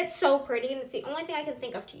it's so pretty and it's the only thing I can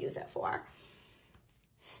think of to use it for.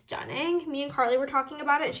 Stunning. Me and Carly were talking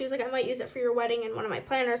about it and she was like, I might use it for your wedding in one of my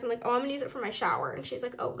planners. I'm like, oh, I'm gonna use it for my shower. And she's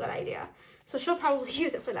like, oh, good idea. So she'll probably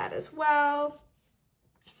use it for that as well.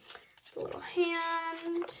 The little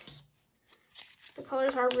hand. The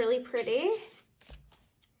colors are really pretty.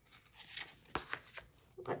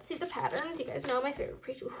 Let's see the patterns. You guys know my favorite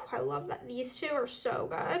page. Ooh, I love that. These two are so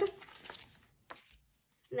good.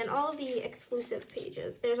 And then all of the exclusive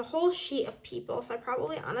pages. There's a whole sheet of people, so I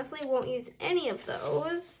probably honestly won't use any of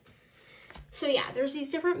those. So yeah, there's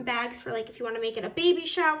these different bags for like if you want to make it a baby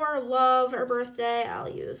shower, love, or birthday. I'll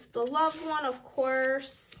use the love one, of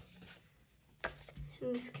course.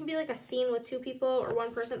 And this can be like a scene with 2 people or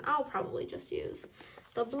 1 person. I'll probably just use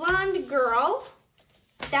the blonde girl.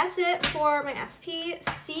 That's it for my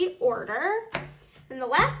SPC order. And the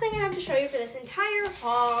last thing I have to show you for this entire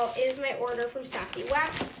haul is my order from Sassy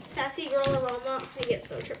Wax, Sassy Girl Aroma. I get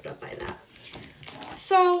so tripped up by that.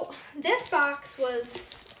 So this box was,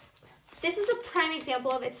 this is a prime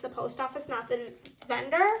example of it's the post office, not the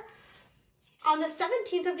vendor. On the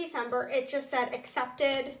 17th of December, it just said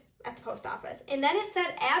accepted at the post office. And then it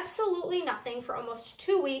said absolutely nothing for almost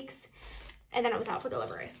 2 weeks. And then it was out for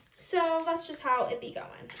delivery. So that's just how it be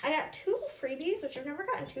going. I got 2 freebies, which I've never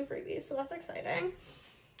gotten 2 freebies, so that's exciting.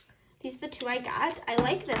 These are the 2 I got. I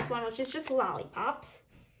like this one, which is just lollipops.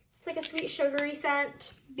 It's like a sweet sugary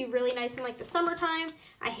scent. Be really nice in like the summertime.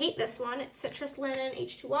 I hate this one. It's citrus linen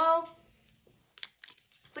H2O.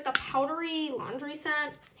 It's like a powdery laundry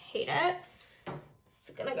scent. Hate it.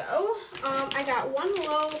 It's gonna go. I got 1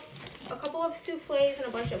 loaf, a couple of souffles, and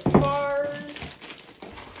a bunch of bars.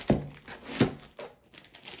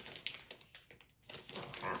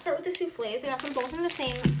 Start with the souffles. I got them both in the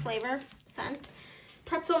same flavor scent.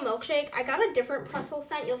 Pretzel milkshake. I got a different pretzel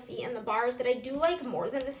scent you'll see in the bars that I do like more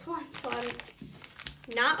than this one. So I'm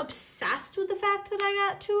not obsessed with the fact that I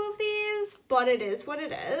got 2 of these, but it is what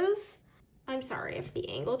it is. I'm sorry if the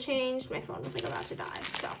angle changed. My phone was like about to die.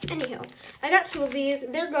 So anywho, I got 2 of these.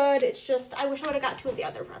 They're good. It's just, I wish I would have got 2 of the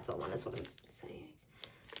other pretzel one is what I'm saying.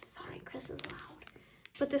 Sorry, Chris is loud.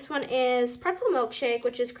 But this one is pretzel milkshake,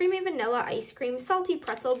 which is creamy vanilla ice cream, salty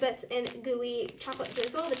pretzel bits, and gooey chocolate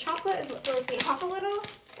drizzle. The chocolate is what throws me off a little,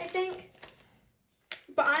 I think.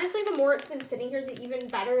 But honestly, the more it's been sitting here, the even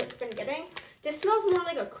better it's been getting. This smells more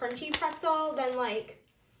like a crunchy pretzel than like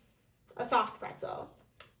a soft pretzel.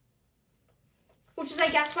 Which is, I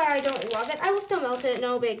guess, why I don't love it. I will still melt it,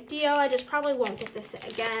 no big deal. I just probably won't get this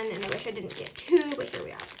again, and I wish I didn't get 2, but here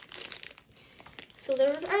we are. So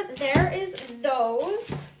there is those.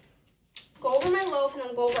 Go over my loaf and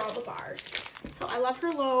then go over all the bars. So I love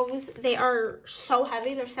her loaves. They are so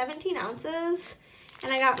heavy. They're 17 ounces.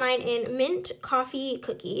 And I got mine in mint coffee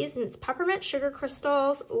cookies. And it's peppermint sugar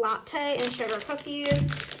crystals, latte, and sugar cookies.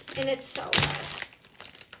 And it's so good.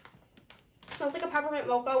 It smells like a peppermint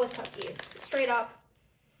mocha with cookies. Straight up.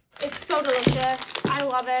 It's so delicious. I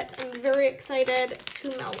love it. I'm very excited to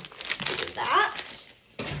melt that.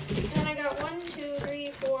 And then I got 1, 2,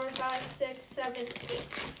 3, 4, 5, 6, 7, 8.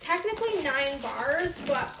 Technically 9 bars,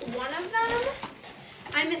 but one of them,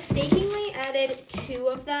 I mistakenly added 2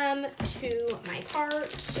 of them to my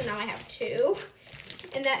cart. So now I have 2.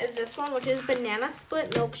 And that is this one, which is banana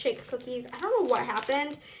split milkshake cookies. I don't know what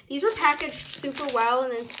happened. These were packaged super well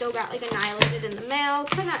and then still got like annihilated in the mail.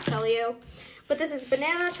 Could not tell you. But this is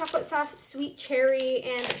banana, chocolate sauce, sweet cherry,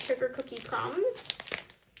 and sugar cookie crumbs.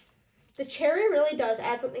 The cherry really does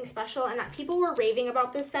add something special, and that people were raving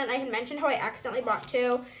about this scent. I had mentioned how I accidentally bought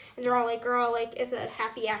 2, and they're all like, girl, like, it's a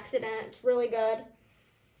happy accident. It's really good.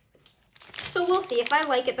 So we'll see. If I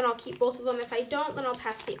like it, then I'll keep both of them. If I don't, then I'll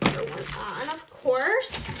pass the other one on, of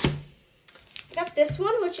course. I got this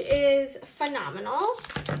one, which is phenomenal.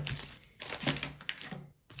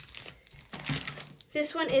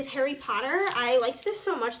 This one is Harry Potter. I liked this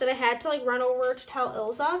so much that I had to, like, run over to tell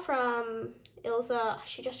Ilza from... Ilza,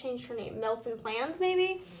 she just changed her name, Melts and Plans,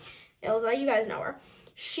 maybe? Ilza, you guys know her.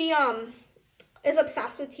 She is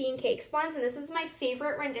obsessed with tea and cakes blends, and this is my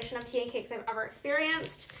favorite rendition of tea and cakes I've ever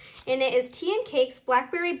experienced. And it is tea and cakes,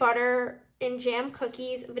 blackberry butter, and jam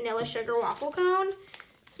cookies, vanilla sugar waffle cone.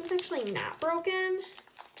 This one's actually not broken.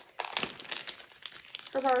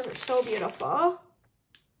 Her bars are so beautiful.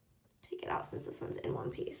 Take it out since this one's in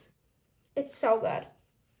one piece. It's so good.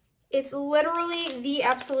 It's literally the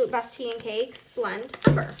absolute best tea and cakes blend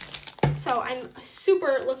ever. So I'm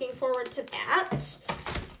super looking forward to that.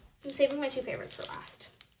 I'm saving my 2 favorites for last.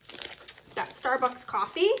 Got Starbucks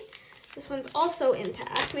coffee. This one's also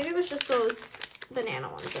intact. Maybe it was just those banana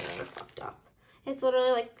ones that are fucked up. It's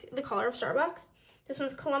literally like the color of Starbucks. This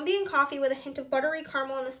one's Colombian coffee with a hint of buttery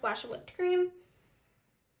caramel and a splash of whipped cream.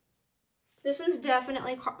 This one's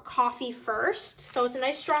definitely coffee first. So it's a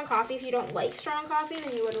nice strong coffee. If you don't like strong coffee,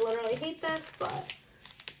 then you would literally hate this. But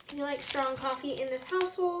if you like strong coffee in this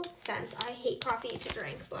household, since I hate coffee to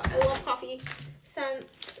drink, but I love coffee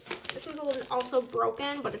scents. This one's a little also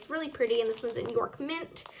broken, but it's really pretty. And this one's in York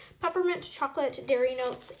Mint, peppermint, chocolate, dairy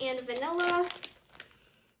notes, and vanilla.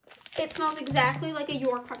 It smells exactly like a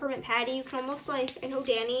York peppermint patty. You can almost like, I know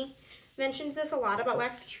Danny mentions this a lot about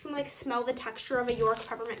wax, but you can like smell the texture of a York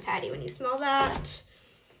peppermint patty when you smell that.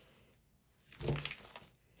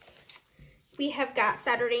 We have got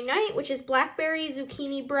Saturday Night, which is blackberry,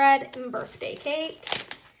 zucchini bread, and birthday cake.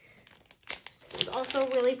 This one's also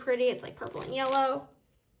really pretty. It's like purple and yellow.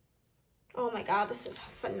 Oh my god, this is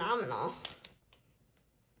phenomenal.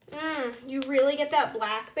 You really get that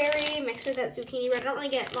blackberry mixed with that zucchini bread. I don't really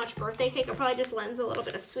get much birthday cake. It probably just lends a little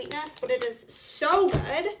bit of sweetness, but it is so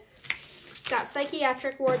good. Got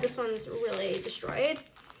psychiatric ward. This one's really destroyed.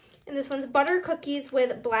 And this one's butter cookies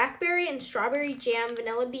with blackberry and strawberry jam,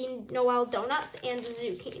 vanilla bean Noel donuts, and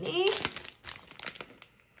zucchini.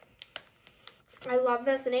 I love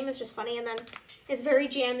this. The name is just funny, and then it's very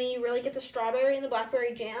jammy. You really get the strawberry and the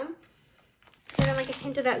blackberry jam. And then like a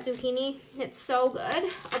hint of that zucchini. It's so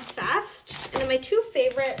good. Obsessed. And then my two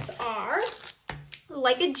favorites are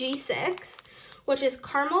Like a G6, which is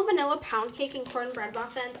caramel vanilla pound cake and cornbread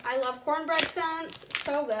muffins. I love cornbread scents.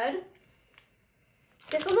 So good.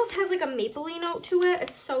 This almost has like a mapley note to it.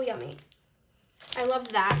 It's so yummy. I love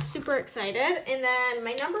that. Super excited. And then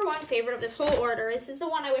my number one favorite of this whole order, this is the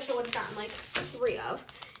one I wish I would have gotten like 3 of.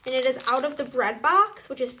 And it is out of the bread box,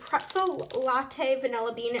 which is pretzel latte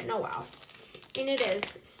vanilla bean Noel. And it is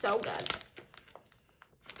so good.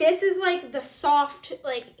 This is like the soft,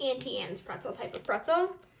 like Auntie Anne's pretzel type of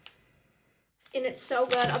pretzel. And it's so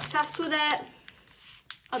good. Obsessed with it.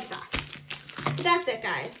 Obsessed. But that's it,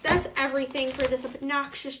 guys. That's everything for this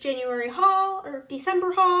obnoxious January haul, or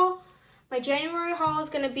December haul. My January haul is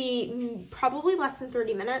going to be probably less than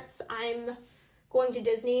 30 minutes. I'm going to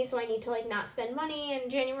Disney, so I need to like not spend money. And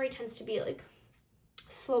January tends to be like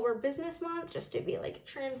slower business month, just to be like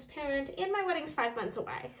transparent. And my wedding's 5 months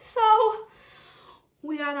away. So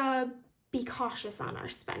we gotta be cautious on our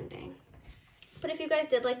spending. But if you guys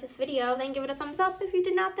did like this video, then give it a thumbs up. If you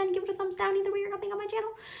did not, then give it a thumbs down. Either way, you're helping out my channel.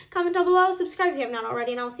 Comment down below, subscribe if you have not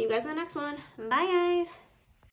already, and I'll see you guys in the next one. Bye, guys.